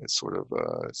is sort of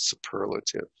a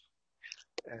superlative,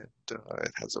 and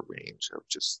it has a range of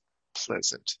just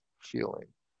pleasant feeling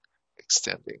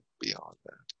extending beyond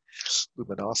that.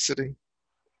 Luminosity,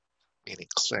 meaning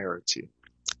clarity.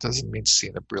 It doesn't mean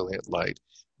seeing a brilliant light.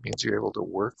 It means you're able to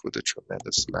work with a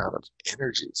tremendous amount of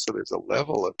energy. So there's a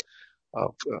level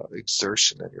of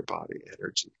exertion in your body,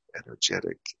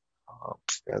 energetic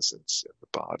presence in the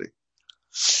body.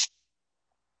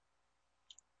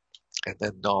 And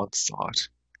then non-thought.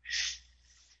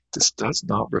 This does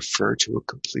not refer to a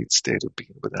complete state of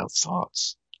being without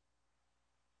thoughts,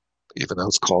 even though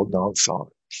it's called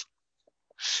non-thought.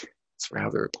 It's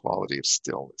rather a quality of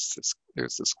stillness.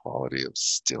 There's this quality of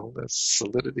stillness,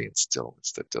 solidity and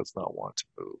stillness that does not want to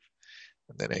move.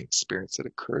 And then any experience that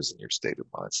occurs in your state of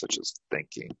mind, such as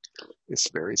thinking, is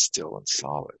very still and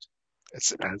solid.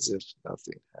 It's as if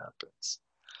nothing happens.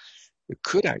 It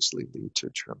could actually lead to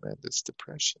tremendous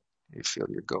depression. You feel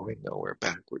you're going nowhere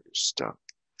backward, you're stuck.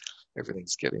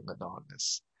 Everything's getting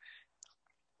monotonous.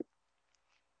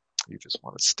 You just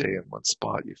want to stay in one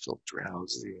spot. You feel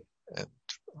drowsy and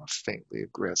faintly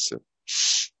aggressive.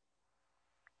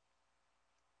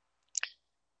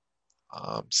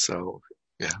 So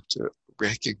you have to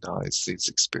recognize these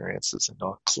experiences and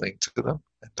not cling to them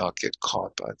and not get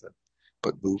caught by them,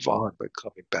 but move on by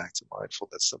coming back to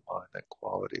mindfulness of mind, that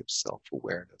quality of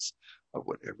self-awareness of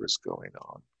whatever's going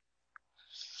on.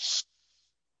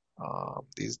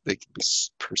 They can be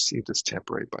perceived as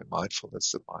temporary by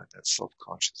mindfulness of mind, that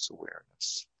self-conscious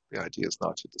awareness. The idea is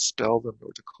not to dispel them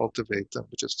or to cultivate them,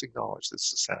 but just acknowledge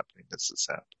this is happening, this is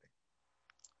happening.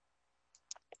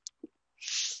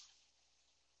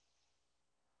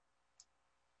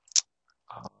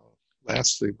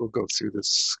 Lastly, we'll go through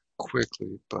this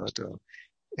quickly, but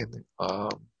in a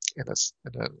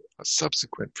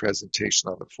subsequent presentation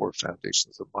on the four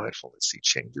foundations of mindfulness, he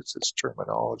changes his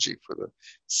terminology for the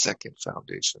second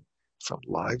foundation from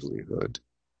livelihood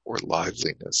or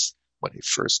liveliness, when he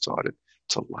first taught it,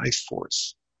 to life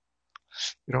force.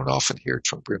 You don't often hear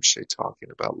Trungpa Rinpoche talking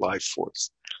about life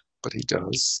force, but he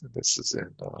does. And this is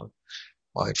in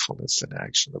Mindfulness in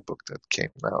Action, a book that came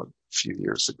out a few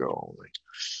years ago only.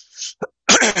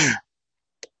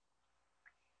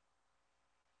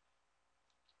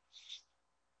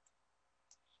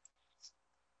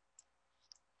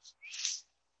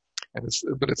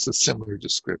 But it's a similar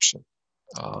description.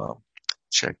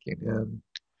 Checking in.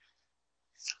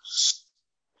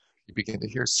 You begin to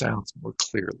hear sounds more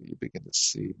clearly. You begin to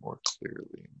see more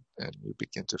clearly. And you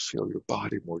begin to feel your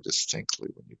body more distinctly.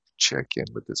 When you check in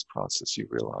with this process, you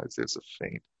realize there's a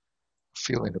faint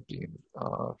feeling of being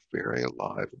very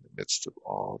alive in the midst of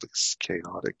all this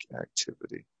chaotic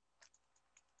activity.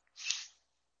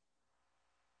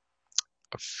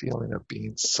 A feeling of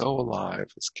being so alive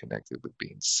is connected with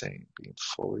being sane, being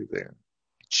fully there.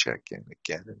 You check in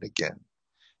again and again,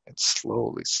 and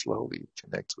slowly you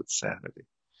connect with sanity,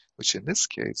 which in this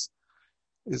case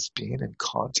is being in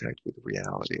contact with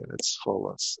reality in its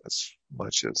fullest as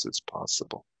much as is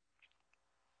possible.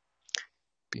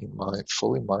 Being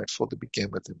fully mindful to begin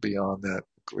with, and beyond that,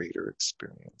 greater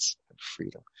experience and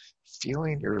freedom.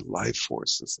 Feeling your life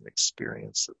force is an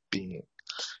experience of being.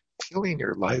 Feeling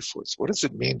your life force. What does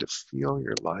it mean to feel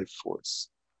your life force?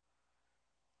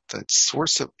 That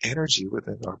source of energy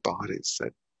within our bodies,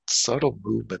 that subtle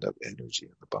movement of energy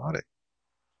in the body,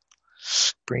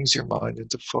 brings your mind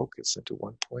into focus, into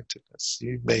one-pointedness.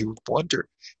 You may wonder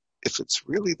if it's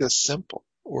really this simple,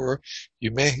 or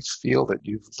you may feel that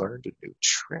you've learned a new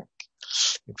trick.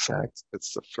 In fact,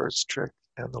 it's the first trick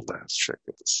and the last trick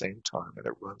at the same time, and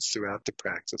it runs throughout the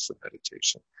practice of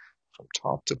meditation from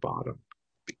top to bottom,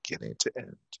 beginning to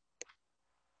end.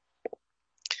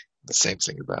 The same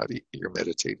thing about you're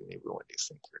meditating even when you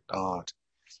think you're not,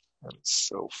 and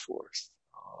so forth.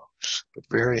 But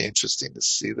very interesting to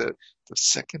see that the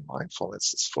second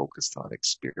mindfulness is focused on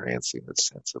experiencing the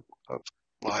sense of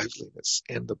liveliness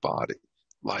in the body,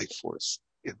 life force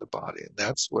in the body. And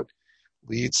that's what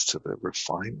leads to the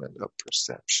refinement of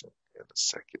perception in the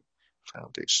second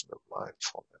foundation of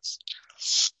mindfulness.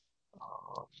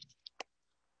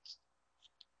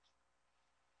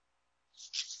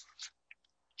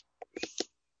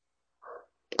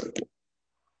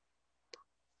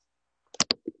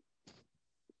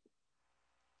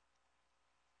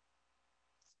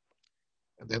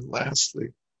 And then lastly,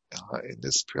 in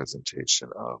this presentation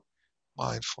of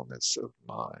mindfulness of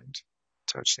mind,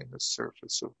 touching the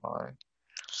surface of mind,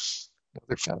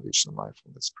 another foundation of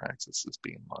mindfulness practice is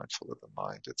being mindful of the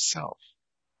mind itself.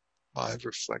 Mind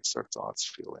reflects our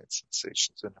thoughts, feelings,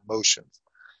 sensations, and emotions.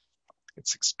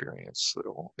 Its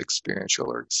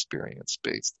experiential or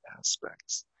experience-based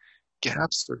aspects.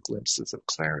 Gaps or glimpses of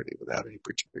clarity without any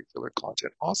particular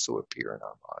content also appear in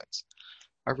our minds.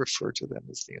 I refer to them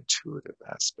as the intuitive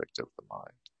aspect of the mind.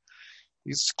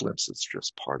 These glimpses are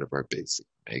just part of our basic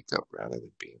makeup rather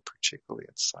than being particularly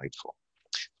insightful.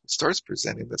 It starts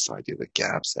presenting this idea that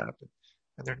gaps happen,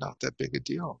 and they're not that big a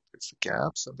deal. It's the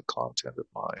gaps and the content of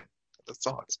mind and the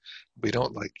thoughts. We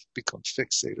don't become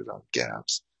fixated on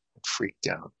gaps and freaked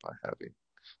out by having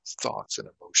thoughts and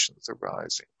emotions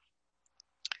arising.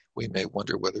 We may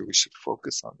wonder whether we should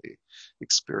focus on the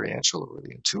experiential or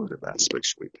the intuitive aspect.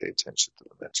 Should we pay attention to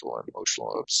the mental and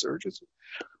emotional upsurges,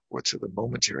 or to the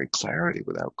momentary clarity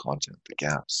without content, the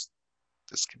gaps?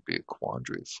 This can be a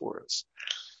quandary for us.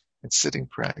 In sitting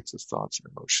practice, thoughts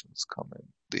and emotions come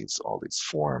in all these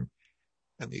form,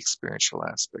 and the experiential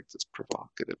aspect is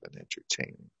provocative and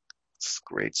entertaining. It's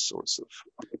a great source of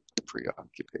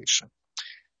preoccupation.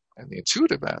 And the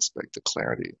intuitive aspect, the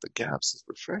clarity, the gaps, is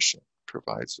refreshing,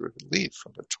 provides relief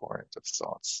from the torrent of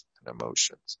thoughts and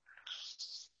emotions.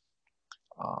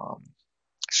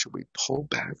 Should we pull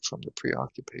back from the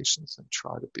preoccupations and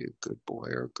try to be a good boy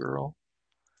or girl?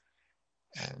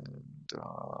 And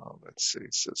let's see,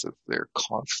 it says if there's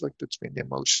conflict between the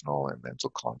emotional and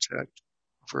mental contact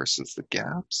versus the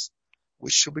gaps,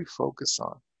 which should we focus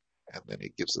on? And then he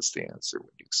gives us the answer.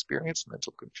 When you experience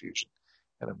mental confusion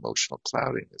and emotional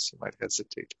cloudiness, you might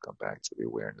hesitate to come back to the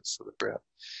awareness of the breath.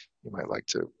 You might like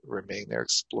to remain there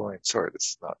exploring. Sorry, this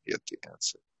is not yet the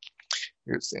answer.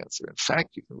 Here's the answer. In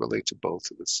fact, you can relate to both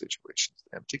of the situations,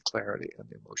 the empty clarity and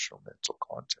the emotional mental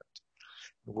content.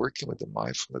 In working with the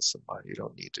mindfulness of mind, you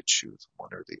don't need to choose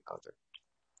one or the other.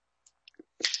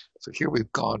 So here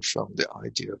we've gone from the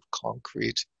idea of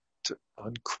concrete to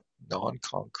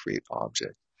non-concrete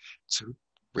object to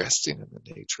resting in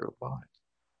the nature of mind,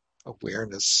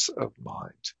 awareness of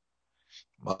mind.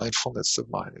 Mindfulness of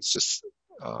mind is just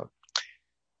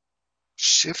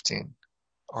shifting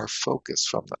our focus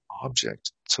from the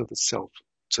object to the self,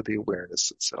 to the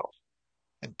awareness itself,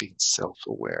 and being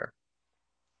self-aware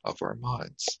of our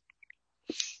minds.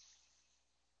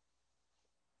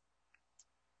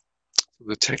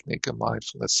 The technique of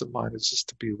mindfulness of mind is just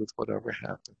to be with whatever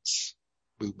happens.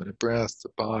 Movement of breath, the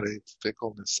body, the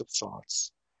fickleness of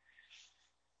thoughts.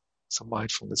 So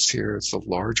mindfulness here is the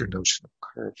larger notion of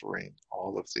covering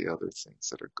all of the other things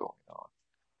that are going on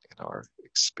in our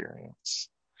experience.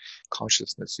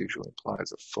 Consciousness usually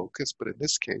implies a focus, but in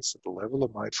this case, at the level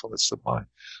of mindfulness of mind,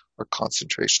 our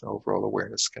concentration, overall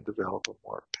awareness can develop a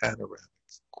more panoramic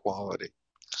quality.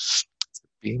 It's a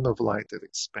beam of light that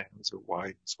expands or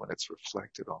widens when it's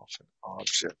reflected off an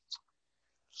object.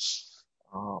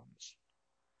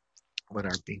 When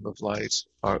our beam of light,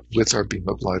 with our beam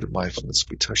of light of mindfulness,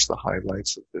 we touch the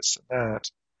highlights of this and that,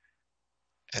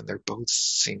 and they're both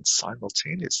seen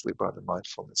simultaneously by the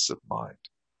mindfulness of mind.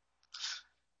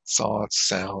 Thoughts,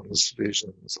 sounds,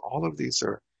 visions, all of these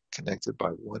are connected by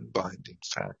one binding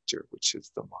factor, which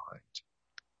is the mind.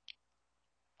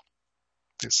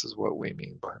 This is what we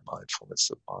mean by mindfulness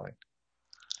of mind.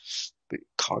 the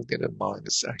cognitive mind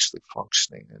is actually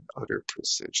functioning in utter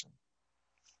precision.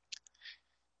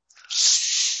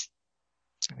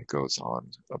 And it goes on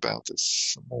about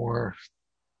this some more,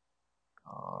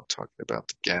 talking about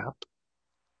the gap,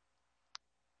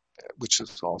 which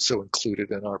is also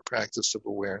included in our practice of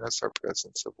awareness, our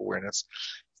presence of awareness.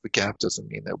 The gap doesn't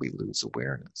mean that we lose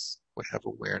awareness. We have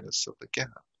awareness of the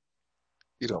gap.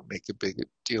 You don't make a big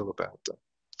deal about them.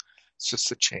 It's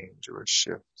just a change or a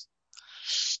shift.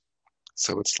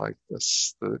 So it's like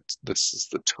this is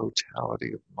the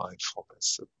totality of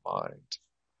mindfulness of mind.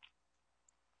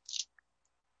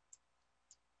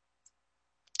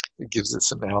 It gives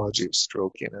this analogy of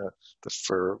stroking the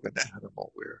fur of an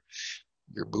animal, where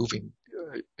you're moving,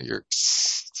 you're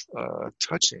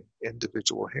touching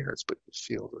individual hairs, but you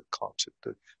feel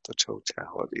the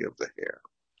totality of the hair.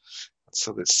 And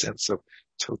so this sense of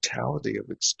totality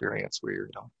of experience, where you're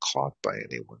not caught by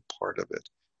any one part of it.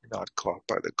 You're not caught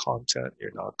by the content.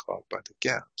 You're not caught by the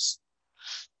gaps.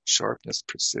 Sharpness,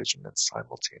 precision, and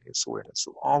simultaneous awareness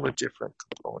of all the different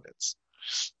components.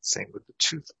 Same with the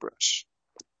toothbrush.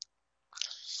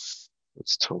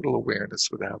 It's total awareness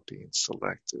without being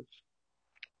selective.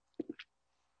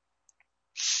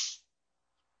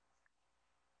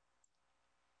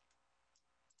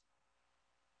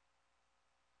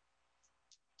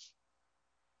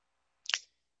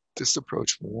 This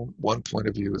approach, from one point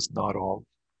of view, is not at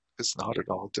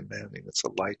all demanding. It's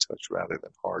a light touch rather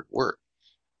than hard work,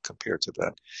 compared to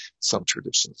that some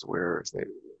traditions where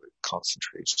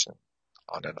concentration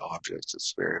on an object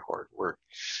is very hard work.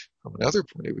 From another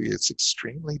point of view, it's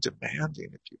extremely demanding.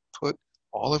 If you put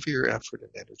all of your effort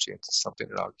and energy into something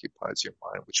that occupies your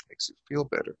mind, which makes you feel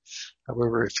better.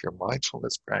 However, if your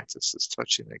mindfulness practice is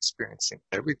touching and experiencing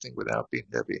everything without being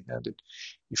heavy-handed,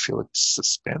 you feel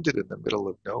suspended in the middle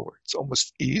of nowhere. It's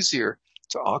almost easier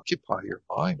to occupy your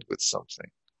mind with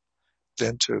something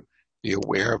than to be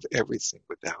aware of everything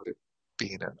without it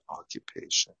being an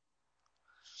occupation.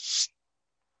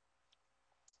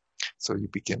 So you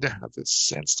begin to have this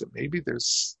sense that maybe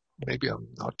I'm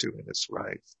not doing this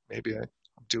right. Maybe I'm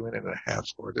doing it in a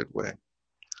half-hearted way.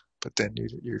 But then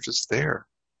you're just there,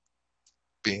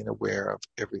 being aware of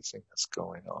everything that's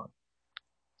going on.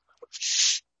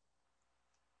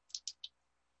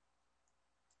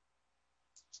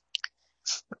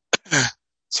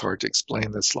 It's hard to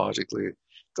explain this logically.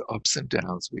 The ups and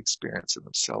downs we experience in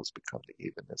themselves become the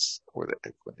evenness or the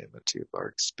equanimity of our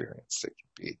experience. They can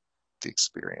be the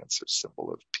experience or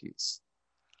symbol of peace.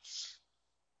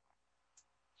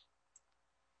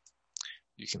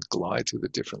 You can glide through the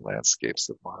different landscapes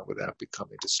of mind without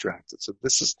becoming distracted. So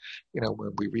this is,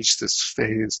 when we reach this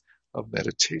phase of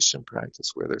meditation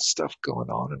practice where there's stuff going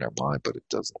on in our mind, but it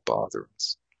doesn't bother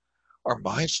us. Our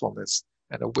mindfulness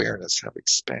and awareness have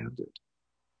expanded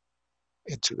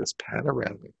into this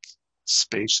panoramic,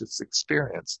 spacious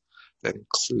experience that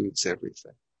includes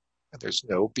everything. And there's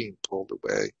no being pulled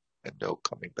away and no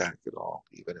coming back at all,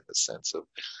 even in the sense of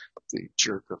the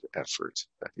jerk of effort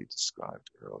that he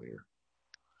described earlier.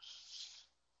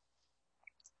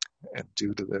 And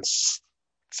due to this,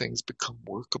 things become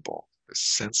workable. This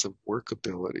sense of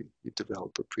workability. You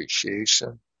develop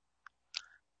appreciation,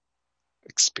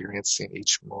 experiencing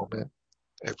each moment,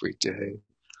 every day.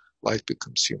 Life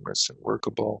becomes humorous and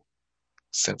workable.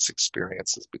 Sense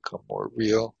experiences become more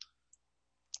real.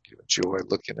 You enjoy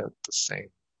looking at the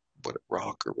same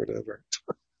rock or whatever.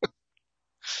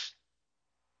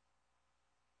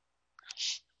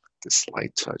 This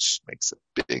light touch makes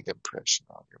a big impression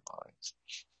on your mind.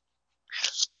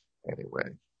 Anyway,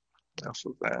 enough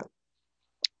of that.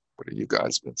 What have you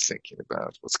guys been thinking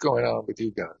about? What's going on with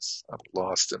you guys? I'm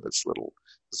lost in this little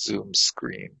Zoom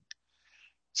screen,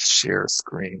 share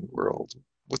screen world.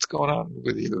 What's going on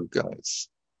with you guys?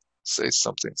 Say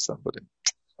something, somebody.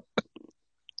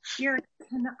 Here,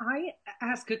 can I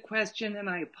ask a question? And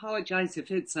I apologize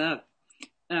if it's an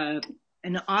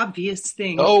obvious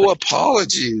thing. Oh,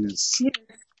 apologies.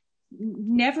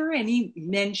 Never any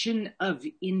mention of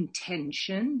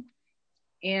intention,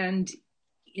 and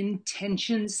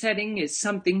intention setting is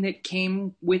something that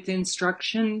came with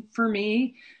instruction for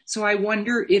me. So I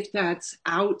wonder if that's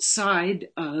outside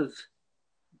of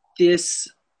this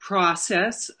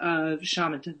process of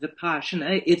shamatha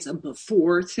vipassana. It's a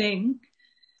before thing,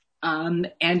 and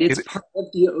it's part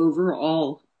of the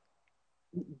overall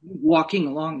walking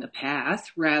along the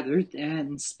path rather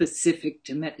than specific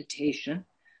to meditation.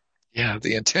 Yeah,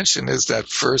 the intention is that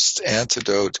first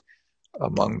antidote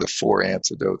among the 4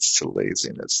 antidotes to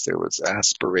laziness. There was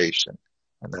aspiration,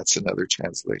 And that's another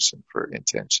translation for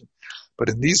intention. But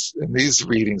in these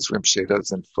readings, Rinpoche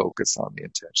doesn't focus on the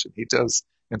intention. He does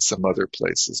in some other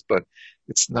places, but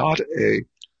it's not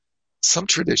some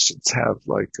traditions have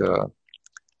like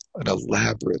an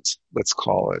elaborate, let's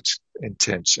call it,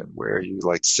 intention, where you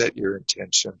like set your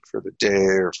intention for the day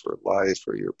or for life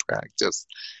or your practice,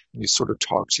 and you sort of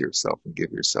talk to yourself and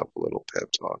give yourself a little pep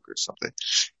talk or something.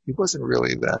 He wasn't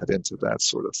really that into that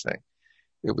sort of thing.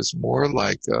 It was more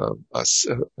like an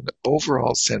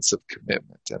overall sense of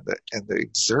commitment, and the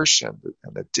exertion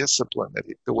and the discipline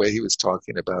the way he was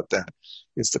talking about that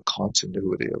is the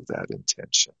continuity of that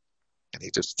intention. And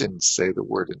he just didn't say the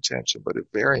word intention, but it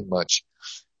very much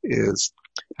is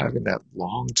having that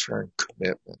long-term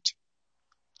commitment.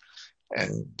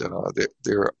 And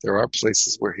there are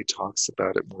places where he talks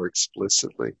about it more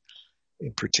explicitly.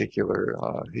 In particular,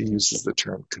 he uses the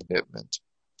term commitment,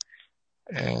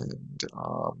 and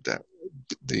that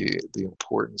the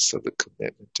importance of the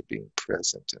commitment to being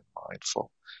present and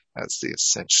mindful as the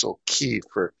essential key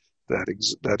for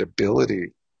that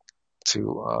ability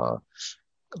to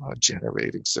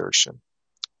generate exertion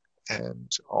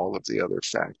and all of the other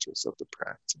factors of the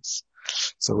practice.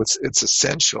 So it's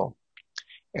essential,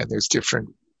 and there's different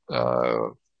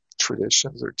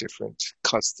traditions or different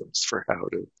customs for how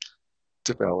to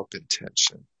develop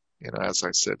intention. As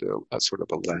I said, a sort of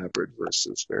elaborate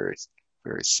versus very,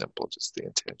 very simple, just the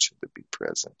intention to be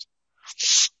present.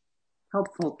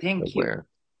 Helpful, thank you.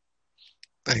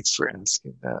 Thanks for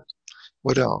asking that.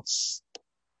 What else?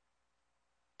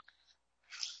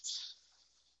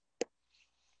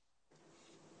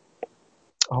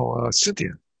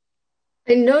 Cynthia.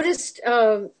 I noticed,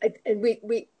 and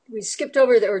we skipped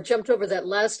over or jumped over that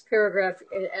last paragraph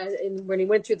when he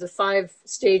went through the 5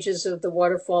 stages of the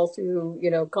waterfall through,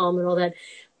 calm and all that.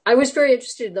 I was very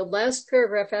interested in the last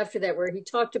paragraph after that, where he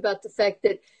talked about the fact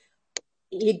that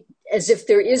as if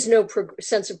there is no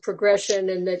sense of progression,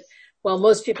 and that while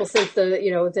most people think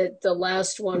that the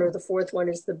last one or the 4th one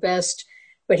is the best,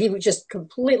 but he just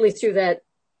completely threw that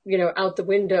out the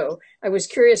window. I was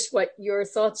curious what your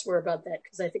thoughts were about that,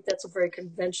 because I think that's a very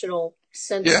conventional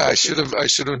sense. Yeah, I should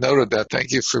have noted that.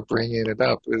 Thank you for bringing it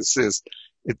up.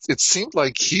 It seemed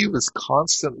like he was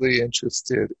constantly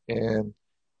interested in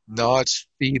not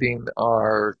feeding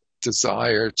our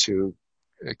desire to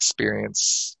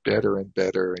experience better and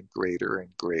better and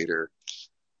greater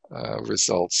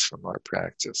results from our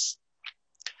practice,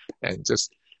 and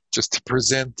just to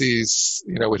present these,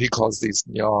 what he calls these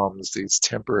nyams, these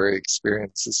temporary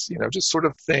experiences, just sort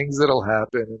of things that'll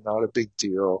happen and not a big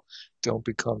deal. Don't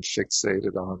become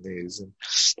fixated on these.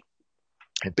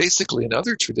 And basically in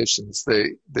other traditions,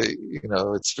 they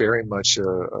it's very much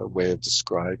a way of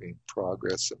describing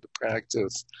progress in the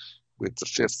practice, with the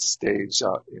 5th stage,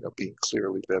 being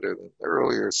clearly better than the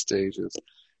earlier stages.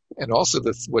 And also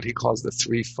what he calls the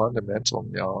 3 fundamental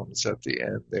nyams at the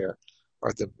end there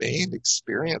are the main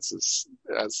experiences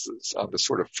as on the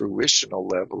sort of fruitional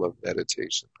level of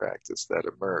meditation practice that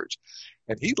emerge.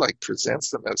 And he presents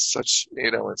them as such,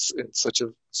 in such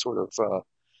a sort of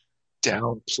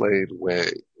downplayed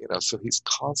way, so he's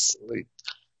constantly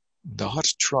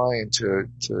not trying to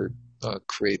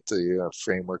create the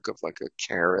framework of like a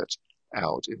carrot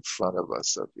out in front of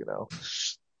us of,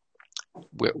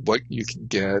 what you can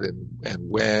get and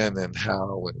when and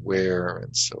how and where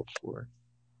and so forth.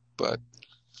 But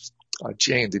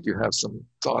Jane, did you have some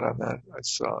thought on that? I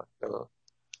saw.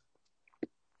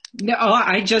 No,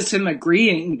 I just am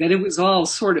agreeing that it was all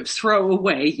sort of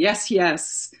throwaway. Yes.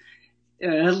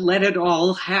 Let it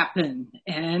all happen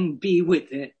and be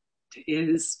with it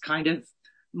is kind of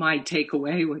my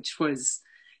takeaway, which was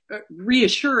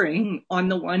reassuring on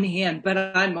the one hand, but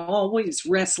I'm always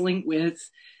wrestling with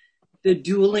the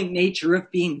dueling nature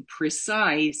of being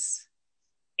precise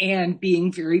and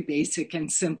being very basic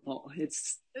and simple.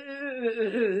 It's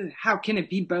how can it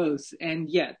be both? And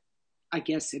yet, I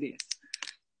guess it is.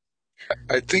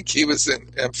 I think he was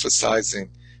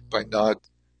emphasizing by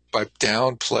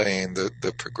downplaying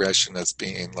the progression as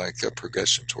being like a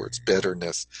progression towards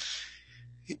betterness.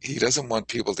 He doesn't want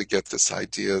people to get this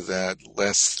idea that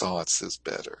less thoughts is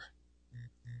better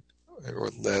or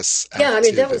less activity. Yeah, I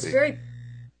mean, that was very...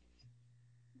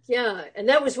 Yeah, and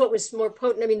that was what was more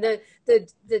potent. I mean,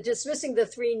 the dismissing the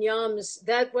 3 nyams,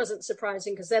 that wasn't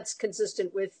surprising, because that's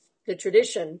consistent with the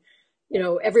tradition.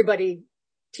 Everybody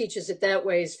teaches it that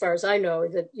way, as far as I know,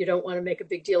 that you don't want to make a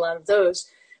big deal out of those.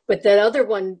 But that other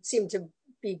one seemed to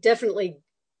be definitely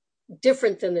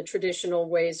different than the traditional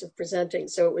ways of presenting.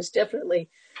 So it was definitely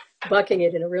bucking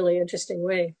it in a really interesting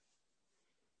way.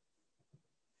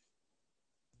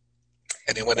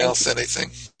 Anyone else,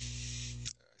 anything?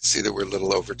 See that we're a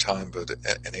little over time, but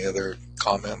any other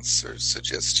comments or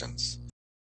suggestions?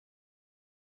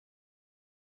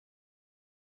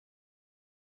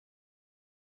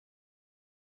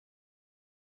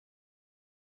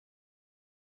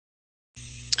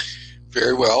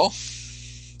 Very well.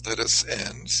 Let us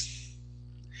end.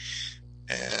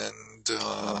 And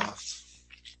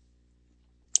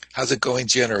how's it going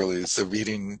generally? Is the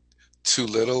reading too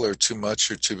little or too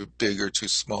much or too big or too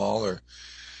small or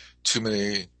too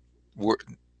many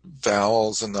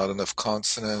vowels and not enough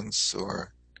consonants,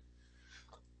 or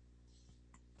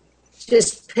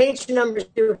just page numbers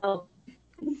do help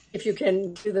if you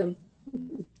can do them.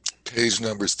 Page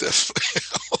numbers definitely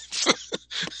help.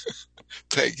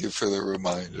 Thank you for the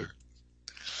reminder.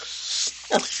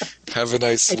 Have a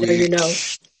nice week. You know.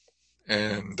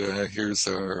 And here's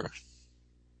our,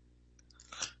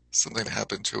 something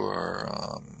happened to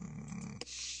our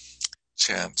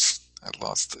chant. I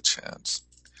lost the chant.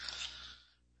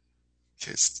 In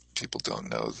case people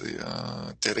don't know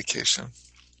the dedication.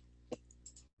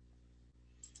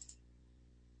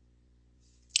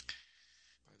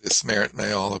 This merit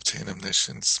may all obtain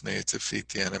omniscience, may it defeat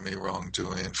the enemy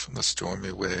wrongdoing from the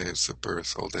stormy waves of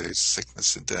birth, old age,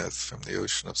 sickness, and death, from the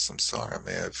ocean of samsara,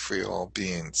 may it free all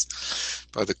beings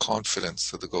by the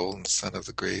confidence of the golden sun of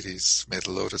the great east, may the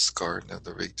lotus garden of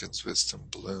the Rigden's wisdom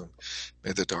bloom,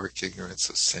 may the dark ignorance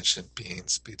of sentient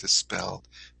beings be dispelled,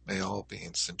 may all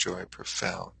beings enjoy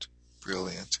profound,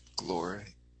 brilliant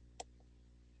glory.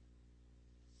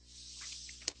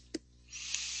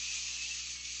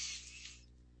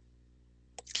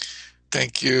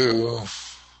 Thank you.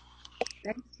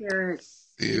 Thanks, Eric.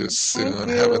 See you soon.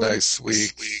 Have a nice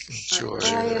week. Enjoy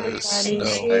the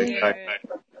snow.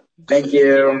 Thank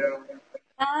you.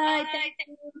 Bye.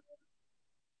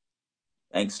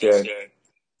 Thanks, Jared.